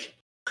think like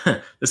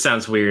this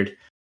sounds weird.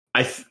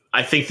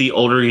 I think the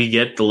older you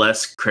get, the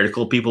less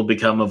critical people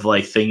become of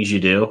like things you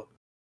do.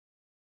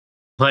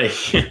 Like,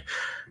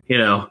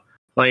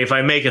 Like if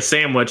I make a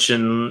sandwich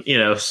and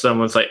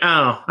someone's like,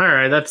 "Oh, all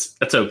right, that's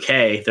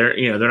okay." They're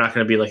not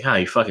going to be like, "Oh,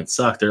 you fucking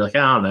suck." They're like,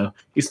 "I don't know.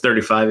 He's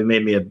 35. He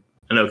made me an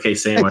okay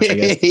sandwich." I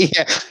guess.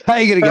 Yeah. How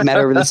are you gonna get mad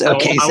over this?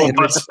 Okay, I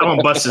sandwich.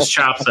 won't bust his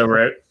chops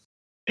over it.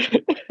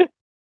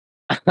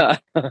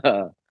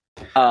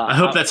 I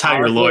hope that's how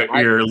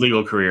your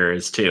legal career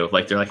is too.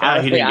 Like they're like,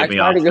 he didn't get me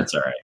off. That's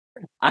all right.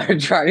 I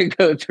try to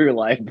go through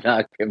life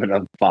not giving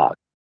a fuck.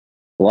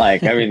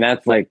 Like, I mean,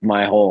 that's like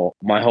my whole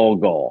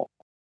goal.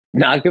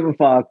 Not give a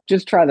fuck.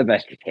 Just try the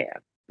best you can,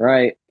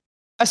 right?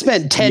 I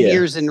spent 10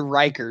 years in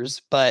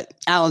Rikers, but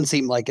Alan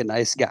seemed like a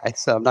nice guy,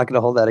 so I'm not going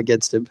to hold that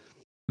against him.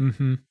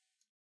 Mm-hmm.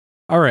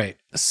 All right.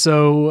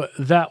 So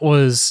that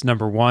was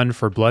number 1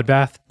 for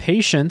Bloodbath.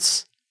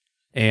 Patience.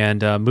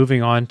 And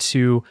moving on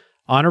to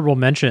honorable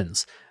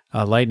mentions,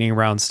 lightning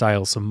round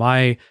style. So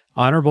my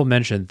honorable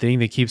mention thing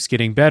that keeps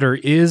getting better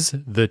is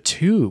The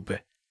Tube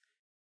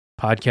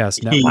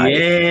Podcast Network.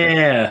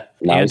 Yeah.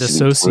 And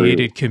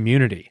associated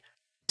community.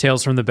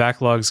 Tales from the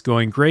Backlog's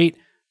going great.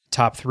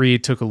 Top 3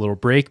 took a little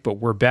break, but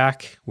we're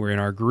back. We're in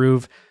our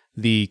groove.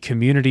 The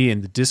community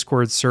in the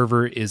Discord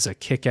server is a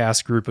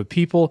kick-ass group of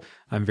people.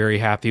 I'm very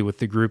happy with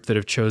the group that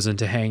have chosen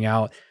to hang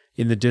out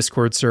in the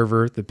Discord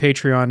server. The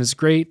Patreon is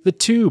great. The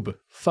Tube,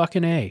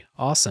 fucking A,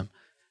 awesome.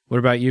 What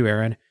about you,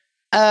 Aaron?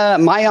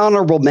 My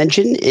honorable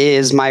mention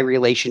is my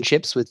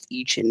relationships with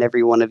each and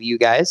every one of you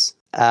guys.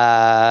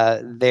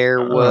 There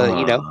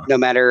was, no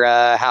matter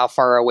how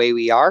far away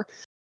we are,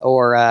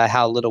 or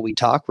how little we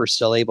talk, we're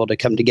still able to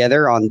come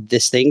together on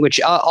this thing, which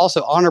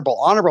also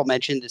honorable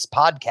mention, this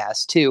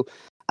podcast too.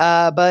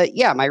 But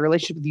yeah, my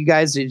relationship with you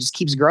guys, it just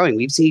keeps growing.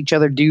 We've seen each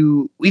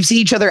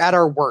other at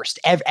our worst,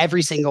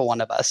 every single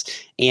one of us.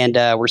 And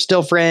we're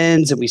still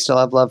friends and we still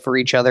have love for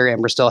each other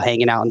and we're still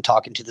hanging out and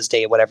talking to this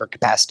day in whatever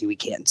capacity we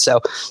can. So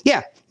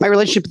yeah, my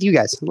relationship with you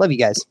guys. Love you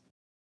guys.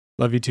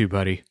 Love you too,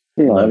 buddy.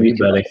 Love you,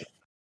 buddy.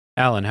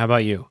 Alan, how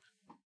about you?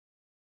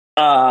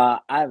 I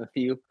have a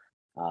few.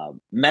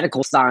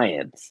 Medical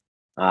science,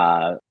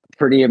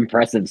 pretty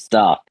impressive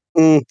stuff.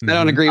 I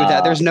don't agree with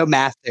that. There's no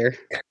math there.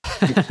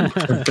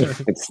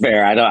 It's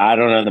fair. I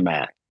don't know the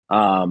math.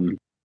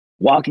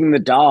 Walking the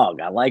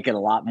dog, I like it a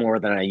lot more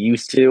than I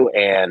used to,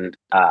 and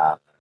there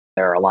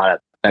are a lot of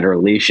better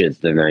leashes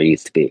than there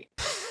used to be.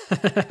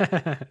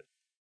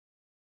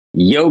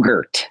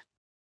 Yogurt,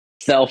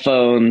 cell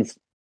phones,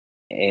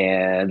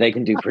 and they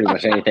can do pretty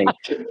much anything.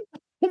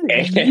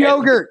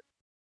 Yogurt.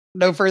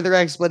 No further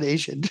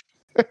explanation.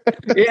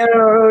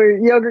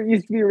 Yogurt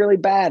used to be really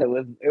bad. It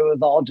was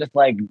all just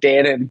like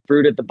dead and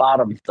fruit at the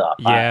bottom stuff.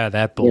 Yeah,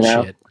 that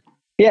bullshit.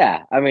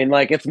 Yeah, I mean,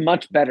 like it's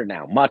much better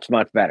now. Much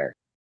agree.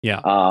 Yeah,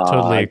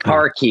 totally agree.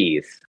 Car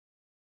keys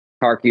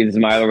is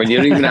my other one. You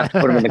don't even have to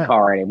put them in the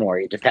car anymore.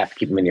 You just have to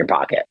keep them in your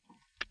pocket.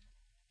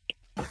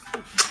 All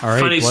right,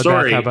 funny Bloodbath,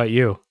 story. How about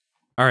you?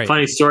 All right,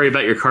 funny story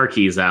about your car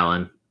keys,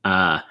 Alan.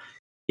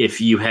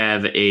 If you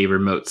have a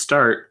remote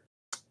start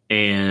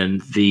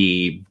and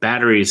the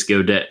batteries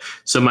go dead.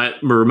 So my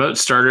remote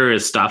starter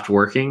has stopped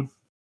working.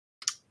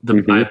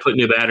 I put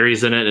new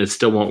batteries in it and it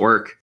still won't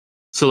work.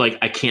 So like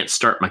I can't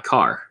start my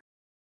car.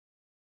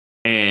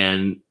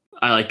 And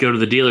I like go to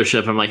the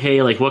dealership. I'm like,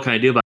 hey, like what can I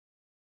do about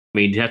it? I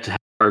mean, you have to have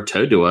our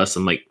towed to us.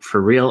 I'm like,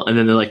 for real? And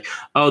then they're like,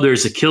 oh,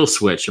 there's a kill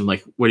switch. I'm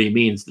like, what do you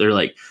mean? They're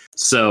like,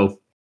 so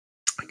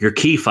your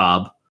key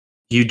fob,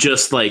 you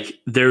just like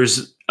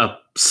there's a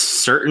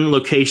certain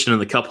location in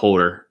the cup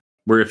holder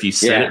where if you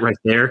set it right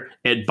there,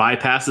 it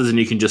bypasses and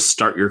you can just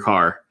start your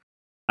car.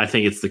 I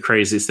think it's the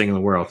craziest thing in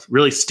the world.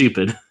 Really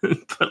stupid,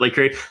 but like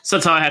crazy. So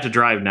that's how I have to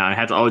drive now. I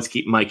have to always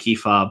keep my key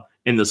fob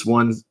in this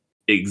one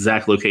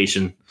exact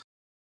location.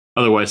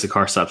 Otherwise, the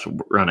car stops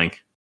running.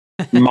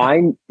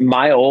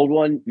 My old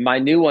one, my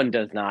new one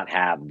does not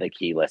have the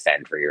keyless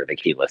entry or the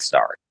keyless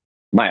start.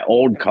 My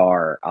old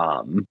car,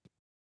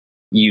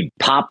 you'd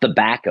pop the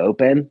back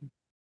open.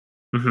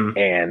 Mm-hmm.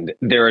 And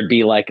there would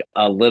be like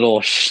a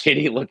little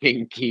shitty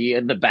looking key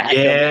in the back.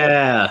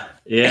 Yeah.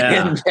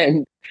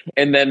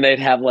 And then they'd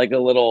have like a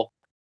little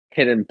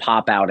hidden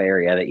pop out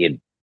area that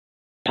you'd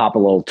pop a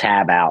little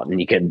tab out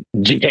and you could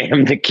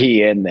jam the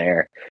key in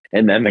there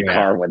and then the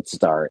car would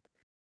start.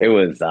 It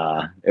was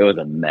a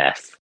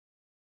mess.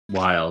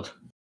 Wild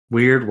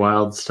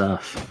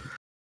stuff.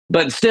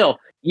 But still,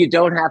 you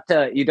don't have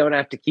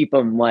to keep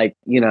them like,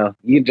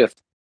 you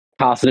just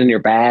toss it in your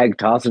bag,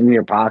 toss it in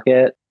your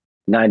pocket.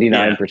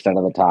 99%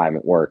 of the time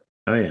it worked.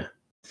 Oh yeah.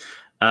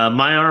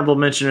 My honorable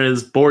mention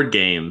is board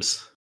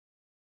games.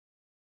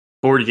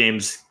 Board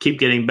games keep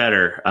getting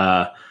better.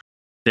 I'm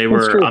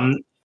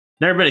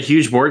never been a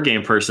huge board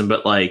game person,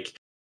 but like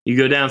you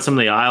go down some of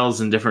the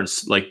aisles in different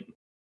like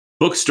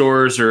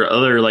bookstores or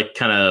other like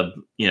kind of,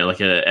 like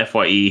a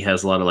FYE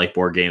has a lot of like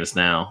board games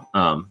now.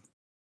 I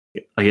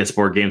guess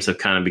board games have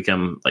kind of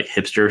become like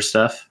hipster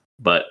stuff.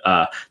 But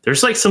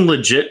there's like some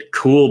legit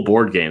cool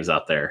board games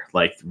out there,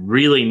 like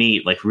really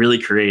neat, like really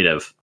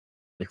creative,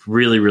 like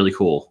really, really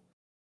cool.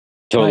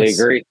 Totally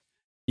agree.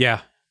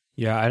 Yeah.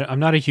 I'm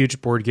not a huge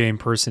board game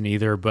person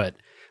either, but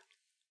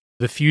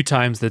the few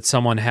times that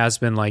someone has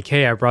been like,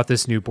 hey, I brought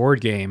this new board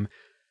game,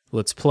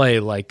 let's play,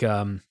 like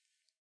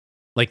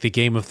the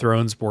Game of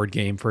Thrones board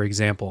game, for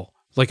example.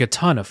 Like a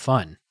ton of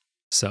fun.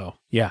 So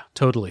yeah,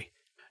 totally.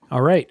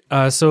 All right.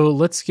 So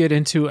let's get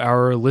into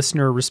our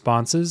listener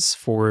responses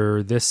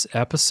for this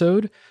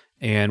episode.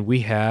 And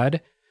we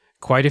had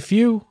quite a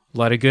few, a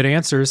lot of good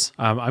answers.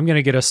 I'm going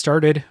to get us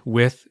started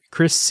with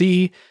Chris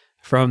C.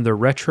 from the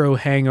Retro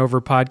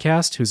Hangover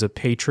podcast, who's a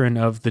patron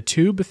of the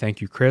Tube. Thank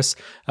you, Chris.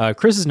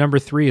 Chris's number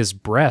 3 is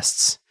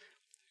breasts.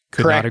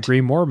 Could Correct. not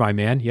agree more, my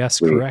man. Yes,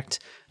 correct.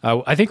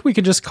 I think we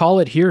can just call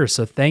it here.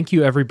 So thank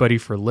you, everybody,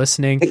 for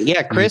listening.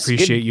 Yeah, Chris, we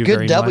appreciate you good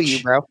very W,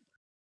 much. bro.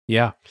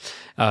 Yeah.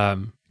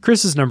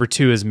 Chris's number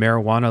 2 is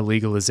marijuana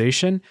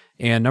legalization.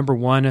 And number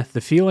 1,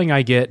 the feeling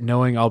I get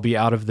knowing I'll be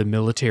out of the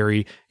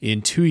military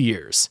in 2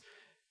 years.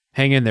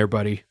 Hang in there,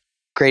 buddy.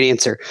 Great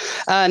answer.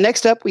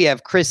 Next up, we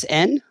have Chris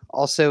N.,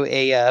 also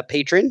a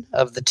patron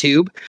of the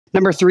Tube.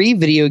 Number 3,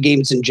 video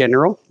games in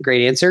general.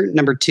 Great answer.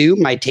 Number 2,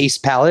 my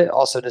taste palette,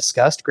 also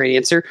discussed. Great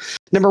answer.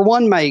 Number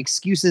 1, my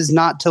excuses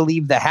not to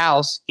leave the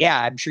house.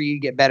 Yeah, I'm sure you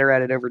get better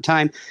at it over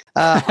time.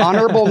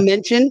 Honorable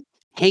mention,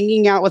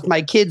 hanging out with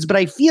my kids, but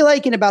I feel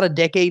like in about a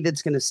decade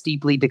that's going to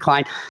steeply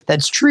decline.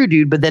 That's true,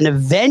 dude. But then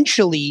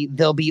eventually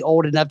they'll be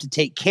old enough to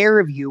take care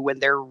of you when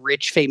they're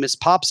rich, famous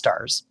pop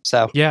stars.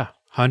 So Yeah,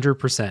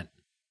 100%.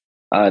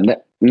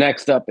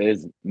 Next up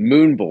is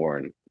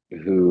Moonborn,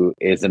 who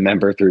is a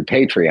member through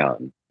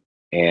Patreon.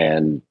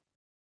 And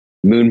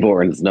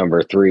Moonborn's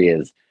number 3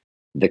 is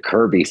the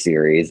Kirby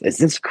series. Is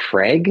this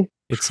Craig?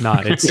 It's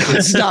not. It's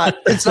it's not.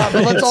 But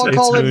let's all It's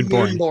call it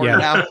Moonborn. Moonborn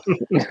Yeah.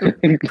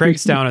 now.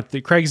 Craig's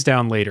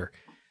down later.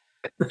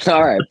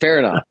 All right, fair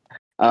enough.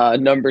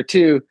 Number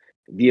 2,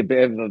 the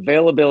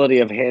availability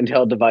of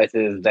handheld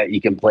devices that you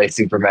can play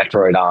Super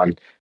Metroid on.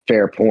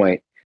 Fair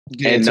point.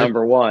 Good And answer.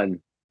 number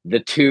 1, the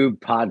Tube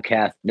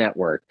Podcast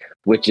Network,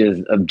 which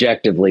is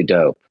objectively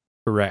dope.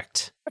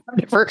 Correct. I've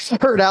never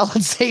heard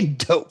Alan say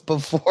dope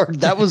before.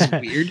 That was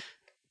weird.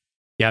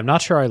 Yeah, I'm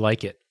not sure I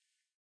like it.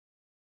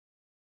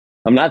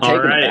 I'm not All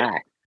taking right. it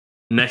back.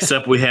 Next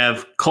up, we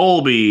have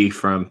Colby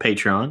from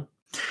Patreon.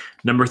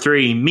 Number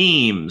 3,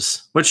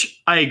 memes, which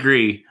I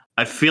agree.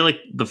 I feel like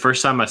the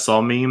first time I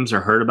saw memes or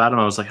heard about them,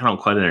 I was like, I don't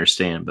quite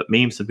understand, but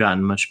memes have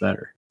gotten much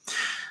better.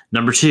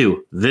 Number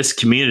 2, this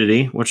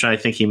community, which I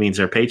think he means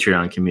our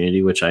Patreon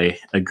community, which I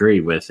agree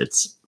with.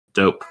 It's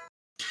dope.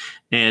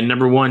 And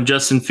number 1,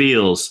 Justin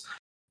Fields.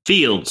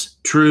 Fields,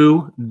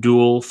 true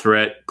dual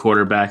threat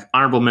quarterback.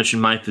 Honorable mention,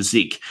 my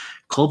physique.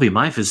 Colby,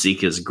 my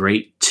physique is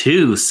great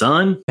too,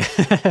 son.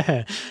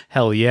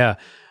 Hell yeah.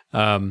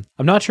 I'm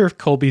not sure if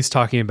Colby's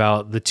talking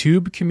about the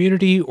Tube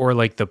community or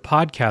like the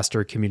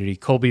podcaster community.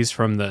 Colby's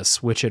from the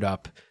Switch It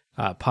Up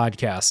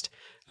podcast.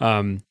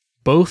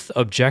 Both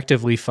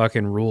objectively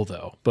fucking rule,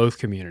 though. Both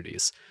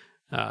communities.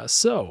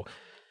 So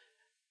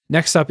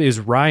next up is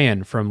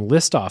Ryan from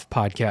Listoff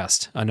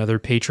Podcast, another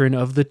patron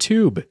of the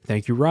Tube.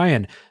 Thank you,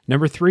 Ryan.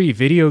 Number 3,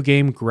 video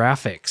game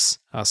graphics.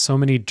 So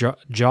many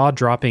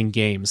jaw-dropping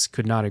games.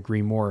 Could not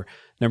agree more.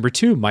 Number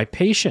 2, my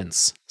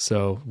patience.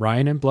 So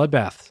Ryan and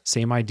Bloodbath,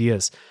 same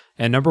ideas.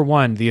 And number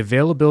 1, the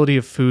availability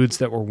of foods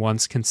that were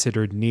once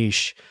considered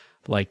niche,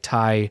 like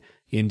Thai,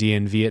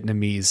 Indian,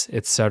 Vietnamese,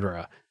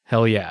 etc.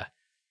 Hell yeah.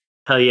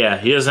 Hell yeah.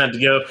 He doesn't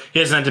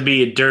have to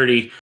be a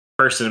dirty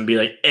person and be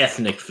like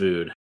ethnic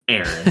food.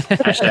 Aaron.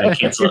 Hashtag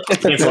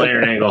cancel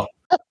Aaron Angle.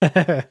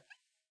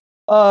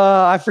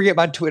 I forget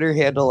my Twitter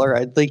handle, or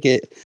I'd link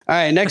it. All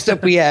right, next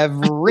up we have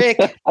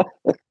Rick,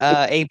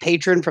 a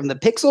patron from the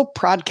Pixel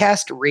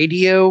Project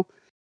Radio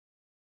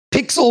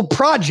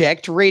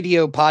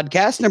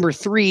podcast. Number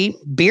 3,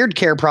 beard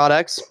care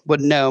products.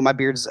 Wouldn't know, my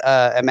beard's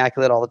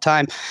immaculate all the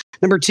time.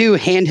 Number 2,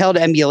 handheld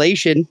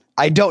emulation.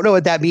 I don't know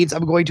what that means.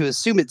 I'm going to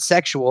assume it's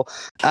sexual.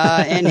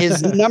 And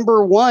his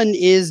number 1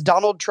 is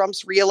Donald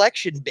Trump's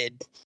re-election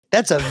bid.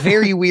 That's a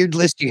very weird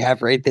list you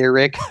have right there,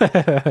 Rick.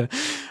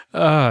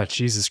 Oh,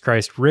 Jesus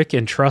Christ. Rick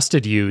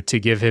entrusted you to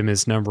give him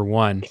his number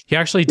 1. He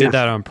actually did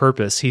that on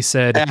purpose. He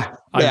said,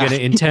 I'm going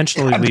to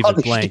intentionally leave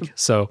it blank.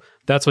 So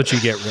that's what you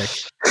get,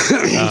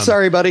 Rick.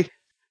 Sorry, buddy.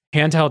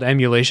 Handheld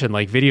emulation,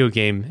 like video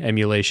game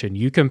emulation.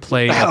 You can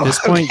play, at this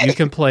point, you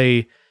can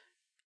play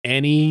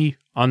any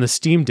on the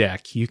Steam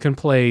Deck. You can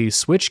play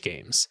Switch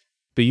games,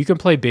 but you can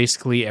play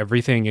basically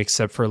everything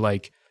except for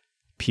like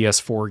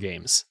PS4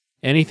 games.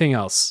 Anything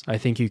else, I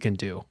think you can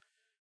do.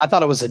 I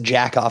thought it was a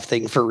jack off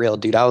thing for real,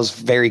 dude. I was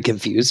very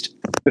confused.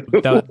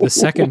 The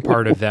second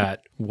part of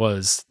that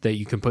was that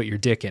you can put your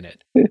dick in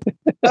it.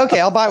 Okay,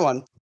 I'll buy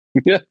one.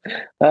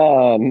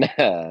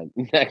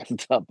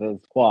 Next up is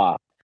Qua,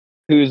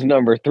 whose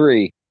number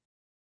 3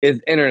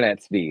 is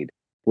internet speed,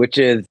 which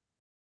is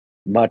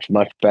much,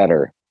 much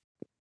better.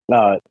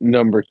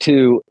 Number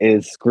 2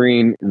 is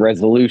screen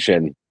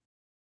resolution.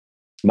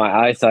 My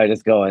eyesight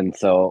is going,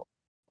 so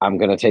I'm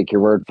going to take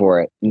your word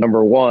for it.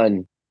 Number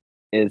 1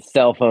 is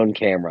cell phone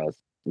cameras,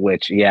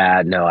 which,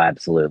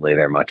 absolutely.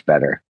 They're much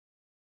better.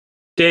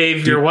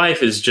 Dave, your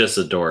wife is just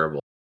adorable.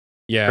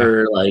 Yeah.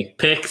 Her like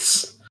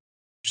pics,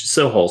 she's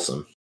so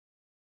wholesome.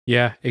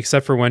 Yeah,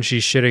 except for when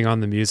she's shitting on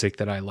the music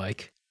that I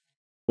like.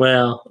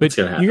 Well, But it's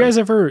gonna happen.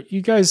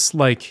 you guys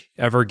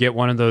ever get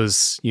one of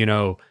those,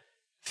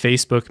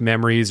 Facebook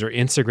memories, or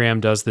Instagram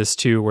does this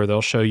too, where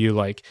they'll show you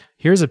like,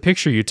 here's a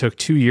picture you took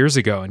 2 years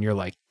ago, and you're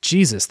like,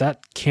 Jesus,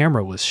 that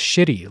camera was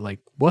shitty. Like,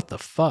 what the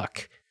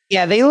fuck?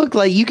 Yeah, they look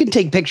like you can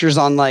take pictures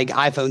on like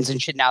iPhones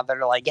and shit now that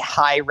are like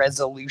high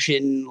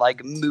resolution,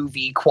 like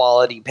movie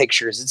quality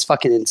pictures. It's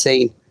fucking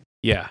insane.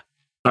 Yeah.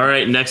 All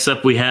right, next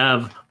up we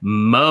have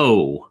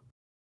Mo,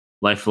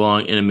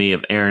 lifelong enemy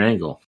of Aaron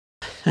Engel.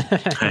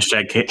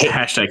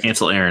 Hashtag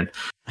cancel Aaron.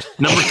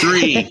 Number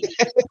 3,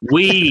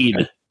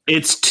 weed.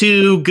 It's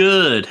too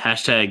good.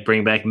 Hashtag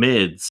bring back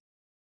mids.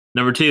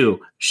 Number 2,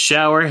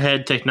 shower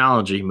head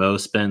technology. Mo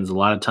spends a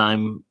lot of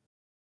time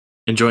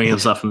enjoying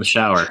himself in the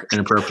shower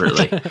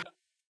inappropriately.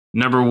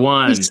 Number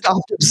 1,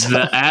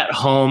 the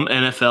at-home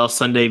NFL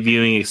Sunday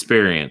viewing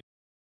experience.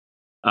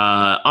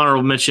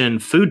 Honorable mention,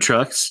 food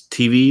trucks,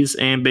 TVs,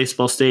 and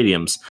baseball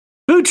stadiums.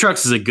 Food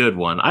trucks is a good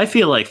one. I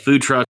feel like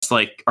food trucks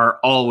are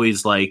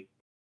always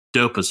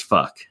dope as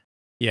fuck.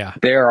 Yeah.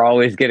 They're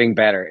always getting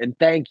better. And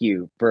thank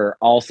you for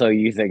also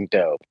using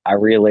dope. I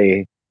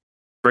really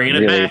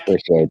Bringing it back.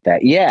 appreciate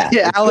that. Yeah.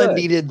 Yeah, Alan good.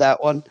 needed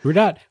that one. We're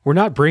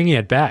not bringing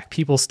it back.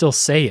 People still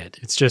say it.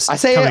 It's just I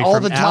say it coming all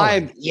from the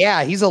time. Alan.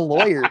 Yeah, he's a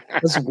lawyer.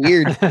 That's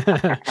weird.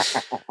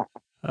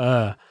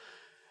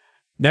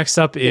 Next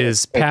up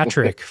is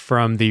Patrick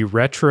from the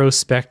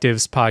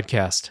Retrospectives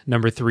podcast.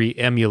 Number 3,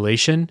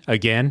 emulation.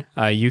 Again,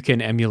 you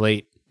can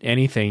emulate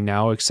anything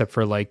now except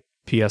for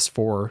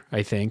PS4,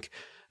 I think.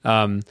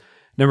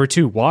 Number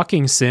 2,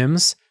 walking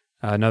sims,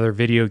 another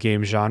video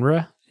game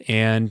genre.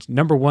 And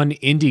number 1,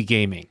 indie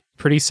gaming.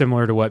 Pretty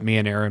similar to what me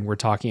and Aaron were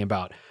talking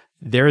about.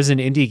 There is an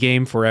indie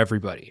game for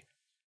everybody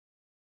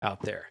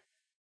out there.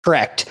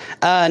 Correct.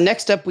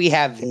 Next up, we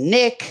have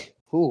Nick.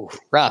 Ooh,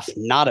 rough.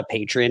 Not a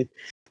patron.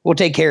 We'll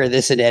take care of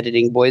this in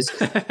editing, boys.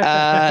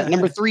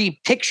 Number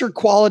 3, picture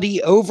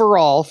quality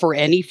overall for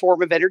any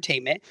form of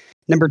entertainment.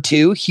 Number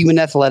 2, human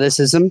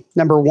athleticism.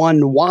 Number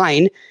 1,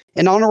 wine.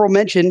 An honorable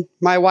mention,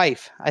 my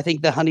wife. I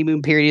think the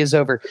honeymoon period is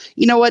over.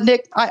 You know what,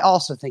 Nick? I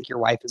also think your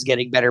wife is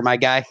getting better, my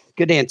guy.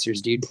 Good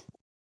answers, dude.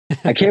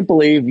 I can't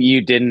believe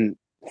you didn't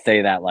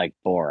say that like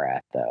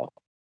Borat, though.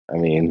 I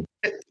mean,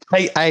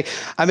 I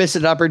missed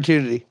an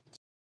opportunity.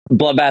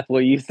 Bloodbath,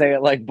 will you say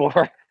it like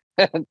Borat?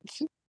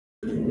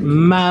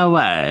 My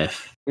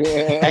wife.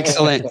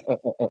 Excellent.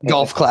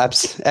 Golf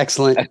claps.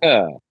 Excellent.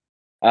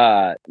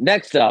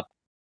 Next up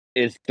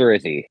is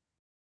Thrizzy,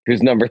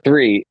 whose number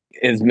 3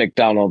 is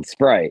McDonald's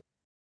Sprite.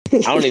 I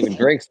don't even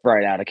drink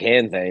Sprite out of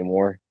cans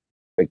anymore.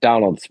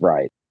 McDonald's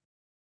Sprite.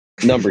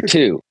 Number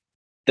 2,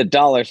 the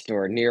dollar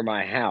store near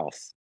my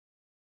house.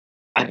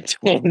 I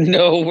don't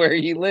know where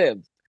he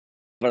lives,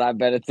 but I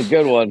bet it's a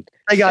good one.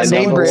 I got And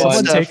name number brand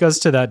one- stuff. Take us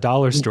to that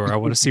dollar store. I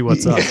want to see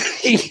what's up.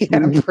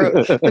 Yeah,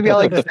 bro. Maybe I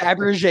like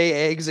Fabergé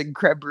eggs and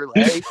creme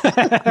brulee.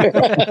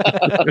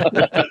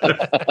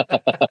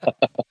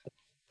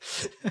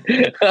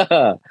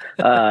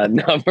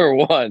 Number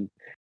 1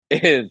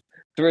 is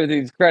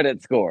Thrizzy's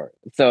credit score.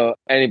 So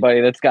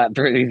anybody that's got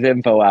Thrizzy's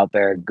info out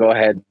there, go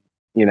ahead.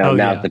 Oh, Now's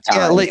yeah. the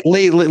Yeah, time.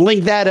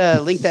 link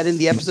that in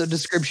the episode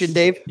description,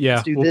 Dave. Yeah,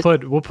 Let's do we'll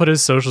this. put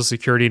his social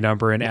security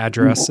number and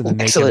address and the make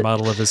and Excellent.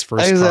 model of his I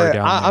first was car like,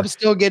 down I'm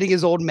still getting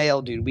his old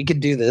mail, dude. We could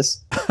do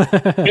this.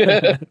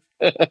 there.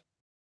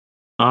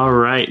 All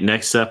right,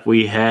 next up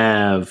we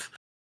have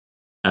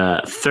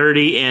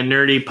 30 and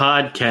Nerdy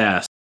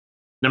Podcast.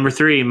 Number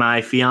 3,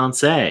 my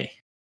fiance.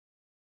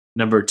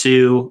 Number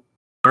 2,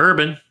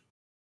 bourbon.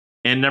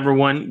 And number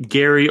 1,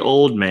 Gary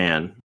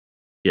Oldman.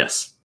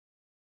 Yes,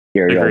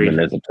 Gary Agreed.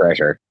 Oldman is a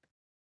treasure.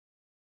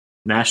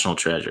 national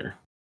treasure.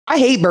 I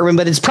hate bourbon,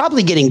 but it's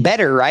probably getting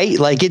better, right?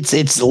 Like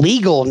it's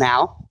legal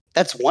now.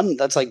 That's one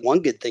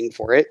good thing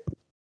for it.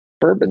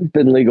 Bourbon's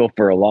been legal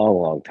for a long,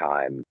 long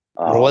time.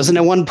 It wasn't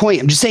at one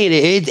point. I'm just saying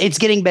it's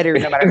getting better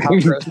no matter how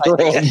gross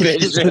I think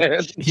it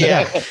is.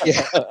 Yeah.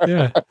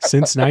 Yeah,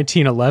 since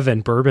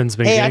 1911, bourbon's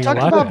been Hey, I getting a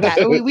talked lot about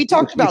better. we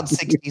talked about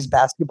 60s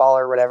basketball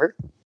or whatever.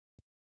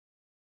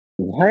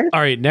 What?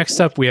 All right, next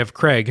up we have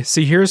Craig.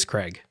 See, here's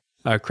Craig.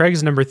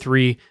 Craig's number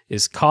 3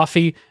 is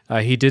coffee.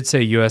 He did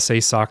say USA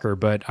Soccer,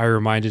 but I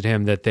reminded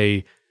him that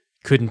they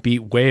couldn't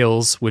beat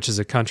Wales, which is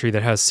a country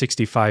that has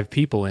 65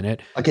 people in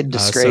it. Like a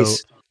disgrace.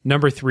 So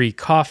number 3,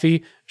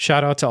 coffee.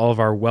 Shout out to all of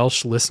our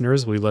Welsh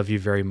listeners. We love you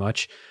very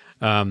much.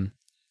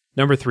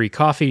 Number 3,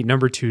 coffee.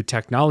 Number 2,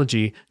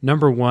 technology.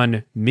 Number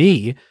 1,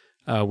 me,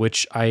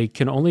 which I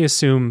can only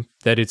assume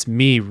that it's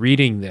me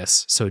reading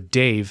this. So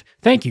Dave,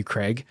 thank you,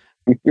 Craig.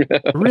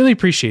 I really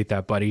appreciate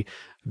that, buddy.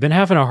 I've been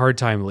having a hard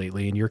time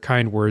lately, and your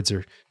kind words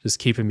are just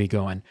keeping me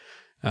going.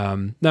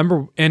 And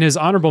his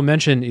honorable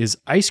mention is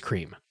ice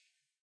cream.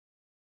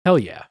 Hell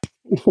yeah.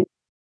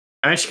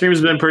 Ice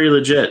cream's been pretty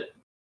legit.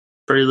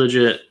 Pretty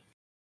legit.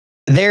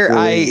 Like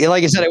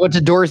I said, I went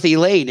to Dorothy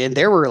Lane and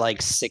there were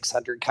like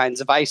 600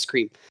 kinds of ice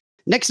cream.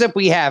 Next up,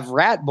 we have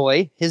Rat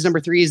Boy. His number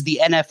 3 is the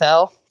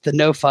NFL, the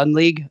No Fun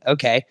League.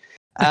 Okay.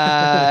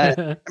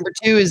 Number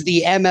 2 is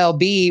the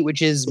MLB,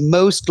 which is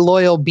Most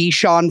Loyal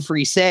Bichon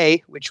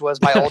Frise, which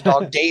was my old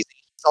dog Daisy.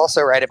 is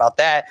also right about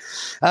that.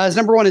 His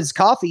number one is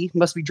coffee.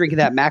 Must be drinking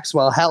that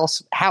Maxwell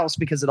House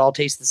because it all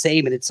tastes the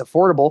same and it's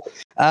affordable.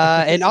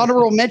 And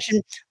honorable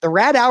mention, the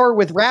Rat Hour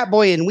with Rat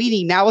Boy and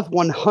Weenie, now with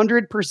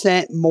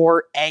 100%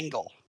 more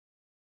angle.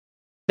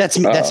 That's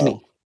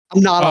me.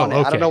 I'm not on it.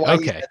 Okay, I don't know why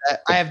you said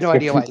that. I have no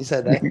idea why you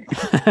said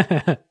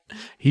that.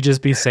 He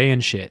just be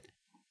saying shit.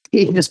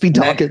 He just be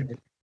talking.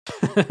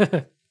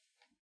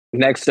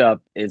 Next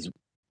up is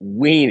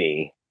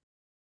Weenie,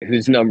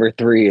 whose number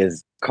 3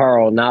 is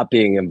Carl not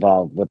being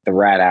involved with the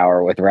Rat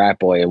Hour with Rat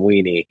Boy and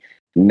Weenie,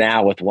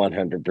 now with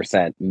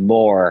 100%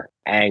 more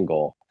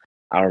angle.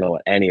 I don't know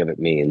what any of it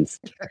means.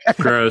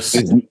 Gross.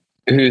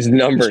 Whose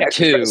number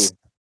 2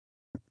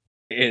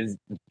 is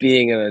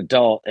being an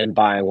adult and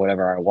buying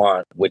whatever I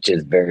want, which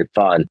is very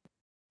fun.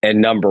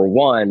 And number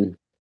 1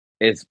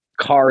 is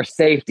car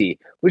safety,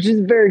 which is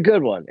a very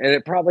good one. And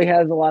it probably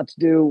has a lot to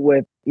do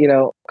with,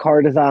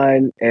 car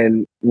design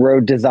and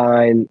road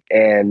design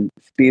and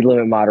speed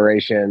limit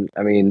moderation.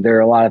 I mean, there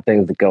are a lot of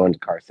things that go into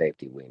car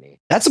safety, Weenie.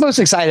 That's the most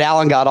excited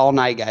Alan got all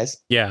night,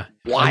 guys. Yeah.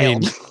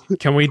 Wild.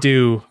 Can we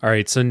do, all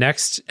right, so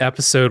next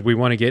episode, we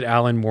want to get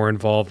Alan more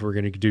involved. We're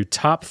going to do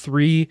top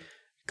 3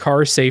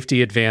 car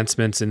safety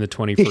advancements in the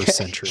 21st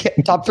century.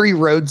 Yeah, top 3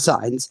 road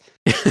signs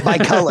by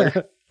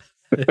color.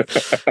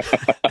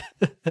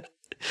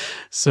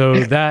 So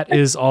that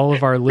is all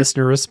of our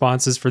listener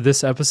responses for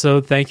this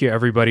episode. Thank you,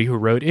 everybody who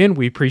wrote in.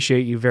 We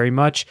appreciate you very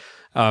much.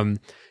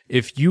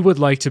 If you would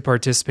like to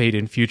participate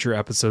in future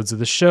episodes of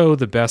the show,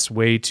 the best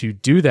way to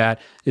do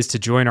that is to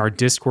join our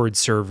Discord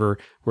server,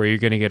 where you're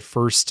going to get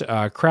first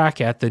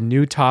crack at the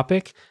new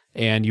topic,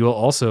 and you will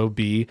also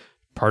be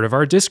part of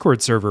our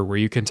Discord server, where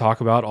you can talk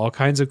about all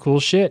kinds of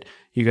cool shit.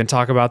 You can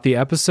talk about the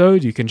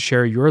episode. You can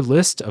share your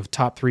list of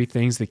top 3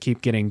 things that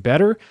keep getting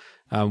better.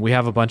 We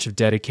have a bunch of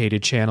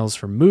dedicated channels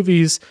for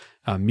movies,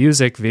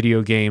 music,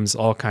 video games,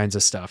 all kinds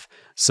of stuff.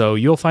 So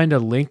you'll find a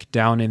link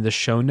down in the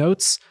show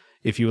notes.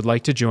 If you would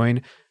like to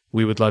join,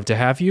 we would love to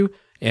have you.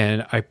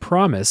 And I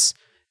promise,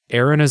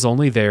 Aaron is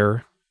only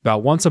there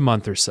about once a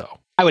month or so.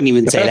 I wouldn't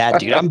even say that,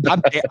 dude. I'm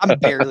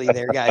barely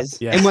there,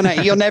 guys. Yeah.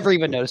 And you'll never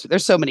even notice it.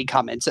 There's so many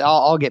comments.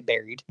 I'll get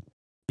buried.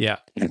 Yeah.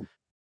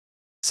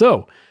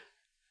 So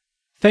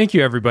thank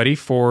you, everybody,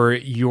 for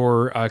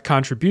your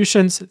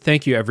contributions.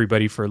 Thank you,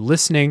 everybody, for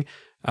listening.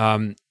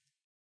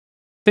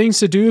 Things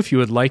to do if you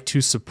would like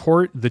to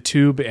support the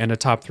Tube and a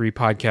Top 3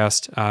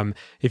 podcast.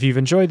 If you've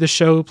enjoyed the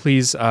show,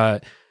 please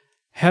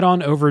head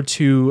on over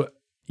to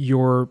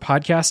your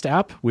podcast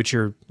app, which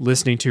you're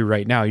listening to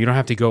right now. You don't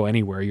have to go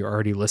anywhere. You're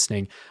already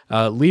listening.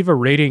 Leave a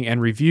rating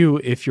and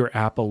review if your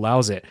app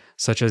allows it,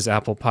 such as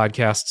Apple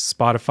Podcasts,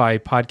 Spotify,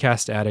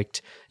 Podcast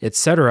Addict,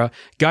 etc.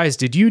 Guys,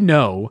 did you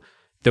know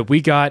that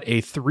we got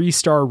a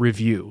 3-star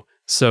review?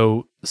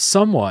 So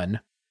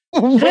someone...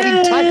 No.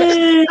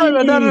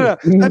 I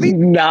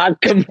mean,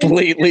 not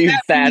completely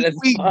satisfied.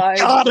 We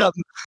got him.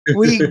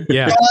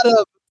 Got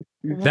him.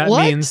 That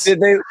means...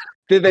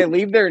 Did they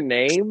leave their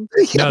name?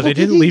 No, they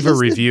didn't leave a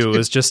review. It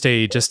was just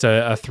a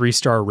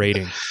 3-star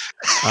rating.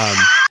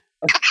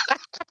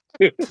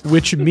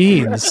 Which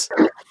means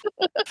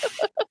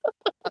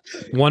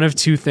one of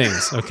 2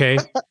 things, okay?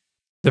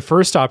 The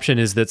first option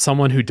is that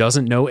someone who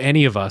doesn't know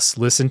any of us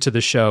listened to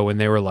the show and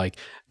they were like,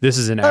 this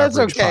is an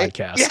average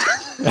podcast.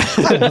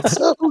 Yeah.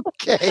 That's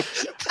okay.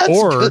 That's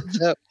or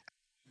good,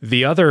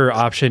 the other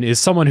option is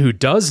someone who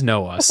does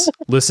know us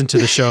listened to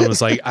the show and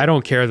was like, I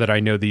don't care that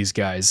I know these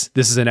guys.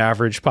 This is an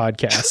average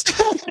podcast.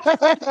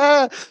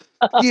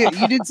 Yeah,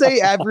 you did say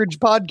average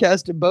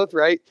podcast in both,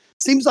 right?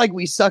 Seems like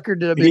we suckered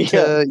them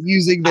into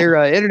using their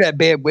internet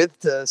bandwidth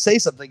to say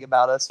something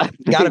about us.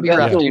 Gotta be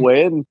rough.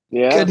 Win.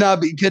 Yeah. Could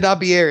not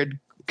be Aaron.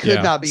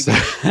 Could not be me.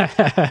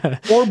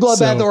 Or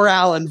Bloodbath or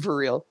Alan, for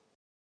real.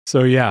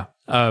 So yeah,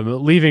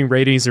 leaving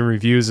ratings and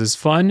reviews is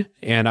fun,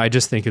 and I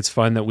just think it's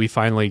fun that we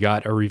finally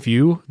got a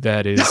review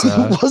that is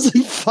it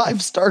wasn't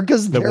 5-star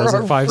because that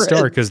wasn't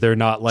 5-star because they're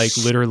not like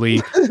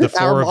literally the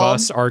 4 of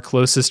us, our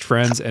closest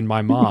friends, and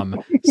my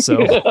mom.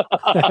 So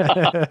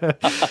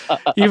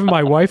even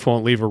my wife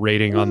won't leave a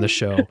rating on the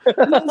show.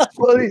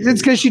 Well,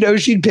 it's because she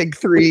knows she'd pick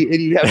 3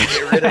 and you'd have to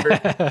get rid of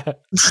her.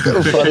 It's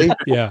so funny.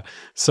 Yeah.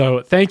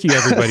 So thank you,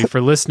 everybody, for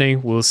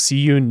listening. We'll see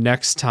you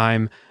next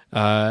time.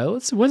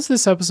 When's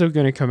this episode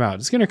going to come out?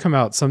 It's going to come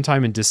out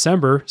sometime in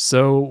December.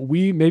 So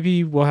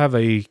maybe we'll have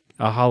a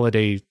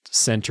holiday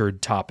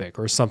centered topic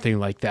or something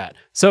like that.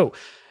 So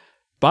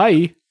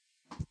bye.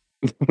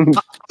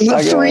 The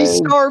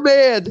 3-star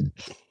man.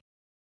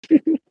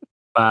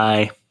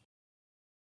 Bye.